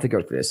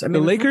go through this? I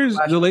mean,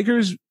 the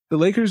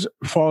Lakers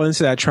fall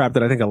into that trap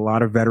that I think a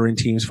lot of veteran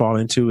teams fall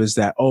into, is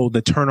that,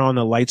 the turn on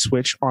the light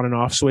switch, on and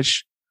off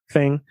switch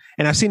thing.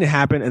 And I've seen it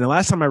happen. And the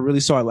last time I really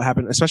saw it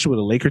happen, especially with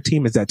a Laker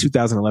team, is that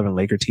 2011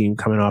 Laker team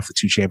coming off the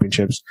 2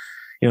 championships.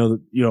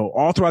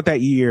 All throughout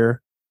that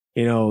year,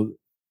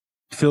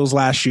 Phil's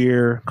last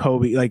year,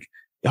 Kobe, like,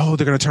 they're going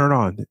to turn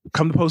on.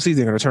 Come the postseason,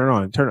 they're going to turn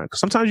on.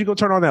 Sometimes you go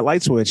turn on that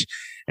light switch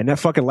and that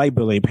fucking light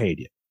bill ain't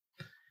paid yet.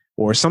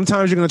 Or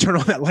sometimes you're going to turn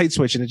on that light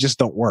switch and it just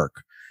don't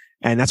work.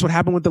 And that's what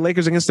happened with the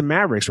Lakers against the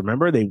Mavericks.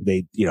 Remember, they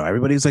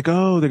everybody's like, they're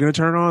going to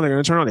turn on. They're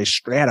going to turn on.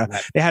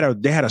 They had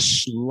a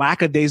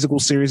lackadaisical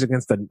series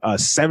against the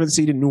 7th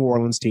seeded New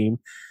Orleans team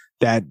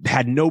that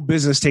had no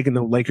business taking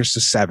the Lakers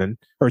to 7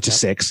 or to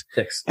 6.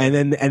 And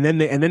then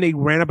they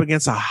ran up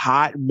against a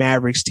hot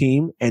Mavericks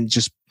team and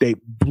just, they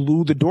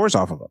blew the doors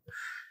off of them.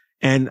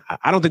 And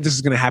I don't think this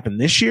is going to happen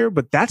this year,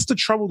 but that's the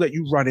trouble that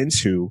you run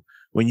into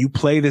when you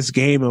play this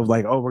game of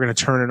like, we're going to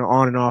turn it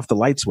on and off the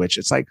light switch.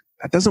 It's like,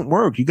 that doesn't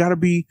work. You gotta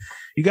be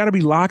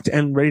locked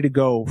and ready to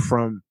go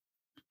from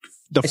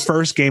the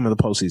first game of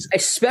the postseason.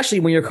 Especially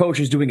when your coach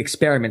is doing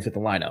experiments with the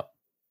lineup.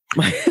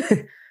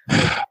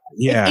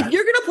 Yeah. If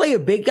you're going to play a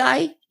big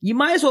guy, you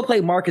might as well play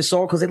Marc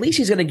Gasol, because at least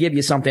he's going to give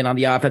you something on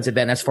the offensive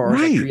end as far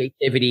as like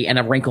creativity and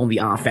a wrinkle in the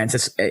offense.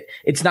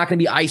 It's not going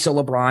to be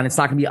ISO LeBron. It's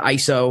not going to be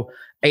ISO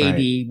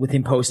AD with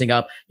him posting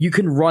up. You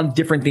can run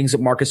different things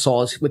with Marc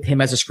Gasol, with him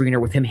as a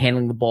screener, with him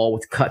handling the ball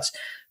with cuts.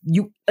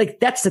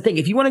 That's the thing.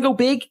 If you want to go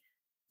big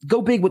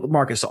with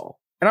Marc Gasol.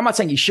 And I'm not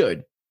saying you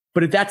should,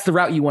 but if that's the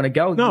route you want to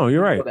go,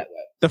 you're right.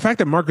 The fact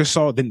that Marc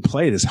Gasol didn't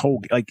play this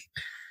whole, like,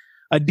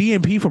 a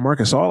DNP for Marc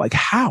Gasol, like,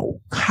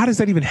 how does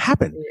that even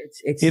happen?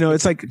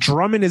 It's like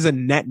Drummond is a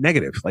net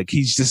negative. Like,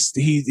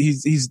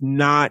 he's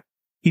not,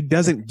 he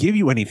doesn't give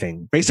you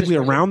anything. Basically,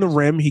 around the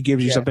rim, he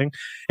gives you something,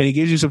 and he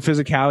gives you some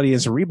physicality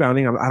and some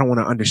rebounding. I don't want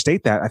to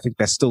understate that. I think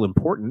that's still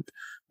important.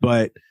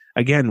 But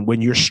again,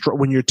 when your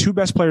 2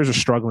 best players are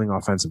struggling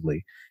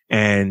offensively,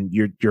 and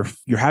you're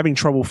having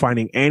trouble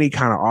finding any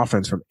kind of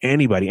offense from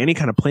anybody, any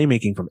kind of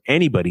playmaking from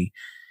anybody,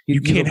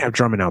 you can't have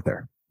Drummond out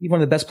there. He's one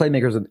of the best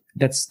playmakers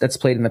that's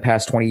played in the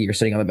past 20 years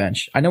sitting on the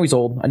bench. I know he's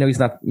old. I know he's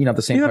not,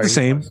 the same. He's not the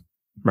same.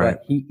 Right.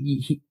 But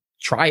he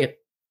try it.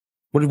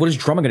 What is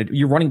Drummond going to do?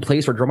 You're running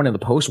plays for Drummond in the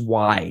post.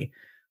 Why?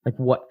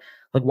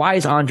 Why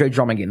is Andre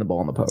Drummond getting the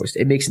ball in the post?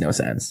 It makes no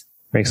sense.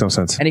 Makes no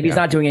sense. And if he's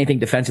not doing anything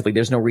defensively,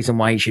 there's no reason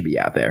why he should be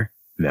out there.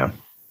 No.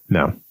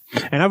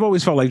 And I've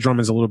always felt like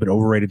Drummond's a little bit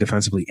overrated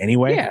defensively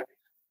anyway.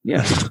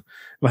 Yeah.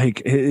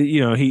 Like,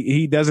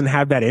 he doesn't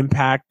have that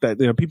impact that,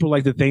 people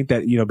like to think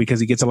that, because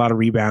he gets a lot of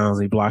rebounds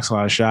and he blocks a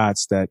lot of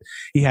shots, that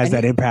he has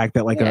that impact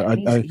that like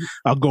a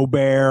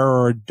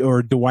Gobert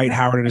or Dwight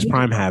Howard in his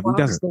prime have. He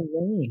doesn't.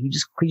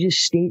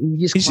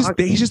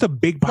 He's just a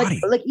big body.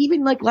 Like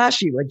even like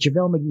last year, like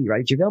JaVale McGee,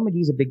 right? JaVale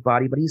McGee's a big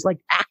body, but he's like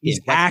active.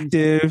 He's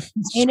active.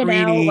 He's in and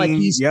out. Like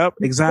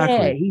exactly.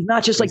 Yeah, he's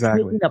not just like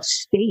taking up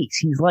space.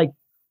 He's like,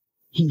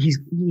 he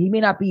may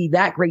not be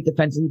that great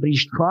defensively, but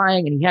he's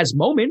trying and he has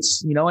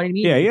moments. You know what I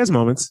mean? Yeah, he has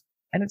moments.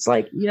 And it's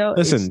like,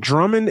 listen,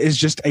 Drummond is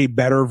just a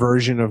better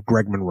version of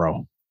Greg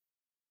Monroe.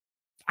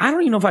 I don't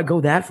even know if I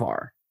go that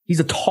far. He's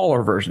a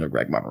taller version of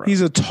Greg Monroe.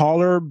 He's a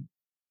taller,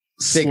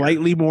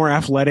 slightly more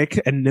athletic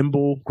and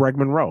nimble Greg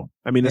Monroe.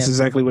 I mean, that's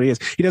exactly what he is.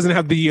 He doesn't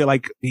have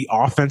the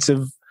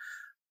offensive,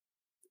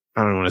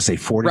 I don't want to say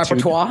fortitude,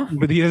 repertoire,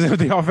 but he doesn't have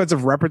the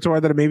offensive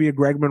repertoire that maybe a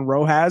Greg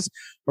Monroe has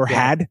or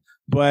had.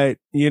 But,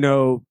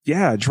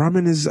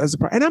 Drummond is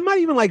and I'm not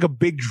even like a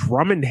big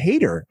Drummond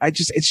hater.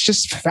 It's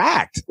just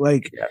fact.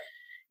 Like,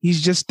 he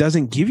just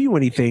doesn't give you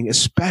anything,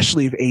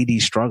 especially if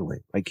AD's struggling.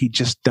 Like, he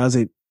just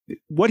doesn't,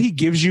 what he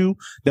gives you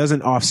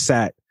doesn't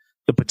offset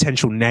the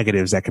potential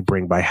negatives that could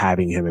bring by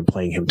having him and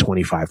playing him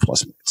 25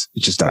 plus minutes.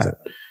 It just doesn't.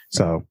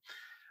 So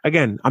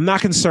again, I'm not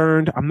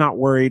concerned. I'm not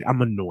worried.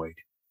 I'm annoyed.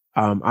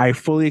 I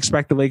fully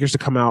expect the Lakers to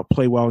come out,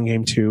 play well in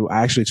game 2.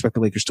 I actually expect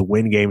the Lakers to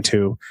win game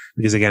 2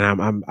 because again,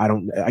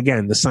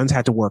 the Suns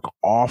had to work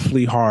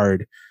awfully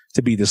hard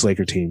to beat this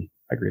Laker team.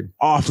 Agreed.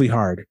 Awfully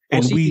hard.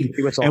 And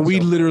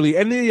CP3 literally,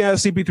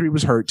 CP3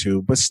 was hurt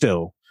too, but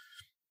still,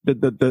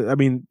 I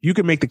mean, you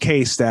can make the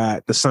case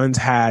that the Suns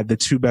had the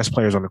two best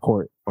players on the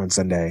court on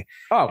Sunday.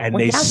 Oh, and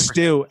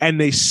 1,000%.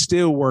 they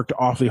still worked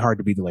awfully hard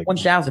to beat the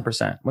Lakers.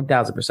 1,000%.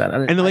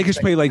 And the Lakers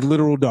played like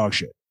literal dog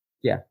shit.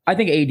 Yeah. I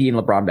think AD and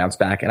LeBron bounce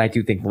back, and I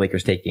do think the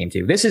Lakers take game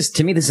 2. This is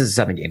a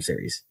 7-game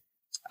series.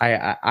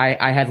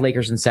 I had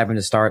Lakers in 7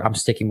 to start. I'm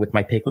sticking with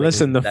my pick.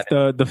 Listen, the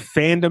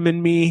fandom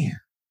in me,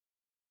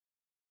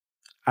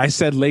 I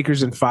said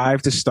Lakers in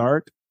 5 to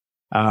start.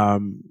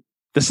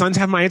 The Suns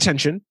have my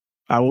attention.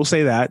 I will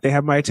say that. They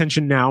have my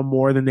attention now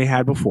more than they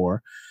had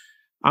before.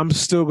 I'm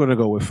still going to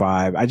go with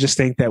 5. I just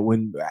think that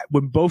when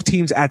both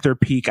teams at their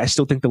peak, I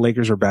still think the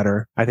Lakers are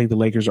better. I think the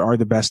Lakers are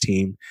the best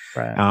team.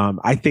 Right.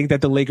 I think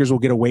that the Lakers will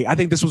get away. I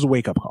think this was a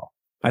wake-up call.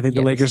 I think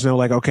the Lakers know,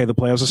 like, okay, the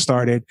playoffs have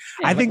started.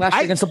 Yeah, I think last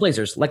year against the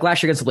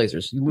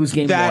Blazers, you lose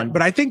game 1.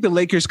 But I think the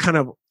Lakers kind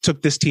of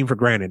took this team for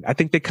granted. I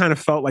think they kind of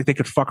felt like they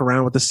could fuck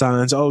around with the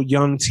Suns. Oh,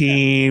 young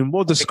team,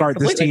 we'll discard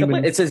this team.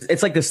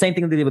 It's like the same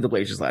thing they did with the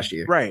Blazers last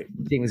year. Right.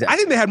 I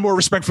think they had more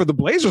respect for the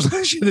Blazers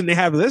last year than they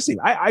have for this team.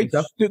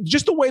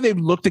 Just the way they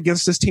looked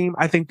against this team,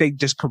 I think they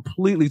just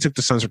completely took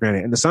the Suns for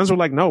granted. And the Suns were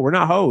like, no, we're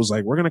not hoes.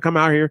 Like, we're going to come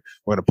out here.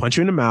 We're going to punch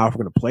you in the mouth.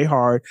 We're going to play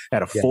hard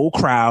at a full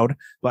crowd.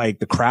 Like,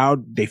 the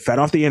crowd, they fed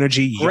off the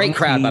energy. Great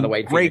crowd, by the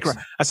way. Great crowd.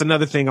 That's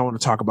another thing I want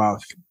to talk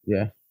about.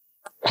 Yeah.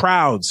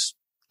 Crowds.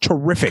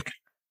 Terrific.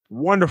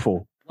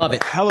 Wonderful. Love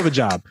it. Hell of a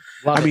job.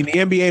 The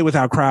NBA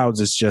without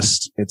crowds is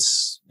just,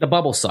 the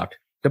bubble sucked.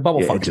 The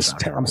bubble fucking just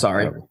sucked. I'm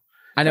sorry. Terrible.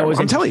 I know.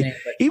 I'm telling you,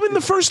 even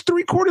the first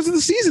 3 quarters of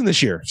the season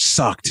this year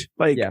sucked.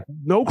 Like,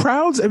 no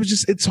crowds. It was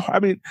just,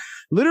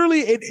 literally,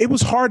 it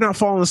was hard not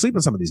falling asleep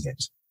in some of these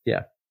games.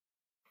 Yeah.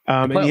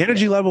 And the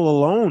energy level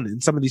alone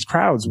in some of these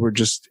crowds were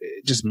just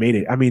made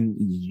it. I mean,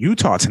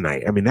 Utah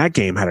tonight, that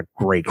game had a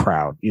great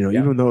crowd,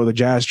 even though the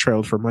Jazz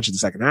trailed for much of the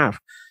second half,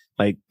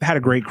 like, had a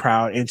great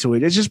crowd into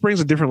it. It just brings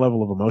a different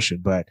level of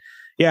emotion. But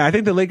yeah, I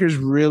think the Lakers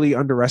really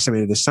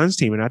underestimated the Suns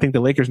team. And I think the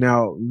Lakers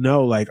now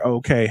know, like,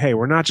 okay, hey,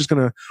 we're not just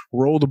going to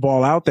roll the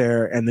ball out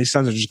there and the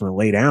Suns are just going to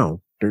lay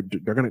down. They're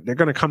going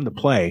to come to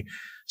play.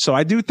 So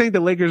I do think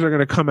the Lakers are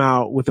going to come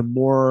out with a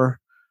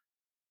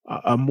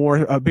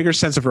bigger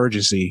sense of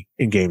urgency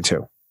in game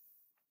 2.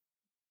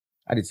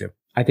 I do too.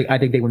 I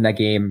think they win that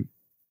game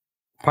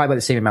probably by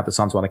the same amount the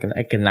Suns won, like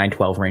in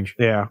 9-12 range.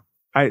 Yeah,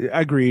 I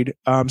agreed.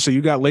 So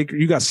you got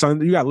Lakers in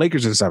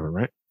 7,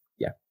 right?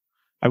 Yeah.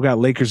 I've got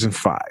Lakers in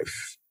 5.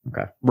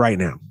 Okay. Right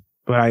now.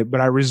 But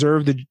I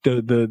reserve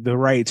the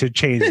right to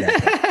change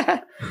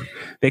that.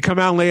 They come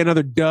out and lay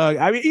another dug.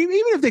 I mean, even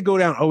if they go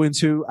down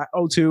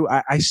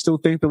 0-2, I still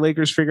think the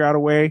Lakers figure out a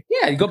way.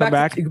 Yeah, you go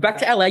back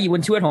to LA, you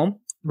win 2 at home.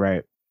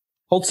 Right.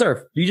 Hold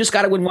serve. You just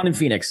got to win 1 in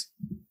Phoenix.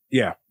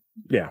 Yeah.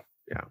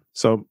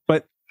 So,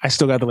 but I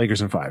still got the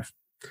Lakers in 5.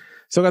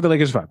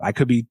 I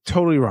could be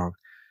totally wrong.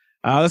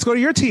 Let's go to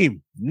your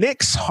team,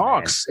 Knicks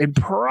Hawks, and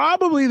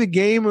probably the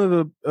game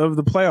of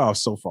the playoffs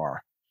so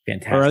far.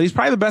 Fantastic. Or at least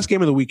probably the best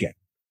game of the weekend.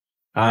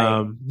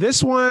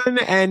 This one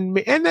and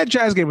that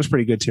Jazz game was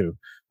pretty good too.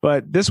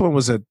 But this one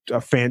was a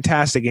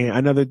fantastic game.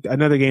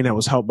 Another game that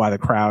was helped by the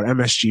crowd.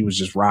 MSG was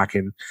just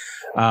rocking.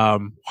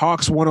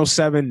 Hawks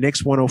 107,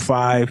 Knicks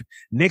 105.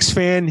 Knicks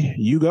fan,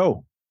 you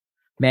go.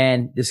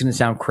 Man, this is going to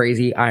sound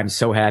crazy. I am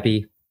so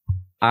happy.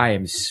 I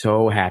am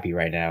so happy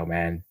right now,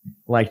 man.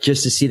 Like,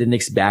 just to see the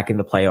Knicks back in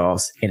the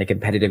playoffs in a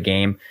competitive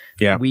game.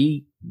 Yeah.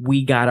 We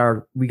got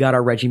our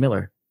Reggie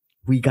Miller.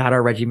 We got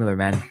our Reggie Miller,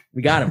 man.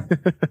 We got him.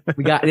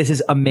 This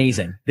is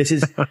amazing. This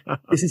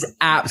is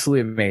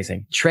absolutely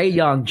amazing. Trae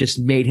Young just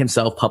made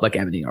himself public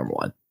enemy number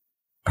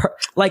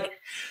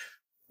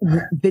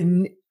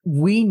 1.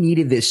 We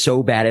needed this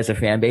so bad as a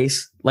fan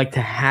base, like,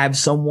 to have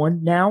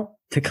someone now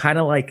to kind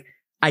of like,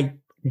 I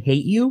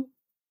hate you.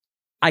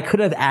 I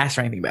could have asked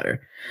for anything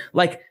better.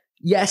 Like,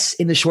 yes,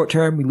 in the short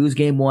term, we lose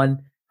game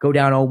 1, go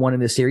down 0-1 in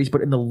this series,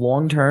 but in the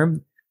long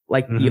term,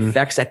 like, the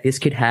effects that this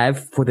could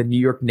have for the New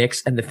York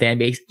Knicks and the fan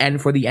base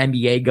and for the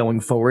NBA going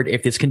forward,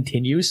 if this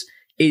continues,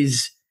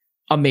 is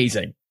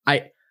amazing.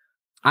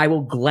 I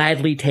will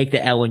gladly take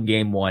the L in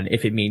game 1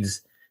 if it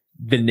means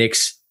the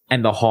Knicks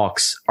and the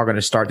Hawks are going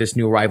to start this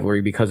new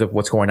rivalry because of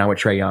what's going on with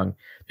Trae Young,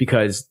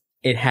 because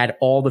it had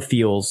all the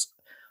feels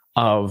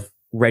of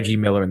Reggie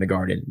Miller in the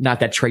Garden. Not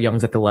that Trae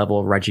Young's at the level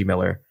of Reggie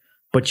Miller,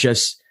 but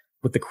just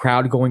with the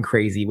crowd going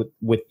crazy,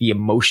 with the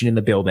emotion in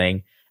the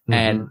building.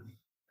 And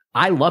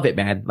I love it,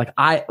 man.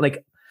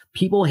 Like,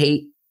 people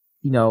hate,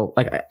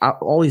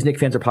 all these Knicks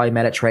fans are probably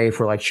mad at Trae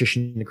for, like,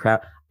 shushing the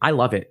crowd. I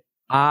love it.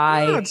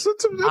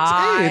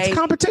 It's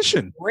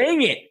competition.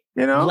 Bring it.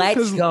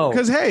 Let's go.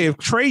 Because, hey, if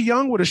Trae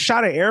Young would have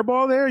shot an air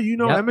ball there,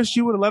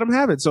 MSG would have let him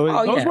have it. So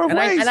it goes both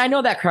ways. And I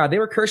know that crowd. They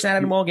were cursing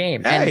at him all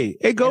game. Hey,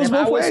 it goes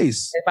both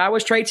ways. If I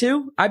was Trae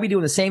too, I'd be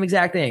doing the same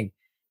exact thing.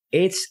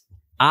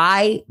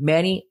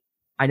 Manny,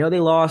 I know they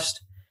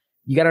lost.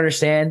 You got to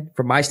understand,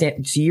 from my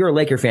stand, see, you're a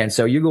Laker fan,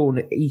 so you're going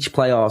to each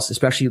playoffs,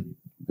 especially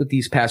with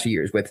these past few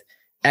years, with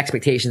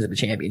expectations of the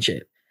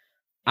championship.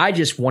 I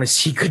just want to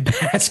see good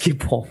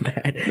basketball,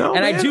 man.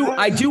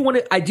 I do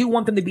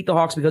want them to beat the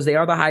Hawks because they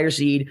are the higher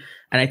seed,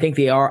 and I think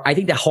they are. I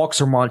think the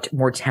Hawks are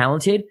more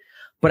talented,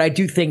 but I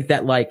do think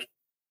that, like,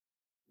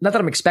 not that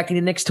I'm expecting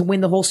the Knicks to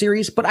win the whole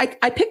series, but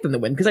I picked them to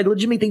win because I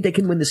legitimately think they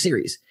can win the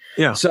series.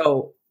 Yeah.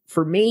 So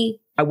for me,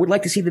 I would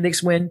like to see the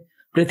Knicks win,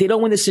 but if they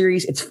don't win the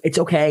series, it's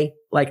okay.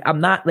 Like I'm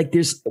not like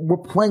we're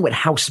playing with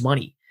house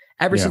money.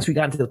 Ever since we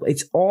got into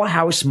it's all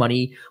house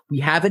money. We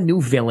have a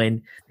new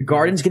villain. The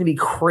Garden's going to be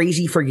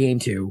crazy for game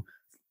 2.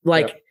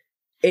 Like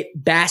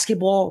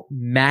basketball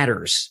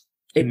matters.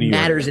 It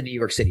matters in New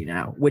York City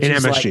now, which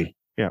is MSG.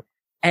 Like,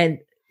 and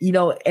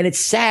and it's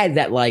sad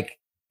that like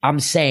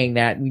I'm saying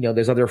that,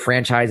 there's other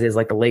franchises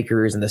like the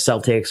Lakers and the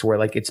Celtics where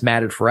like it's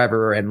mattered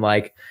forever. And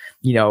like,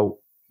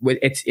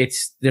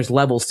 there's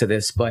levels to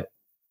this, but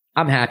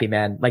I'm happy,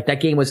 man. Like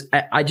that game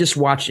I just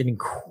watched an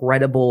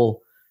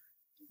incredible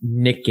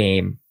Knick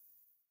game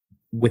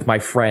with my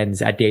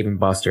friends at Dave and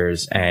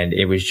Buster's, and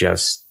it was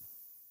awesome.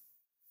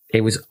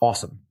 It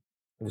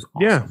was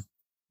awesome. Yeah.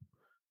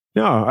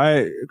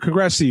 No,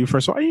 congrats to you.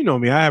 First of all, you know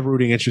me. I have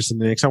rooting interest in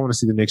the Knicks. I want to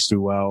see the Knicks do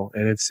well,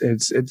 and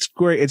it's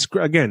great. It's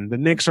again, the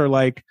Knicks are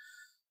like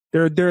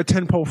they're a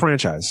 10-pole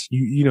franchise.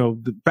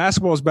 The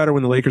basketball is better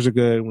when the Lakers are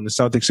good, when the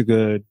Celtics are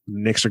good,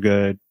 when the Knicks are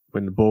good,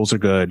 when the Bulls are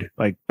good.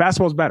 Like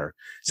basketball is better.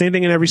 Same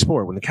thing in every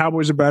sport. When the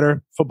Cowboys are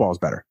better, football is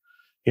better.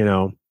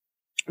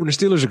 When the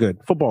Steelers are good,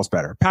 football's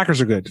better. Packers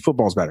are good,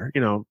 football's better.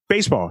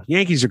 Baseball,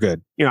 Yankees are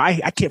good.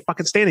 I can't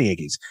fucking stand the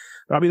Yankees.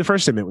 But I'll be the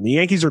first to admit, when the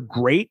Yankees are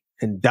great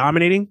and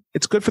dominating,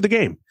 it's good for the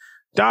game.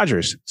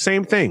 Dodgers,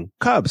 same thing.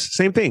 Cubs,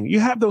 same thing. You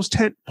have those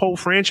 10-pole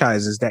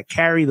franchises that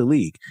carry the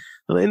league.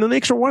 And the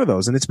Knicks are one of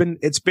those. And it's been,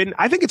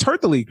 I think it's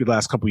hurt the league the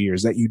last couple of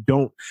years that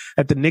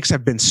the Knicks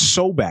have been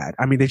so bad.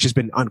 I mean, they've just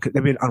been,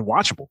 they've been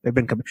unwatchable.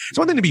 It's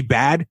one thing to be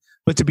bad,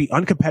 but to be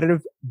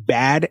uncompetitive,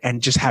 bad, and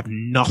just have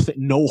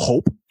no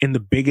hope in the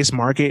biggest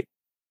market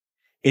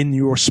in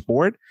your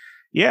sport.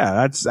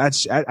 Yeah,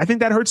 I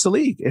think that hurts the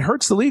league. It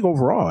hurts the league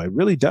overall. It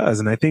really does.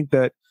 And I think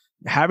that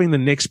having the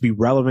Knicks be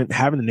relevant,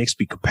 having the Knicks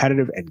be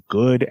competitive and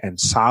good and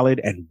solid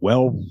and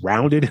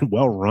well-rounded and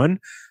well-run,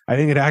 I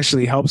think it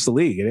actually helps the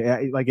league.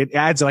 It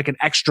adds like an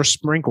extra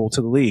sprinkle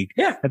to the league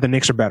that the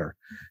Knicks are better,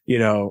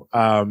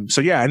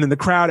 So yeah, and then the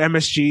crowd,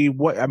 MSG,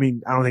 I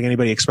don't think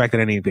anybody expected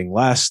anything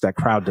less. That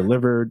crowd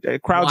delivered.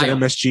 Crowds at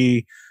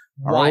MSG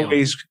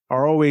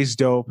are always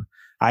dope.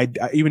 I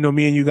even though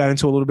me and you got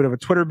into a little bit of a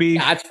Twitter beef.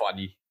 Yeah, that's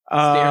funny.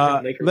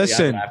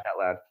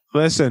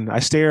 Listen, I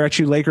stare at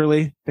you,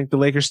 Lakerly. I think the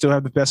Lakers still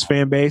have the best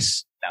fan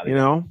base.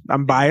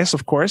 I'm biased,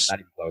 of course. Not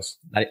even close.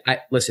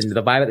 Listen,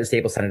 the vibe at the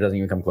Staples Center doesn't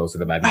even come close to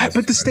the vibe.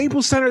 But the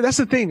Staples Center, that's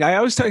the thing. I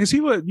always tell you, because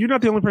people, you're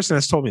not the only person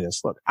that's told me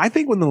this. Look, I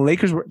think when the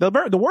Lakers were,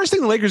 the worst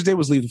thing the Lakers did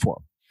was leave the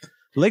Forum.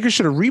 The Lakers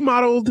should have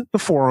remodeled the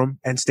Forum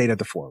and stayed at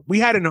the Forum. We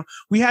had a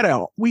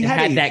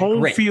home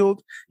grit.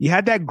 Field. You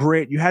had that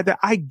grit. You had that.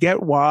 I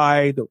get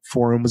why the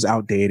Forum was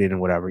outdated and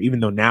whatever,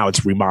 even though now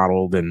it's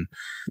remodeled and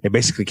they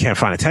basically can't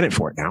find a tenant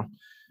for it now.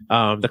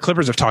 The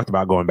Clippers have talked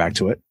about going back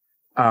to it.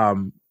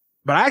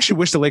 But I actually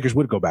wish the Lakers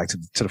would go back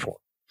to the Forum.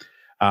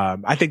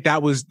 I think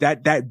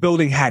that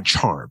building had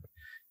charm.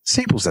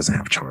 Staples doesn't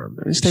have charm.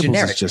 Staples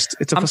is just,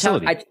 it's a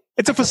facility.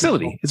 It's a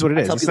facility. It's what it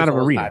is. It's not an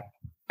arena.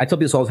 I tell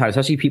people this all the time,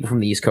 especially people from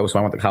the East Coast who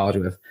I went to college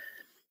with.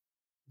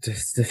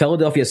 The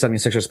Philadelphia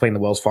 76ers play in the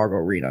Wells Fargo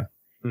Arena.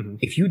 Mm-hmm.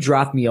 If you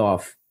dropped me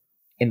off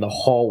in the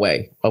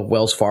hallway of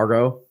Wells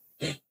Fargo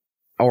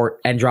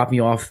and dropped me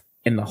off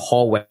in the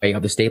hallway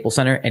of the Staples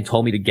Center and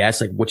told me to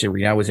guess like which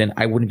arena I was in,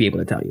 I wouldn't be able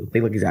to tell you.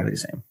 They look exactly the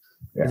same.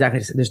 Yeah. Exactly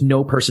the same. There's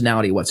no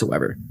personality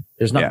whatsoever.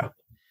 There's nothing.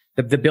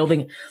 Yeah. The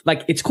building,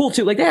 like, it's cool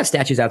too. Like, they have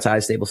statues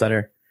outside Staples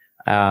Center.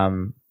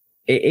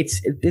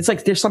 It's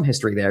like there's some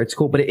history there. It's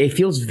cool, but it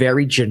feels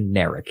very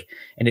generic,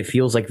 and it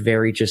feels like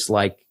very just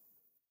like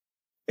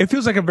it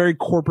feels like a very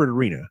corporate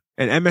arena.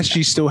 And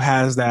MSG still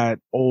has that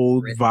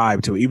old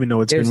vibe to it, even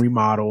though it's been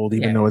remodeled,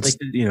 even though it's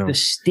like the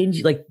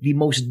stingy, like the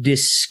most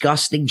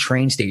disgusting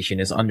train station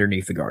is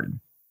underneath the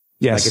Garden.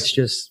 Yes, like it's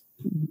just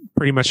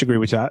pretty much agree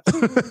with that.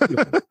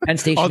 Penn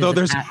Station.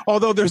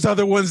 although there's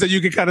other ones that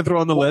you could kind of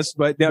throw on the list,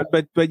 but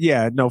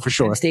yeah, no, for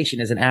sure. Penn Station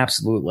is an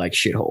absolute like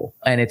shithole,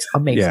 and it's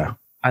amazing. Yeah.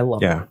 I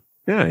love it.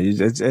 Yeah,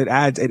 it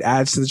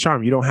adds to the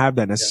charm. You don't have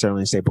that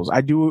necessarily in Staples.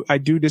 I do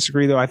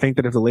disagree though. I think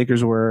that if the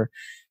Lakers were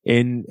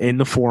in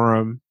the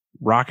Forum,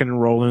 rocking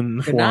and rolling in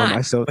the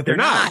Forum, they're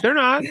not.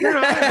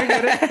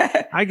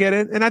 I get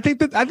it. And I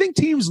think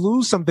teams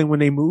lose something when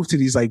they move to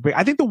these like.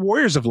 I think the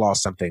Warriors have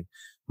lost something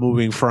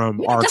moving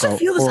from Arco. It doesn't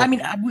feel this. I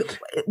mean,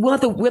 we'll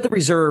have to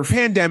reserve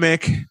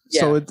pandemic.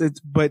 Yeah. So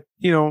but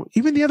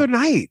even the other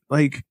night,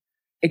 like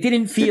it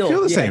didn't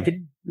feel the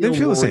same. Didn't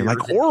feel the same.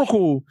 Like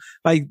Oracle,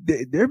 like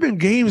there have been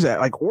games that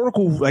like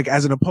Oracle, like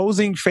as an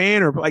opposing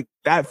fan or like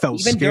that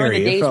felt even scary.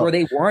 During the days where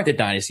they weren't a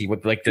dynasty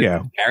with like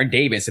the Aaron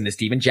Davis and the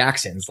Steven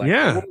Jacksons. Like,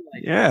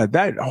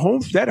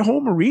 that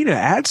home arena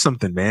adds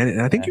something, man.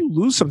 And I think you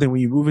lose something when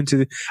you move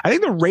into I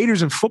think the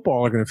Raiders in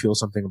football are going to feel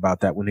something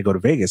about that when they go to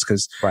Vegas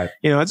because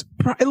it's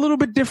a little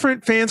bit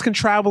different. Fans can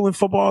travel in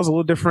football is a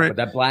little different.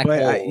 But that black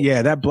hole,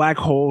 that black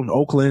hole in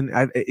Oakland,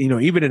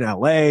 even in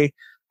LA,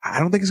 I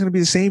don't think it's going to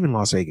be the same in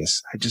Las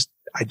Vegas.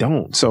 I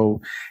don't. So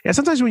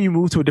sometimes when you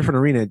move to a different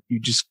arena,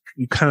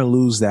 you kind of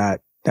lose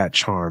that that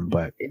charm,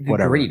 but the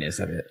whatever. grittiness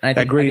of it. And I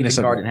think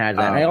the Garden has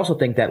that. And I also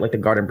think that like the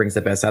Garden brings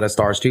the best out of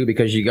stars too,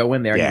 because you go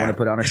in there and you want to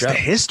put on a show. It's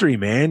the history,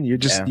 man. You're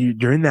just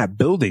you're in that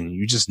building.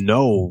 You just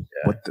know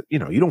what you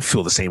don't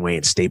feel the same way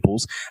in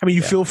Staples. I mean,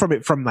 you feel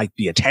from like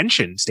the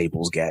attention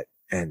Staples get,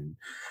 and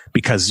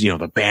because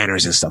the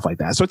banners and stuff like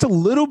that. So it's a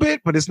little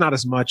bit, but it's not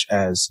as much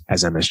as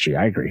MSG.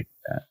 I agree.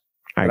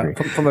 I agree.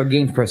 From a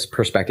game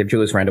perspective,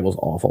 Julius Randle was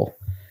awful.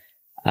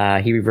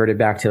 He reverted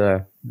back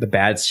to the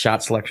bad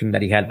shot selection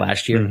that he had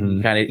last year.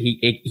 Mm-hmm.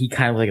 He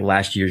kind of like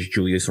last year's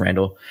Julius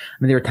Randle.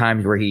 I mean, there were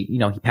times where he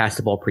passed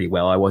the ball pretty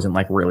well. I wasn't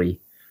like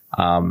really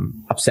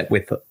upset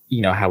with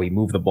how he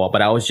moved the ball,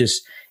 but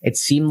it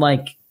seemed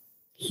like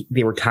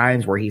there were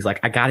times where he's like,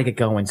 I got to get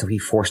going. So he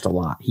forced a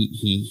lot.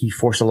 He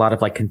forced a lot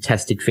of like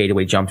contested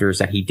fadeaway jumpers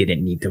that he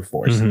didn't need to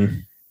force. Mm-hmm.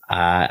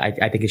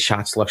 I think his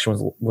shot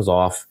selection was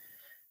off.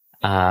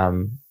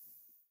 Trae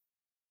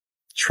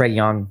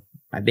Young,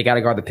 they got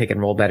to guard the pick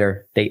and roll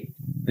better. They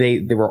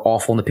were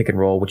awful in the pick and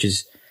roll, which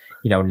is,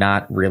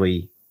 not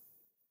really,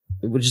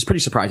 which is pretty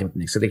surprising with the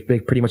Knicks. So they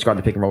pretty much guard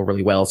the pick and roll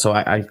really well. So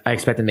I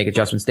expect them to make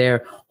adjustments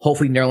there.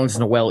 Hopefully Nerlens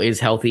Noel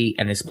is healthy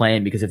and is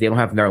playing, because if they don't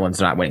have Nerlens,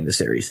 they're not winning the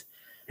series.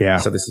 Yeah.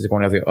 So this is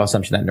going to have the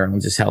assumption that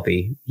Nerlens is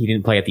healthy. He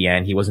didn't play at the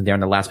end. He wasn't there in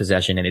the last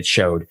possession, and it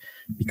showed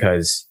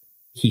because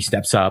he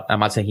steps up. I'm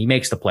not saying he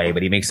makes the play,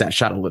 but he makes that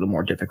shot a little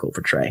more difficult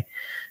for Trae.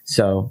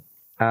 So,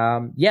 I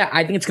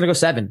think it's going to go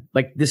 7.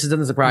 Like, this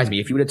doesn't surprise me.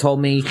 If you would have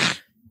told me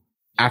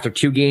after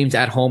 2 games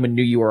at home in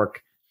New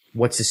York,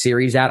 what's the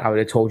series at, I would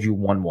have told you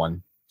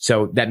 1-1.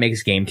 So that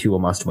makes game 2 a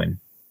must win.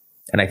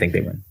 And I think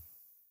they win.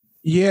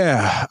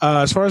 Yeah.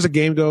 As far as the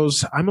game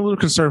goes, I'm a little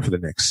concerned for the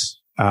Knicks.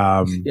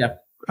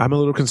 I'm a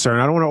little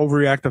concerned. I don't want to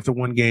overreact after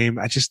one game.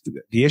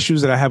 The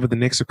issues that I have with the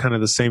Knicks are kind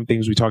of the same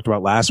things we talked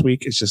about last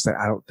week. It's just that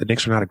the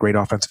Knicks are not a great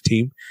offensive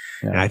team.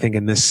 Yeah. And I think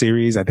in this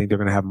series, I think they're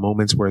going to have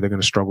moments where they're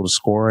going to struggle to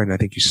score. And I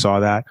think you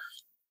saw that,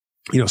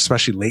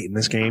 especially late in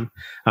this game.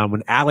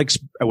 When Alec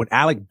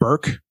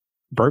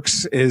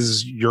Burks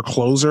is your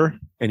closer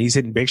and he's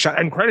hitting big shots,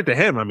 and credit to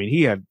him. I mean,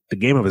 he had the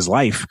game of his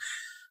life,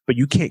 but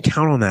you can't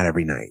count on that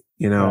every night.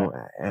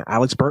 Right.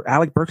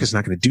 Alec Burke is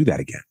not going to do that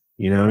again.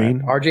 You know what I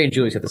mean? RJ and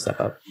Julius have to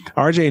step up.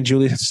 RJ and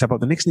Julius have to step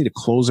up. The Knicks need a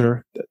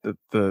closer.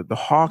 The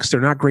Hawks,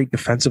 they're not great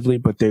defensively,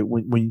 but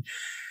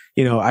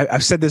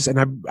I've said this,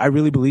 and I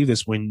really believe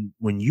this. When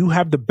you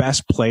have the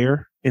best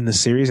player in the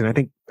series, and I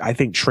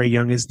think Trae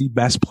Young is the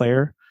best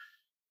player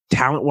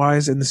talent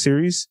wise in the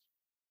series,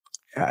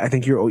 I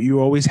think you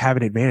always have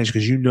an advantage,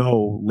 because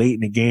late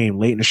in the game,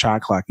 late in the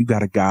shot clock, you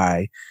got a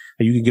guy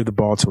that you can give the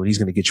ball to and he's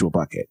going to get you a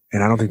bucket.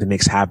 And I don't think the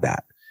Knicks have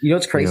that.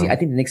 What's crazy? I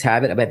think the Knicks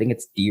have it, but I think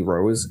it's D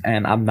Rose,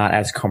 and I'm not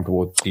as comfortable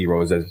with D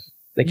Rose as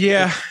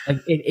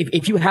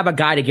if you have a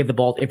guy to give the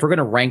ball. If we're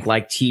gonna rank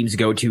like teams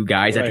go-to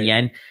guys at the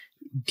end,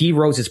 D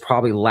Rose is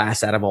probably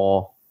last out of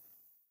all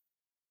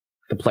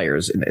the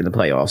players in the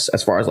playoffs,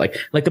 as far as like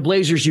the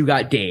Blazers. You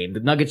got Dame, the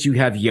Nuggets. You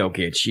have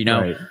Jokic.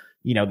 Right.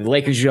 The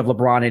Lakers, you have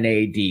LeBron and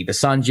AD. The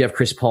Suns, you have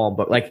Chris Paul.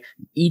 But like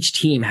each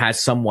team has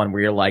someone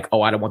where you're like,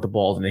 oh, I don't want the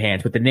balls in the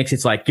hands. But the Knicks,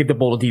 it's like, give the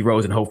ball to D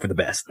Rose and hope for the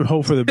best.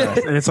 Hope for the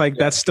best. And it's like,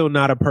 that's still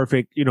not a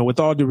perfect,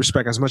 with all due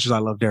respect, as much as I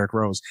love Derrick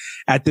Rose,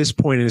 at this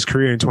point in his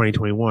career in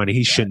 2021,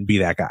 he shouldn't be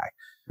that guy.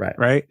 Right.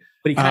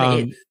 But he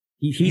kind of is.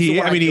 He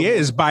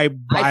is by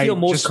I feel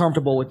most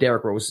comfortable with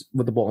Derrick Rose,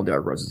 with the ball in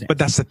Derrick Rose's hand. But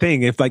that's the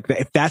thing. If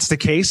that's the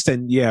case,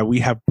 then we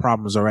have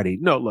problems already.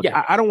 No, look,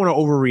 I don't want to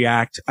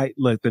overreact.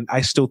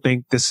 I still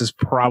think this is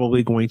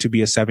probably going to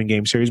be a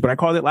 7-game series, but I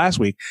called it last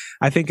week.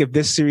 I think if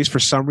this series for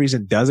some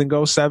reason doesn't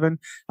go 7,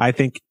 I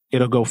think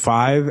it'll go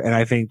 5. And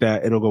I think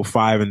that it'll go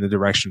 5 in the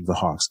direction of the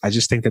Hawks. I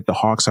just think that the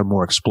Hawks are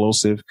more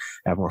explosive,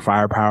 have more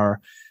firepower.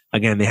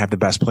 Again, they have the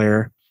best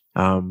player.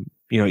 And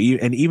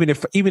even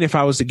if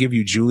I was to give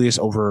you Julius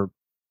over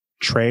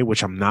Trae,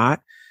 which I'm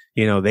not,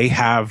 they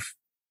have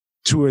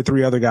 2 or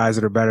 3 other guys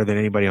that are better than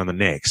anybody on the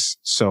Knicks.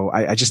 So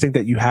I just think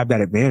that you have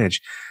that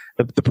advantage.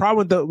 The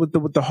problem with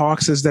the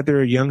Hawks is that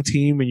they're a young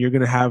team, and you're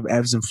going to have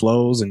ebbs and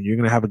flows, and you're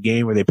going to have a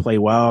game where they play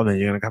well, and then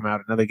you're going to come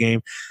out another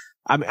game.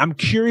 I'm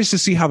curious to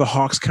see how the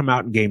Hawks come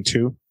out in game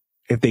 2.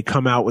 If they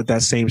come out with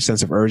that same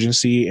sense of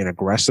urgency and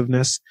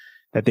aggressiveness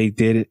that they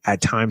did at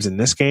times in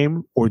this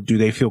game, or do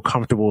they feel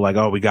comfortable like,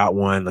 oh, we got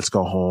one, let's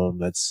go home,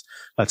 let's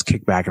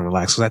kick back and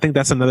relax? Because I think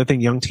that's another thing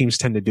young teams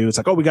tend to do. It's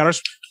like, oh, we got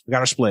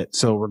our split,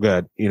 so we're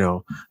good.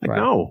 No,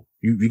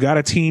 you got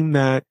a team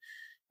that,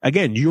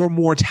 again, you're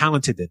more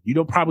talented than. You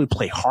don't probably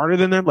play harder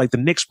than them. Like the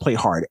Knicks play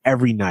hard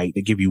every night.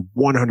 They give you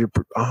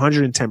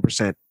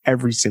 110%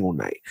 every single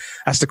night.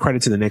 That's the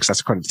credit to the Knicks. That's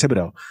the credit to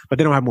Thibodeau. But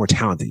they don't have more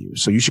talent than you.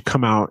 So you should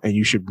come out and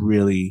you should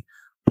really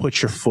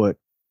put your foot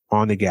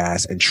on the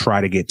gas and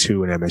try to get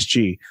 2 in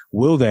MSG.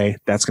 Will they?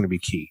 That's going to be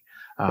key.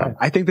 Right.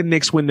 I think the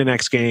Knicks win the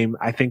next game.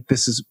 I think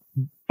this is,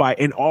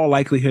 in all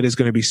likelihood, is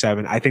going to be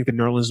 7. I think the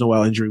Nerlens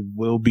Noel injury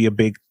will be a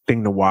big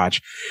thing to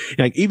watch.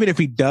 Like, even if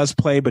he does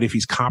play, but if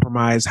he's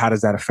compromised, how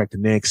does that affect the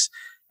Knicks?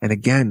 And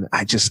again,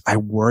 I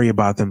worry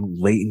about them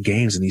late in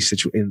games in these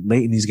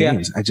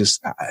games.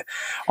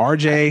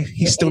 RJ,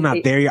 he's still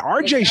not there yet.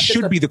 RJ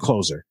should be the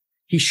closer.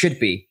 He should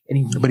be,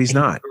 but he's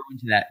not.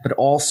 Into that. But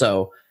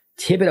also,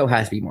 Thibodeau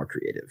has to be more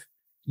creative.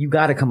 You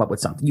got to come up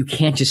with something. You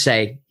can't just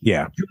say,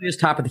 Julius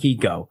top of the key,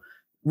 go.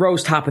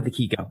 Rose top of the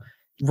key, go.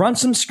 Run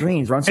some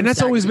screens, and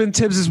that's always been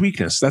Tibbs'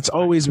 weakness. That's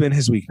always been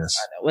his weakness.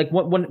 Like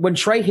when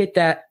Trey hit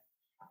that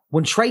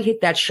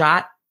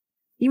shot,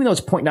 even though it's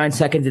 0.9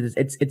 seconds,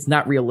 it's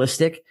not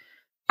realistic.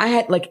 I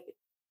had like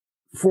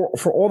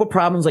for all the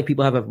problems like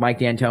people have with Mike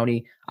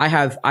D'Antoni, I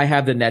have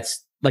the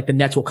Nets. Like the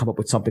Nets will come up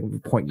with something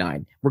with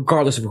 0.9,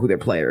 regardless of who their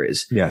player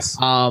is. Yes.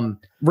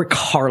 Rick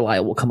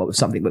Carlisle will come up with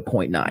something with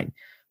 0.9,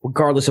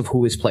 regardless of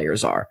who his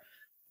players are.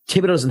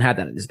 Thibodeau doesn't have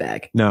that in his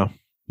bag. No,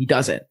 he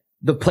doesn't.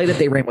 The play that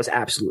they ran was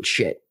absolute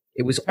shit.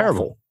 It was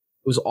terrible. Awful.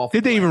 It was awful.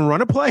 Did they even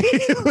run a play?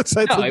 You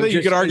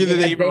could argue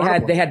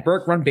that they had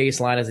Burke run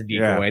baseline as a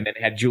decoy, and then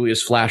they had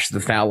Julius flash to the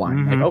foul line.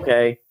 Mm-hmm. Like,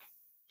 okay,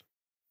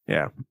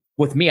 yeah.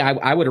 With me,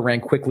 I would have ran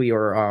Quickly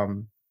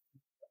or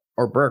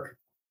Burke.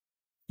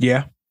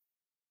 Yeah.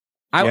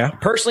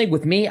 Personally,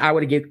 with me, I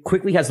would have given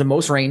Quickly has the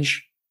most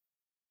range.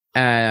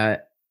 I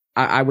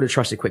would have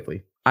trusted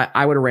Quickly.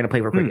 I would have ran a play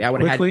for Quickly. I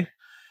would have had.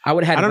 I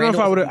would have had.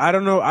 I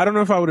don't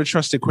know if I would have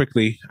trusted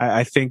Quickly.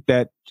 I think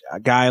that a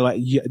guy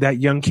like that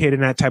young kid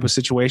in that type of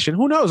situation,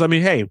 who knows? I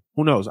mean, hey,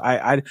 who knows?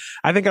 I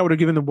think I would have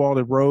given the ball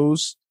to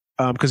Rose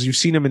because you've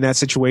seen him in that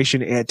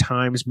situation at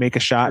times make a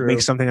shot,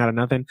 make something out of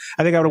nothing.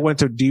 I think I would have went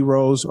to D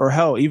Rose or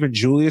hell, even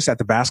Julius at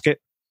the basket,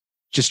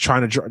 just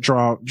trying to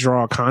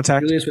draw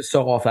contact. Julius was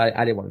so off. I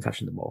didn't want to touch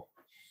the ball.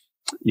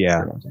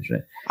 Yeah,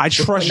 I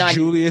trust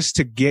Julius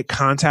to get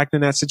contact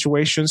in that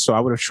situation, so I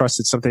would have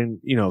trusted something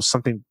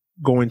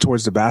going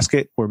towards the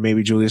basket where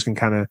maybe Julius can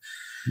kind of,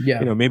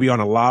 maybe on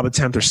a lob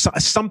attempt or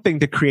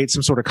something to create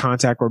some sort of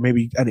contact, or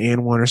maybe an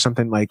and one or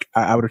something. Like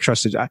I would have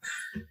trusted.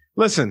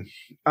 Listen,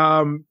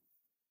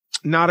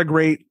 not a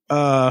great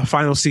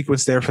final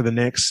sequence there for the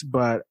Knicks,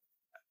 but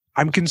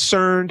I'm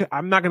concerned.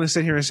 I'm not going to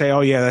sit here and say, oh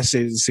yeah, the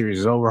series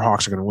is over.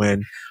 Hawks are going to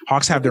win.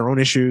 Hawks have their own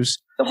issues.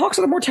 The Hawks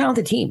are the more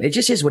talented team. It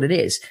just is what it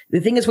is. The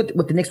thing is with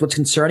the Knicks, what's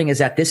concerning is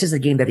that this is a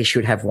game that they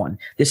should have won.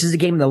 This is a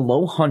game in the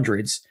low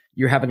hundreds.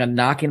 You're having a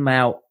knock him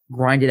out,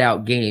 grind it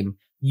out game.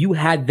 You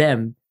had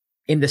them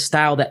in the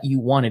style that you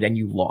wanted and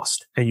you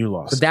lost.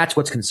 So that's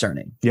what's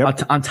concerning.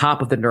 Yep. On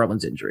top of the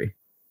Nerlens injury.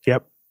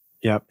 Yep.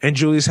 And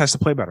Julius has to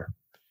play better.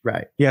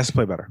 Right. He has to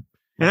play better.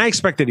 And I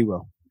expect that he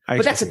will.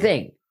 But that's the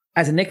thing.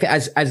 As a Knick,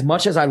 as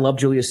much as I love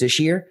Julius this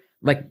year,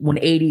 like when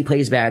AD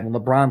plays bad, when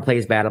LeBron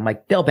plays bad, I'm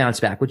like, they'll bounce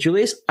back. With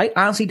Julius, I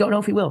honestly don't know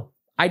if he will.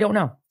 I don't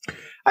know.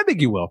 I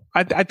think he will.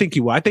 I think he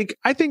will. I think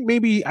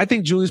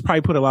Julius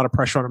probably put a lot of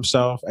pressure on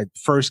himself at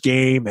first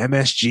game,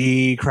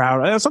 MSG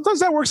crowd. Sometimes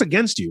that works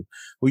against you.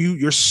 Well,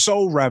 you're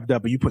so revved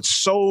up and you put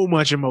so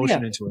much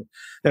emotion into it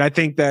that I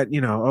think that,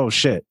 oh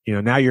shit,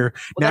 now you're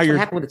what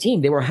happened with the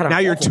team. They were now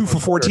you're 2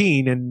 for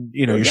 14 and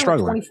you're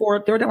struggling.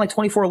 They were down like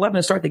 24-11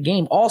 to start the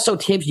game. Also,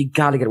 Tibbs, you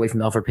got to get away from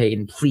Elfrid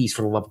Payton, please,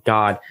 for the love of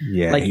God.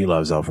 Yeah, he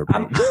loves Elfrid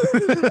Payton.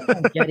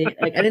 I get it.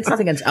 And it's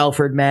nothing against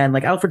Elfrid, man.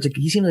 Like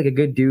he seems like a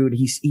good dude.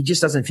 He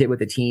just doesn't fit with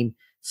the team.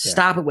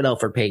 Stop it with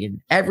Elfrid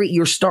Payton.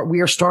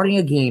 We are starting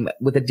a game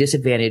with a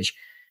disadvantage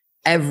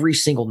every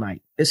single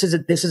night. This is a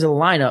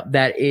lineup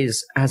that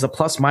has a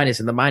plus minus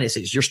and the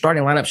minuses. Your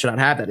starting lineup should not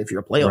have that if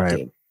you're a playoff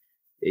team.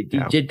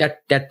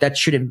 That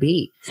shouldn't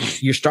be.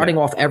 You're starting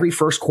off every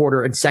first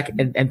quarter and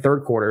second and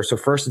third quarter, so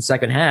first and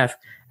second half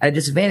at a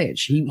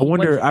disadvantage.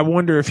 I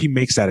wonder if he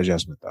makes that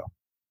adjustment though.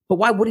 But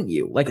why wouldn't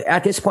you? Like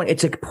at this point,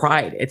 it's like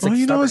pride. It's like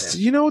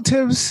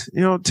Tibbs.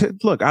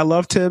 Look, I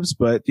love Tibbs,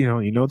 but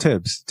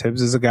Tibbs.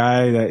 Tibbs is a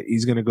guy that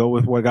he's going to go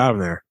with what got him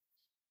there.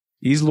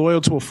 He's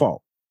loyal to a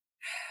fault.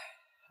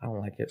 I don't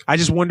like it. I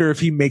just wonder if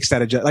he makes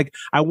that adjustment. Like,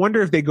 I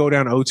wonder if they go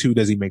down 0-2,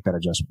 does he make that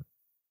adjustment?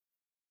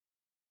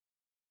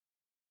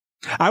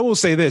 I will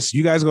say this: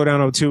 you guys go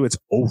down 0-2, it's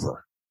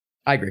over.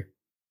 I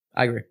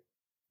agree.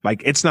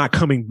 Like, it's not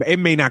coming. It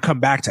may not come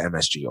back to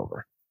MSG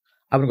over.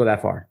 I wouldn't go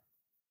that far,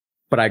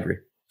 but I agree.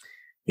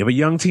 You have a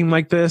young team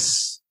like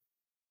this,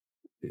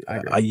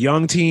 a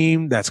young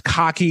team that's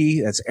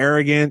cocky, that's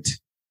arrogant.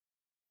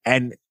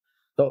 And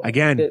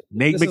again,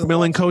 Nate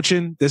McMillan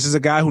coaching. This is a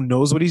guy who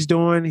knows what he's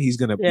doing.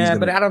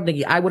 But I don't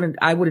think I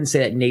wouldn't say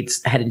that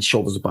Nate's head and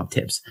shoulders above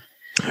Tibbs.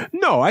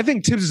 No, I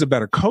think Tibbs is a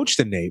better coach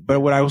than Nate.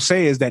 But what I will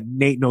say is that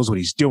Nate knows what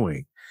he's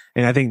doing.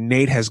 And I think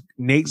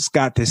Nate's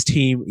got this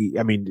team.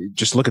 I mean,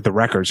 just look at the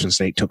records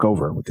since Nate took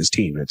over with his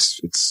team.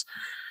 It's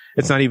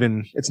night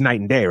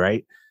and day,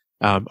 right?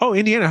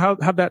 Indiana,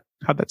 how'd that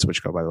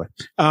switch go, by the way?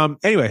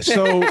 Anyway,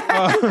 so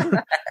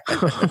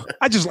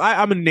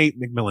I'm a Nate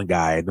McMillan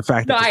guy, and the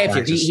fact that I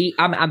am too.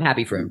 I'm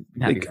happy for him.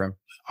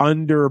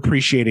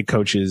 Underappreciated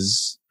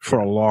coaches for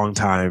a long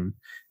time,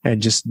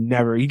 and just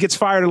never. He gets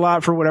fired a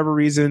lot for whatever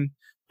reason,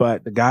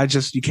 but the guy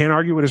you can't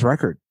argue with his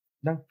record.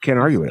 No, can't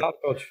argue with it.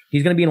 Coach.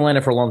 He's going to be in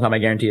Atlanta for a long time. I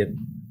guarantee it.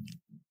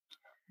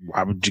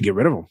 Why would you get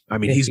rid of him? I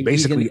mean, he's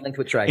basically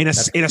in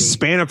a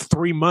span of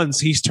 3 months,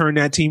 he's turned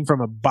that team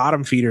from a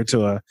bottom feeder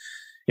to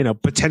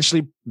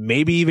potentially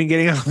maybe even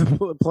getting out of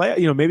the play,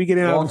 maybe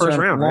getting out of the first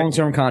round.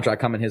 Long-term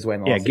contract coming his way.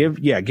 Give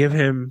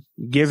him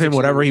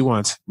whatever he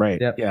wants. Right.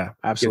 Yep. Yeah,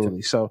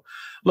 absolutely. So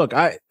look,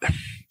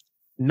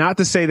 not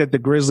to say that the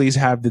Grizzlies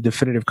have the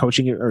definitive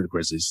coaching, or the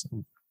Grizzlies,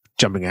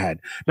 jumping ahead,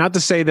 not to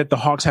say that the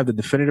Hawks have the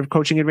definitive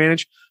coaching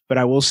advantage, but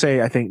I will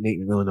say I think Nate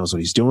McMillan knows what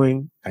he's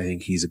doing. I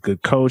think he's a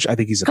good coach. I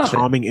think he's a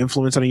calming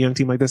influence on a young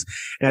team like this.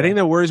 And I think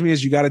that worries me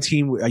is you got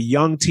a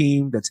young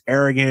team that's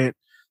arrogant.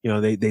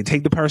 They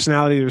take the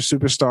personality of their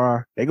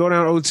superstar. They go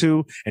down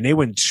 0-2 and they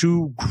win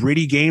 2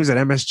 gritty games at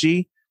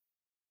MSG.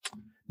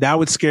 That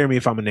would scare me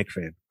if I'm a Knicks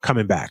fan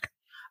coming back.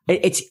 I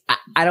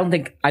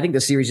think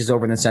the series is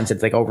over in the sense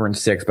it's like over in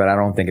 6, but I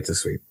don't think it's a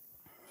sweep.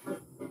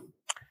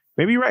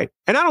 Maybe you're right.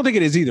 And I don't think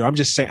it is either. I'm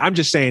just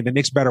saying the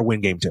Knicks better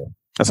win game 2.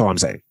 That's all I'm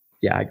saying.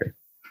 Yeah, I agree.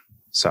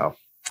 So,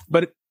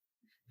 but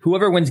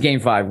whoever wins game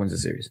 5 wins the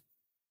series.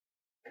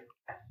 In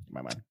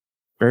my mind.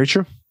 Very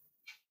true.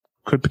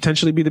 Could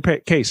potentially be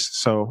the case.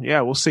 So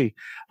yeah, we'll see.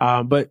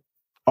 But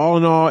all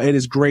in all, it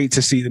is great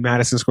to see the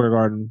Madison Square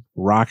Garden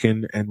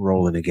rocking and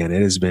rolling again.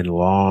 It has been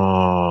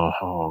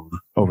long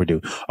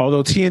overdue.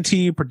 Although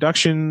TNT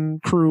production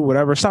crew,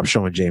 whatever, stop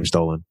showing James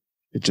Dolan.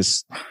 It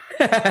just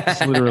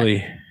it's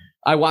literally.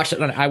 I watched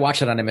it on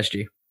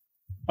MSG.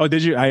 Oh,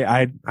 did you?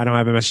 I don't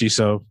have MSG,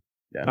 so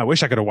yeah. I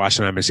wish I could have watched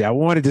it on MSG. I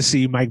wanted to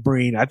see Mike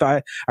Breen.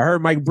 I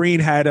heard Mike Breen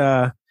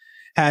had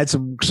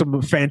some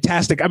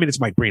fantastic. I mean, it's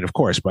Mike Breen, of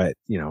course, but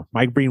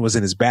Mike Breen was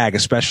in his bag,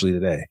 especially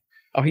today.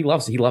 Oh, he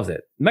loves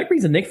it. Mike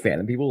Breen's a Knicks fan,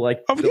 and people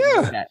like. Oh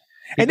yeah.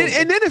 And then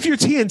if you're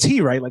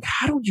TNT, right? Like,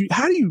 how do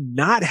you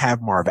not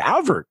have Marv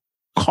Albert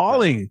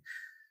calling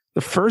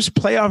the first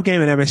playoff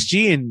game at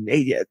MSG and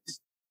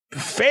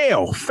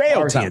fail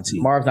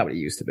TNT? Marv's not what he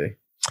used to be.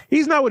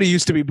 He's not what he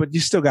used to be, but you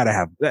still got to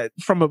have that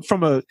from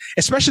a.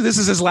 Especially this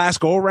is his last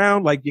go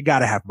around. Like, you got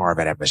to have Marv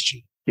at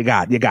MSG. You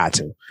got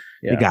to.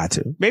 Yeah. You got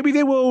to. Maybe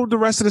they will the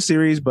rest of the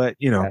series, but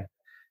you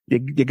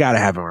got to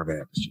have Marv at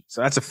MSG.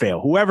 So that's a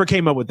fail. Whoever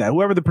came up with that,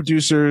 whoever the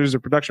producers or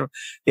production,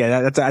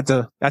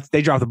 that's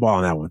they dropped the ball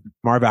on that one.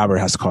 Marv Albert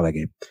has to call that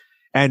game.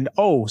 And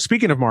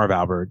speaking of Marv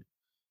Albert,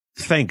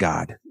 thank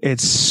God,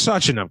 it's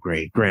such an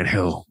upgrade. Grant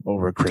Hill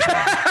over Chris Paul.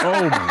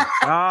 Oh my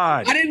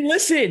God! I didn't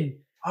listen.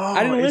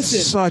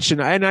 Such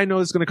and I know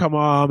it's going to come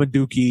on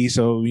Dookie,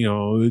 so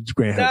it's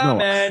Grant Hill. No,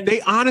 man. They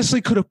honestly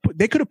could have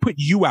put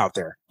you out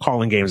there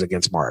calling games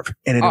against Marv,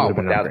 and it would have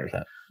been out there.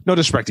 No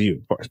disrespect to you,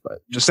 of course, but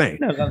just saying.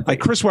 No,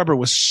 like Chris Webber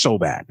was so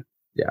bad.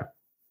 Yeah.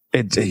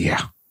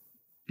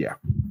 Yeah.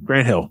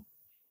 Grant Hill.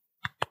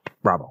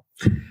 Bravo.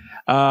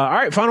 All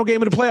right. Final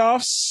game of the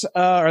playoffs,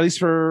 or at least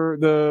for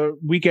the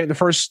weekend, the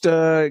first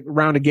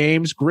round of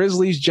games.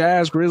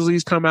 Jazz.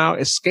 Grizzlies come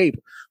out,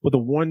 escape with a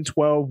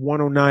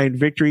 112-109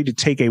 victory to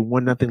take a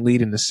 1-0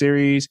 lead in the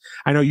series.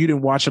 I know you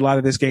didn't watch a lot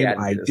of this game. Yeah,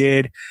 I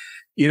did.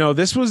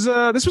 This was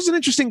an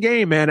interesting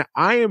game, man.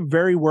 I am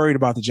very worried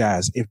about the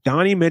Jazz. If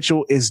Donnie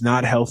Mitchell is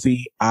not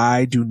healthy,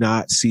 I do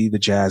not see the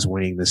Jazz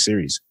winning the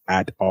series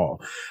at all.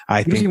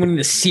 I think winning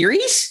the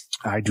series?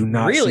 I do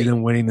not see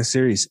them winning the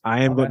series.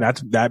 I am going.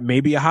 That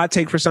may be a hot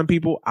take for some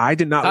people. I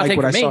did not like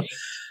what I saw.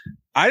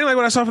 I didn't like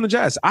what I saw from the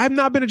Jazz. I've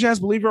not been a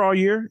Jazz believer all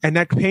year, and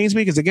that pains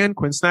me because, again,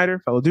 Quinn Snyder,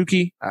 fellow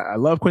Dookie. I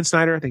love Quinn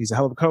Snyder. I think he's a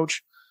hell of a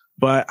coach.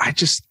 But I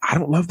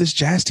don't love this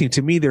Jazz team.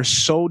 To me, they're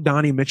so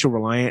Donnie Mitchell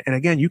reliant. And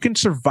again, you can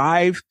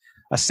survive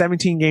a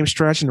 17-game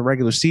stretch in the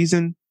regular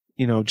season,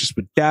 just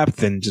with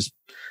depth and just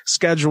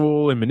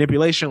schedule and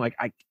manipulation. Like,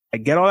 I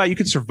get all that. You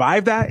can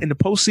survive that in the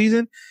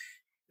postseason.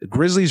 The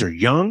Grizzlies are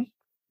young.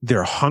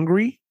 They're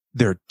hungry.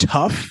 They're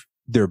tough.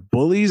 They're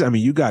bullies. I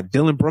mean, you got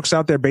Dylan Brooks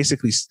out there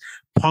basically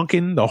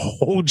punking the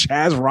whole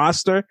Jazz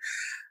roster.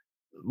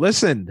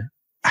 Listen,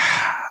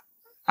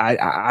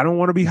 I don't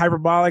want to be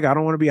hyperbolic. I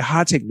don't want to be a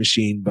hot take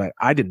machine, but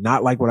I did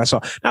not like what I saw.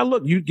 Now,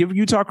 look, you give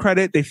Utah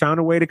credit. They found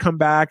a way to come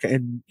back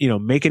and,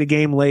 make it a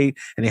game late,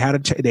 and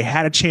they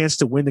had a chance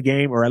to win the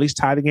game or at least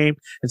tie the game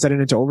and set it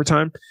into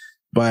overtime.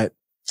 But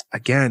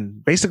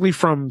again, basically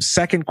from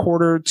second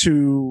quarter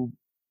to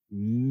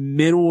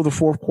middle of the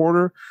fourth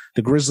quarter,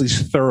 the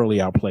Grizzlies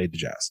thoroughly outplayed the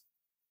Jazz.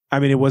 I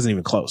mean, it wasn't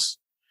even close.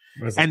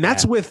 And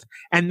that's with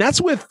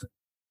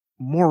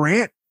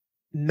Morant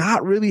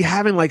not really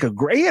having like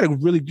he had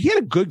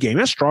a good game,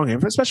 a strong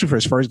game, especially for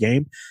his first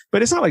game,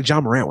 but it's not like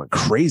John Morant went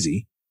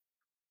crazy.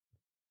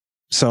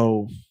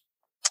 So,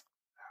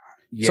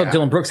 yeah. So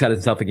Dylan Brooks had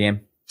himself a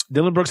game.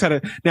 Dylan Brooks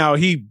now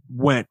he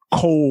went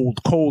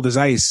cold as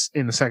ice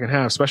in the second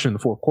half, especially in the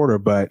fourth quarter,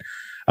 but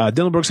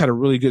Dylan Brooks had a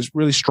really good,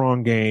 really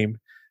strong game.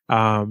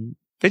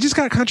 They just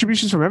got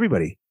contributions from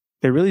everybody.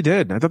 They really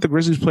did. I thought the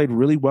Grizzlies played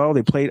really well.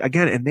 They played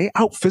again, and they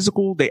out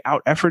physical, they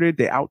out efforted,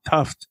 they out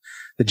toughed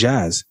the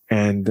Jazz.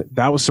 And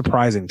that was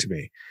surprising to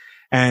me.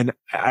 And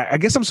I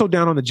guess I'm so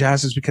down on the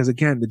Jazz is because,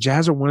 again, the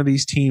Jazz are one of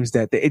these teams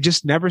that it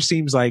just never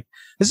seems like,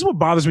 this is what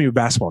bothers me with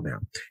basketball now.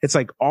 It's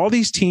like all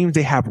these teams,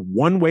 they have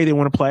one way they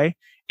want to play,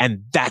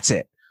 and that's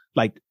it.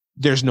 Like,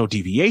 there's no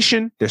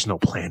deviation. There's no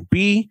plan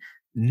B.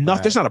 Nothing.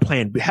 Right. There's not a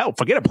plan B. Hell,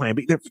 forget a plan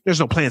B. There's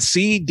no plan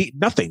C, D,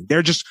 nothing.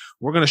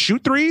 We're going to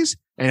shoot threes.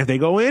 And if they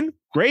go in,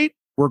 great.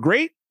 We're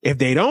great. If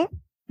they don't,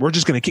 We're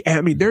just going to,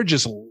 I mean, they're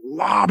just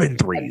lobbing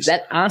threes.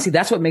 That honestly,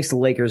 that's what makes the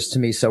Lakers to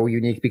me so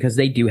unique because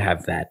they do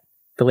have that.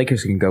 The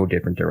Lakers can go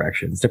different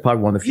directions. They're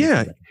probably one of the few.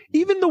 Yeah.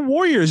 Even the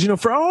Warriors,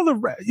 for all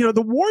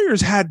the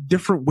Warriors had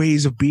different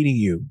ways of beating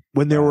you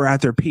when they were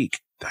at their peak.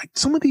 Like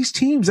some of these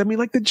teams, I mean,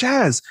 like the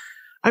Jazz,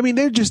 I mean,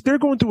 they're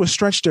going through a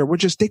stretch there where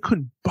they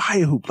couldn't buy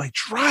a hoop, like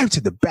drive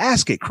to the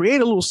basket,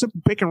 create a little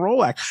simple pick and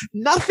roll act.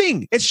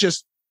 Nothing. It's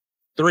just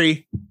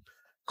 3,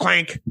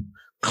 clank,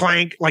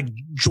 like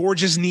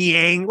George's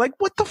Niang. Like,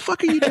 what the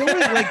fuck are you doing?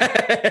 Like,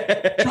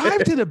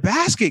 drive to the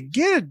basket,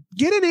 get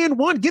an and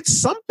one, get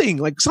something,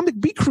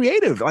 be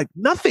creative. Like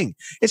nothing.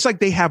 It's like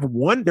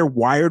they're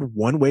wired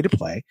one way to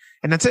play,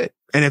 and that's it.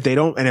 And if they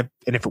don't, and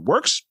if it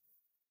works,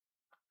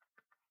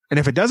 and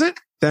if it doesn't,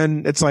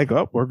 then it's like,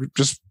 oh, we're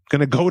just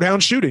gonna go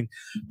down shooting.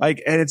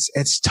 Like, and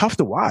it's tough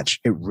to watch.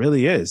 It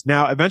really is.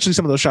 Now, eventually,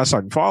 some of those shots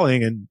started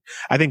falling, and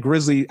I think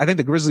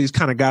the Grizzlies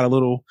kind of got a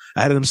little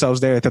ahead of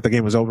themselves there. I thought the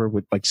game was over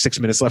with like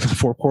 6 minutes left in the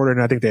fourth quarter,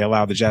 and I think they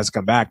allowed the Jazz to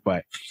come back.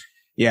 But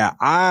yeah,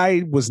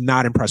 I was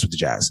not impressed with the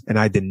Jazz, and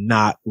I did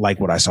not like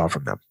what I saw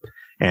from them.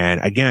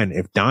 And again,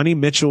 if Donnie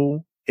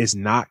Mitchell is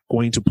not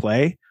going to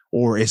play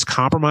or is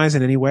compromised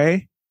in any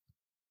way,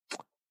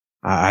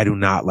 I do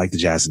not like the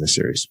Jazz in this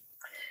series.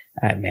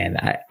 Man,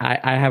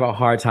 I have a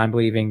hard time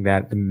believing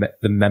that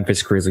the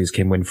Memphis Grizzlies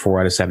can win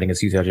 4 out of 7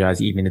 against Utah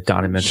Jazz, even if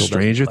Donovan Mitchell.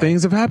 Stranger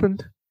things have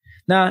happened.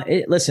 Nah,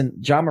 listen,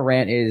 John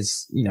Morant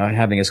is,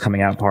 having his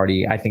coming out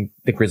party. I think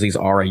the Grizzlies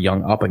are a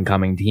young up and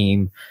coming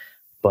team,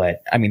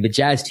 but I mean, the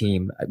Jazz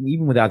team,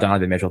 even without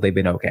Donovan Mitchell, they've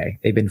been okay.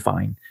 They've been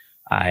fine.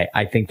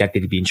 I think that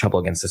they'd be in trouble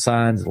against the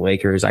Suns, the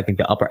Lakers. I think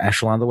the upper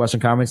echelon of the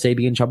Western Conference they'd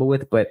be in trouble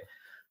with, but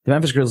the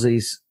Memphis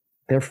Grizzlies,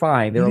 they're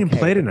fine. They're he didn't okay.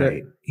 play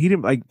tonight. He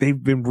didn't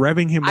they've been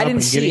revving him up and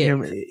getting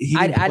him. He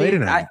didn't play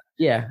tonight.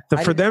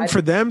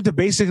 For them to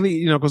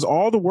basically, because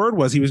all the word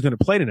was he was going to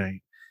play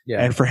tonight.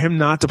 Yeah. And for him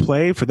not to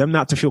play, for them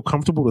not to feel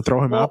comfortable to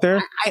throw him out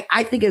there.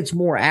 I think it's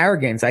more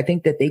arrogance. I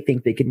think that they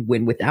think they can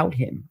win without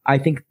him. I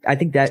think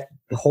that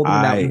holding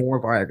him out more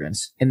of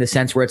arrogance in the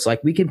sense where it's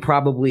like, we can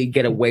probably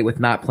get away with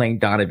not playing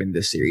Donovan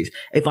this series.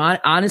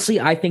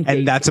 I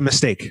think that's a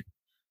mistake.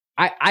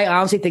 I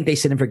honestly think they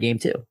sit him for game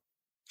 2.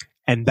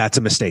 And that's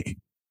a mistake.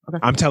 Okay.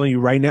 I'm telling you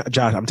right now,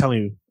 Josh,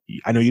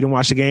 I know you didn't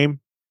watch the game.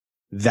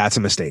 That's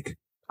a mistake.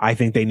 I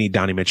think they need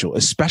Donnie Mitchell,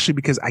 especially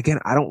because, again,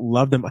 I don't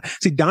love them.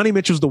 See, Donnie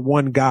Mitchell's the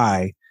one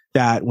guy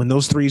that when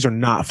those threes are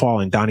not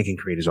falling, Donnie can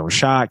create his own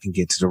shot, can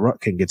get to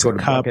the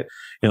cup, a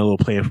little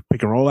play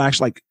pick and roll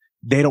action. Like,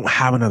 they don't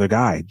have another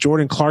guy.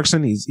 Jordan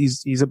Clarkson, he's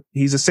a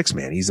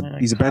 6-man. He's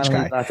a bench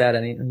guy.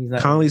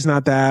 Conley's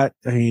not that.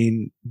 I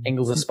mean,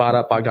 Ingles a spot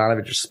up.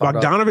 Bogdanovich a spot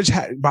up.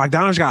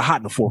 Bogdanovich got hot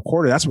in the fourth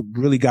quarter. That's what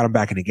really got him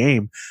back in the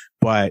game.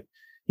 But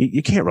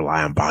you can't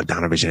rely on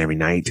Bogdanovich every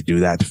night to do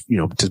that.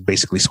 To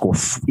basically score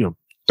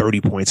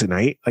 30 points a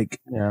night.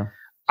 Like, yeah.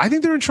 I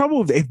think they're in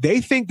trouble if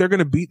they think they're going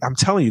to beat. I'm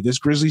telling you, this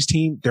Grizzlies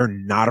team, they're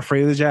not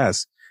afraid of the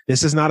Jazz.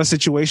 This is not a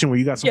situation where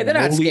you got some. Yeah, they're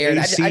not scared.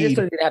 I just don't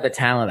think they have the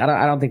talent.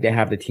 I don't think they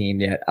have the team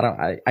yet.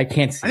 I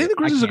can't see. I think the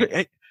Grizzlies are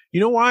good.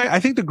 You know why? I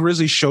think the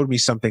Grizzlies showed me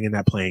something in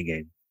that playing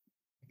game.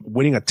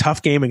 Winning a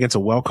tough game against a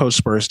well-coached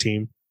Spurs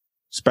team,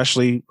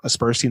 especially a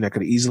Spurs team that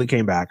could have easily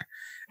came back,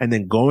 and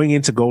then going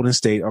into Golden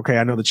State. Okay,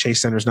 I know the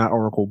Chase Center is not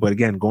Oracle, but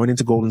again, going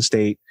into Golden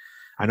State,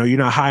 I know you're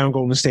not high on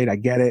Golden State. I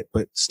get it,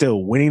 but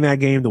still winning that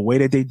game the way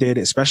that they did,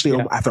 especially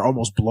after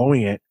almost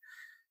blowing it,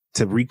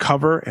 to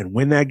recover and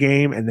win that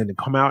game and then to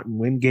come out and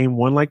win game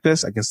 1 like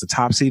this against the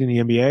top seed in the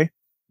NBA,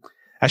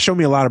 that showed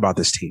me a lot about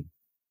this team.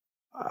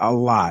 A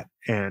lot.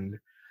 And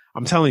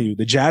I'm telling you,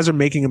 the Jazz are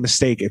making a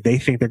mistake if they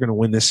think they're going to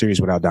win this series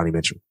without Donnie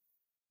Mitchell.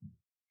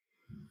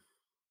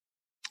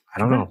 I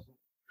don't know.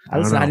 I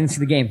didn't see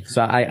the game,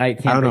 so I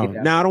can't. I don't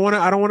know. Now I don't want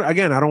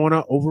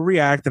to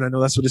overreact, and I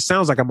know that's what it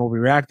sounds like. I'm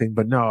overreacting,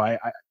 but no,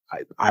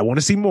 I want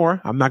to see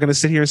more. I'm not going to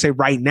sit here and say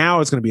right now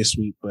it's going to be a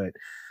sweep, but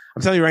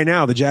I'm telling you right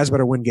now, the Jazz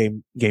better win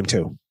game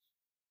 2.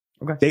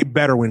 Okay. They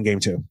better win game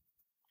 2.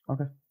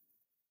 Okay.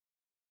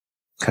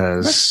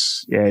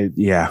 Cause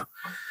yeah.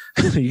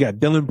 You got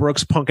Dylan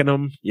Brooks punking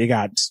them. You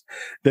got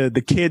the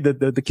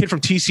kid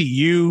from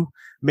TCU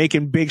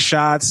making big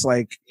shots.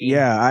 Like,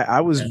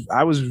 I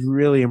was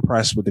really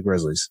impressed with the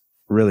Grizzlies.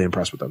 Really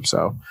impressed with them.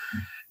 So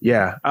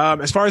yeah.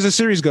 As far as the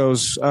series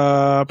goes,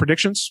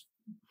 predictions?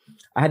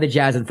 I had the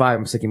Jazz in 5.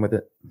 I'm sticking with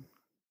it.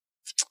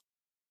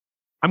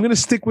 I'm going to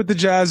stick with the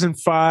Jazz in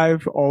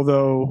 5,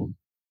 although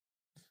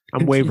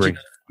I'm wavering.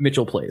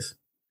 Mitchell plays.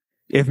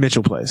 If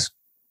Mitchell plays.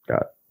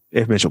 Got it.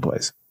 If Mitchell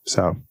plays.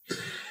 So,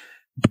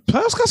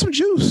 playoffs got some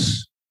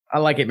juice. I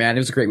like it, man.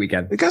 It was a great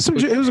weekend. It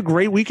was a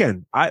great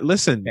weekend.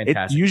 Fantastic.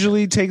 It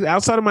usually takes,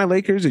 outside of my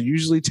Lakers, it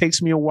usually takes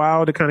me a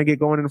while to kind of get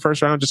going in the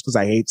first round just because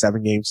I hate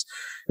 7 games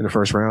in the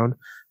first round.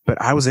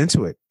 But I was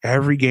into it.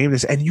 Every game.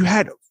 And you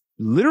had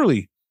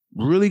literally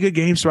really good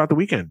games throughout the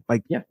weekend.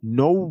 Like,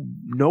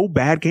 no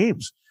bad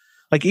games.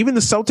 Like, even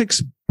the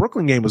Celtics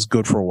Brooklyn game was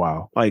good for a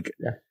while. Like,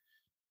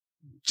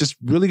 just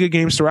really good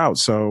games throughout.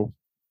 So,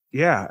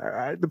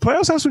 the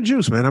playoffs have some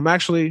juice, man. I'm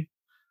actually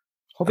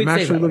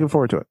looking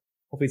forward to it.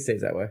 Hopefully it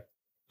stays that way.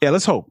 Yeah,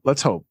 let's hope.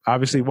 Let's hope.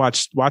 Obviously,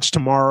 watch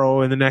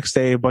tomorrow and the next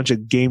day a bunch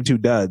of game 2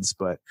 duds,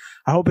 but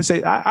I hope it's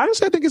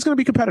honestly I think it's going to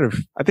be competitive.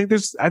 I think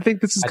this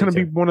is going to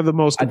be one of the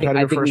most competitive I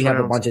think first we have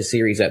rounds. a bunch of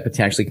series that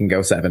potentially can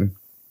go 7.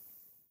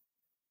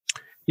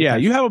 Yeah,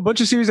 you have a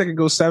bunch of series that can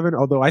go 7,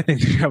 although I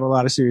think you have a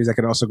lot of series that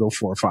can also go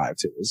 4 or 5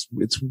 too.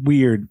 It's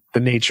weird the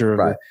nature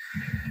of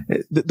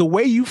the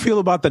way you feel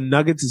about the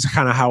Nuggets is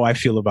kind of how I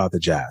feel about the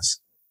Jazz.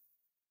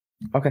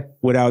 Okay.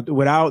 Without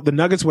the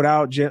Nuggets,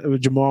 without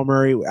Jamal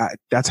Murray,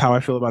 that's how I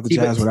feel about the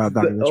Jazz without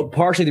Donovan Mitchell.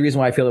 Partially the reason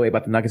why I feel the way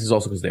about the Nuggets is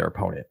also because their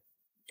opponent.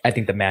 I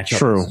think the matchup.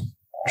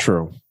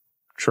 True.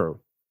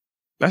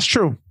 That's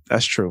true.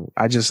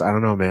 I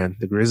don't know, man.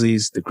 The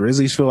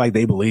Grizzlies feel like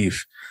they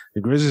believe. The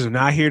Grizzlies are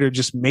not here to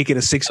just make it a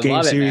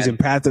 6-game series and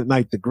path it.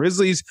 Like the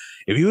Grizzlies,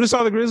 if you would have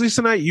saw the Grizzlies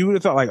tonight, you would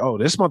have thought like, oh,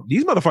 these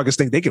motherfuckers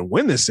think they can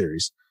win this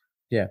series.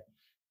 Yeah.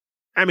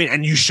 I mean,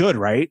 and you should,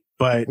 right?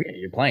 But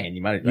you're playing.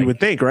 You would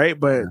think, right?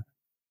 But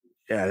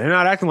yeah, they're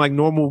not acting like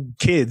normal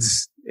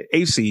kids,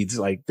 8 seeds.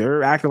 Like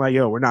they're acting like,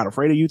 yo, we're not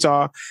afraid of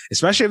Utah,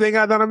 especially if they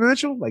got Donovan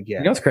Mitchell. Like, yeah.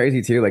 You know what's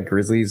crazy too? Like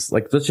Grizzlies,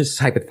 like let's just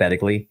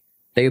hypothetically,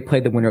 they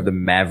played the winner of the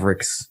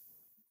Mavericks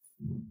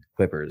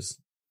Clippers.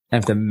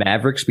 And if the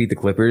Mavericks beat the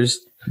Clippers,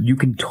 you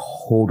can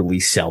totally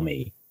sell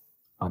me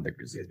on the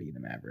Grizzlies beating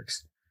the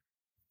Mavericks,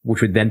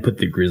 which would then put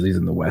the Grizzlies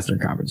in the Western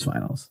Conference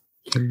Finals.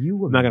 Can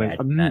you imagine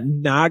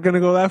I'm not gonna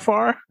go that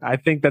far. I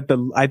think that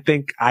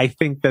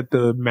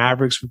the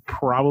Mavericks would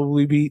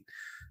probably beat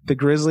the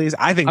Grizzlies.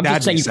 I think I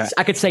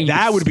could say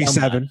that would be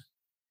 7.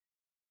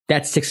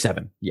 That's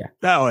 6-7. Yeah.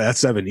 Oh, that's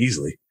 7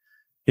 easily.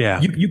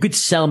 Yeah. You could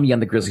sell me on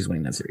the Grizzlies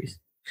winning that series.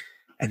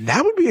 And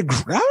that would be I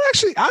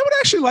would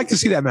actually like to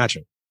see that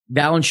matchup.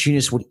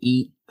 Valanciunas would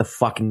eat the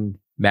fucking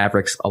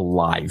Mavericks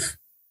alive.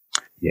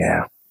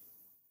 Yeah.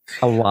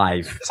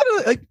 Alive.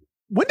 Like,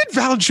 when did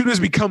Valanciunas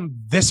become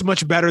this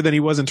much better than he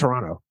was in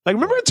Toronto? Like,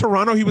 remember in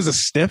Toronto, he was a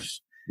stiff?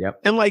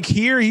 Yep. And like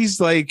here,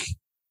 he's like...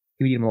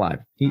 He'd eat him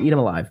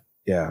alive.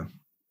 Yeah.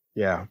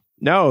 Yeah.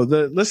 No,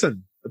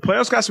 listen, the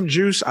playoffs got some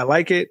juice. I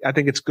like it. I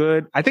think it's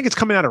good. I think it's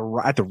coming out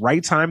at the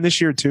right time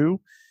this year too,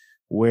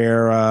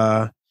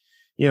 where,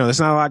 there's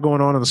not a lot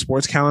going on the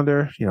sports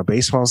calendar.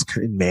 Baseball's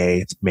in May.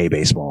 It's May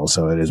baseball,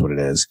 so it is what it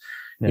is.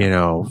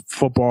 Yeah.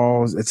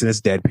 Football, it's in its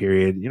dead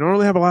period. You don't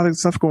really have a lot of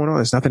stuff going on.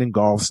 There's nothing in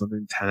golf, nothing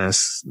in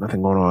tennis,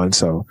 nothing going on.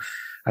 So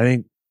I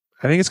think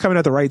it's coming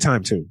at the right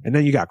time too. And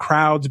then you got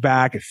crowds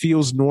back. It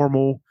feels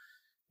normal.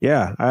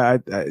 Yeah. I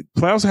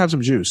playoffs have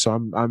some juice. So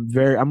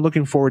I'm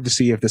looking forward to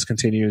see if this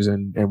continues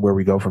and where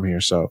we go from here.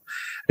 So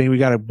I think we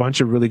got a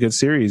bunch of really good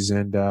series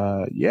and,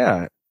 I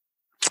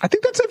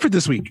think that's it for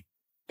this week.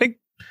 I think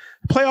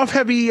playoff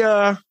heavy,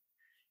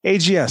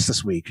 AGS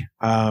this week.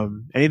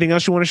 Anything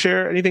else you want to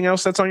share? Anything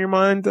else that's on your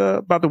mind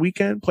about the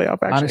weekend playoff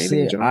action?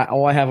 Honestly,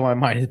 all I have on my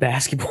mind is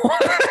basketball.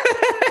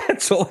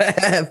 That's all I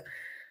have.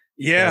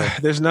 Yeah,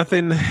 there's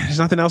nothing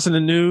else in the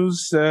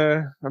news.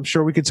 I'm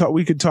sure we could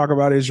talk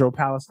about Israel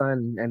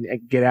Palestine and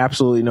get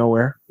absolutely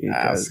nowhere.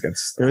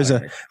 There's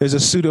a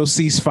pseudo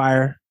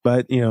ceasefire,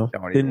 but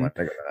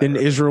didn't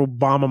Israel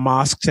bomb a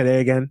mosque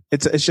today again?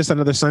 It's just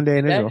another Sunday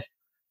in Israel.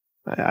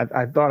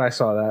 I thought I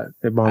saw that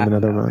they bombed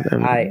another one.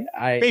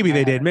 Maybe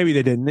they did. Maybe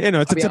they didn't.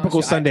 It's a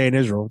typical Sunday in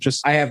Israel.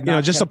 Just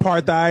just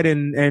apartheid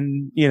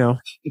and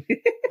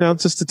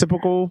it's just a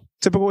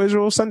typical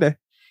Israel Sunday.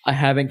 I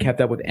haven't kept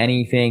up with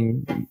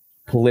anything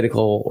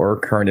political or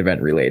current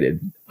event related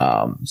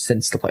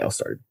since the playoffs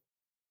started.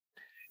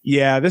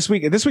 Yeah, this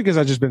week has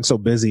I've just been so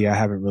busy. I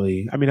haven't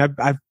really. I mean,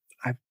 I've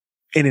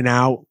in and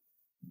out.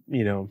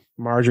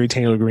 Marjorie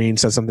Taylor Greene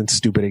said something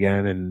stupid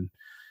again, and.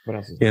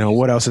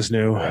 What else is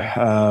new?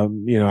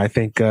 I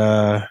think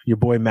your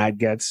boy Matt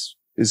Getz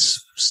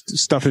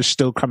stuff is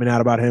still coming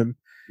out about him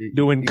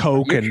doing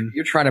coke and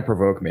you're trying to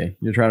provoke me.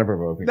 No,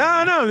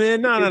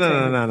 man.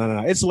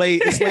 No. It's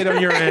late. It's late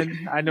on your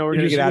end. I know we're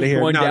gonna get out of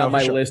here. Going down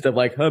my list of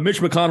like Mitch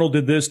McConnell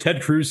did this,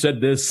 Ted Cruz said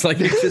this. Like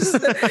it's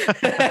just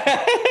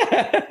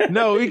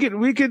No, we could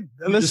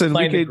listen.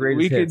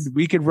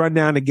 We could run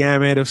down the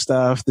gamut of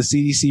stuff, the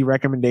CDC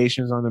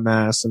recommendations on the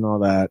masks and all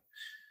that.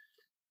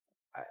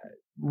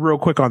 Real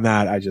quick on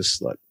that,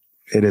 look,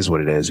 it is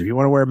what it is. If you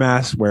want to wear a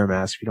mask, wear a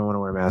mask. If you don't want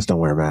to wear a mask, don't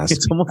wear a mask.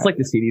 It's almost like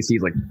the CDC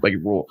is like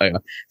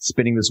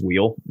spinning this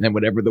wheel and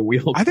whatever the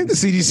wheel. I think the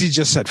CDC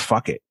just said,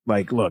 fuck it.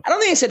 Like, look. I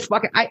don't think they said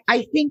fuck it.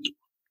 I think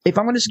if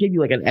I'm going to just give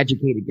you like an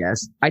educated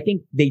guess, I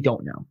think they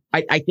don't know.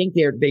 I think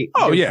they're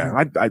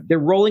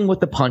rolling with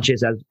the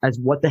punches as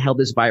what the hell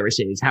this virus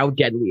is, how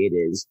deadly it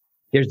is.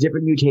 There's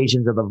different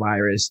mutations of the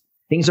virus.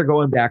 Things are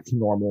going back to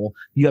normal.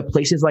 You have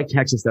places like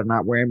Texas that are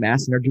not wearing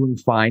masks and are doing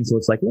fine. So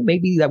it's like, well,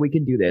 maybe that we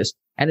can do this.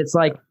 And it's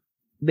like,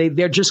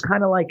 they're just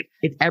kind of like,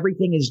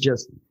 everything is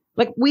just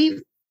like,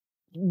 we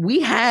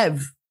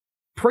have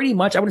pretty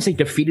much, I wouldn't say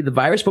defeated the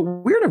virus, but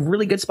we're in a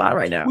really good spot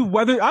right now.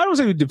 I don't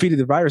say we defeated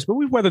the virus, but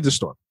we've weathered the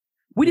storm.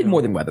 We did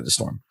more than weather the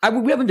storm.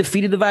 We haven't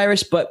defeated the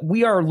virus, but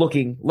we are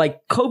looking like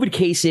COVID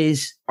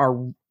cases are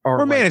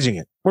we're managing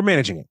it. We're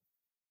managing it.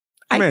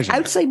 I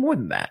would say more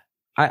than that.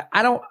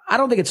 I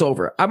don't think it's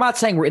over. I'm not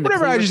saying we're in the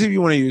whatever adjective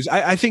you want to use.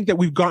 I think that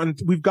we've gotten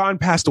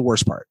past the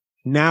worst part.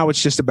 Now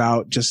it's just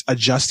about just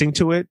adjusting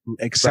to it,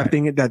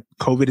 accepting it that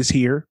COVID is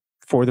here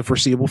for the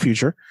foreseeable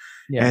future,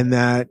 and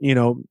that, you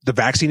know, the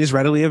vaccine is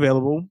readily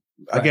available.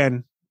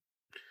 Again,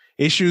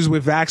 issues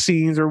with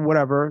vaccines or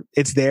whatever,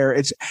 it's there.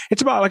 It's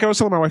about, like I was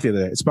telling my wife the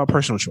other day, it's about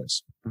personal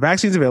choice. The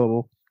vaccine's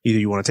available. Either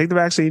you want to take the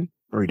vaccine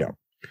or you don't.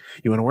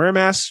 You want to wear a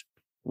mask?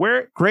 Wear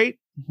it. Great.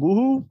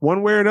 Woohoo.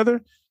 One way or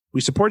another.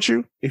 We support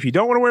you. If you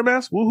don't want to wear a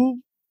mask, woohoo.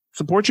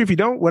 Support you if you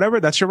don't,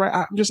 whatever. That's your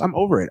right. I'm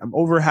over it. I'm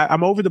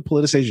over the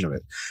politicization of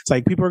it. It's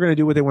like people are going to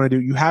do what they want to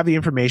do. You have the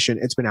information.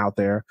 It's been out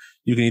there.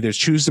 You can either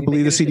choose to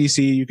believe the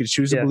CDC. You can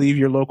choose to believe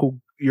your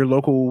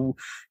local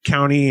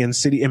county and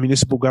city and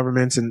municipal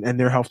governments and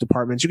their health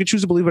departments. You can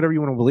choose to believe whatever you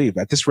want to believe.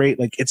 At this rate,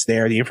 like, it's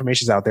there. The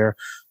information's out there.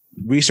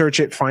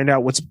 Research it, find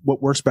out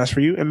what works best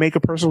for you, and make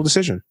a personal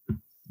decision.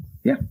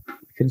 Yeah.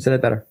 Couldn't say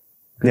that better.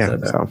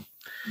 So.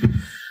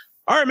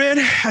 All right, man.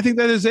 I think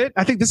that is it.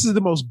 I think this is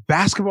the most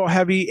basketball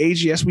heavy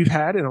AGS we've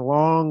had in a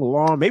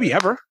long, maybe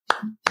ever.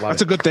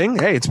 That's a good thing.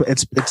 Hey, it's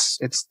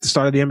the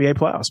start of the NBA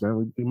playoffs,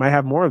 man. We might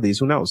have more of these.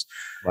 Who knows?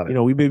 You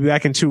know, we may be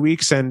back in 2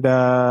 weeks, and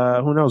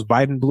who knows?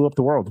 Biden blew up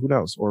the world. Who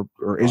knows? Or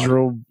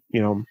Israel,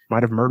 you know,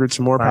 might have murdered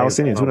some more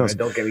Palestinians. Who knows?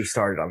 Man, don't get me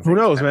started on. Who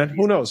knows, man?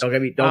 Who knows? Don't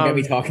get me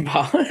talking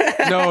about.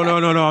 No.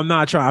 I'm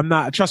not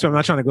trying. Trust me, I'm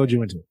not trying to goad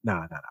you into it.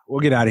 Nah.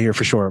 We'll get out of here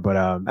for sure.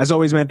 But as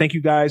always, man, thank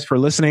you guys for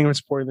listening and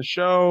supporting the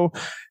show.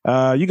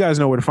 You guys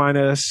know where to find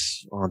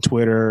us on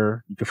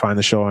Twitter. You can find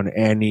the show on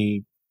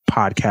any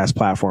podcast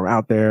platform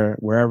out there,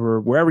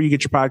 wherever you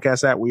get your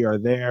podcasts at, we are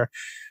there.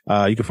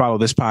 You can follow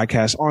this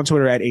podcast on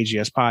Twitter at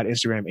AGS Pod,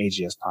 Instagram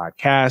AGS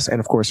Podcast, and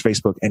of course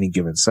Facebook Any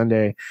Given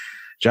Sunday.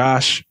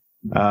 Josh,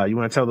 you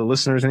want to tell the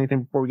listeners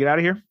anything before we get out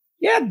of here?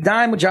 Yeah,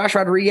 Dime with Josh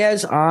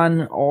Rodriguez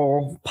on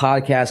all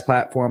podcast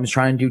platforms,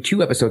 trying to do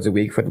 2 episodes a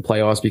week for the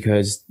playoffs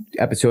because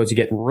episodes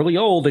get really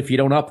old if you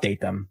don't update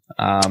them.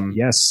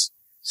 Yes.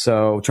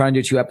 So trying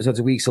to do 2 episodes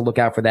a week. So look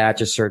out for that.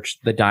 Just search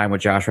The Dime with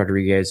Josh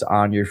Rodriguez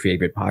on your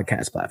favorite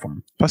podcast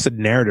platform. Plus the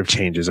narrative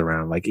changes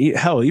around. Like,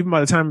 hell, even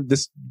by the time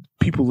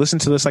people listen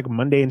to this, like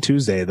Monday and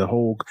Tuesday, the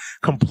whole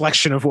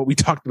complexion of what we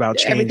talked about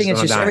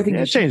changes.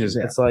 Everything changes.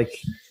 Yeah. It's like,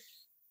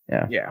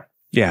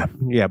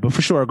 Yeah. But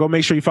for sure, go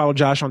make sure you follow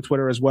Josh on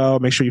Twitter as well.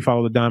 Make sure you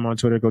follow the Dime on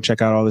Twitter. Go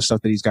check out all the stuff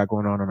that he's got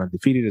going on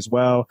Undefeated as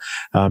well.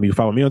 You can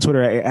follow me on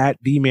Twitter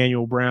at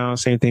DManuelBrown.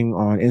 Same thing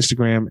on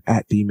Instagram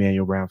at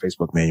DManuelBrown.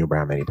 Facebook, Manuel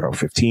Brown,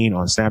 MannyBro15.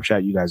 On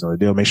Snapchat, you guys know the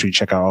deal. Make sure you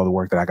check out all the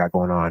work that I got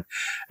going on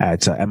at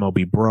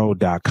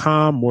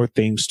MLBBro.com. More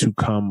things to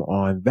come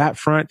on that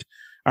front.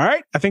 All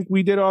right. I think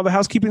we did all the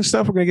housekeeping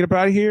stuff. We're going to get up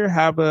out of here.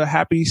 Have a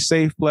happy,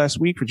 safe, blessed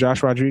week. For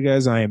Josh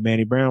Rodriguez, I am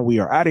Manny Brown. We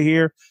are out of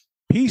here.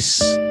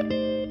 Peace.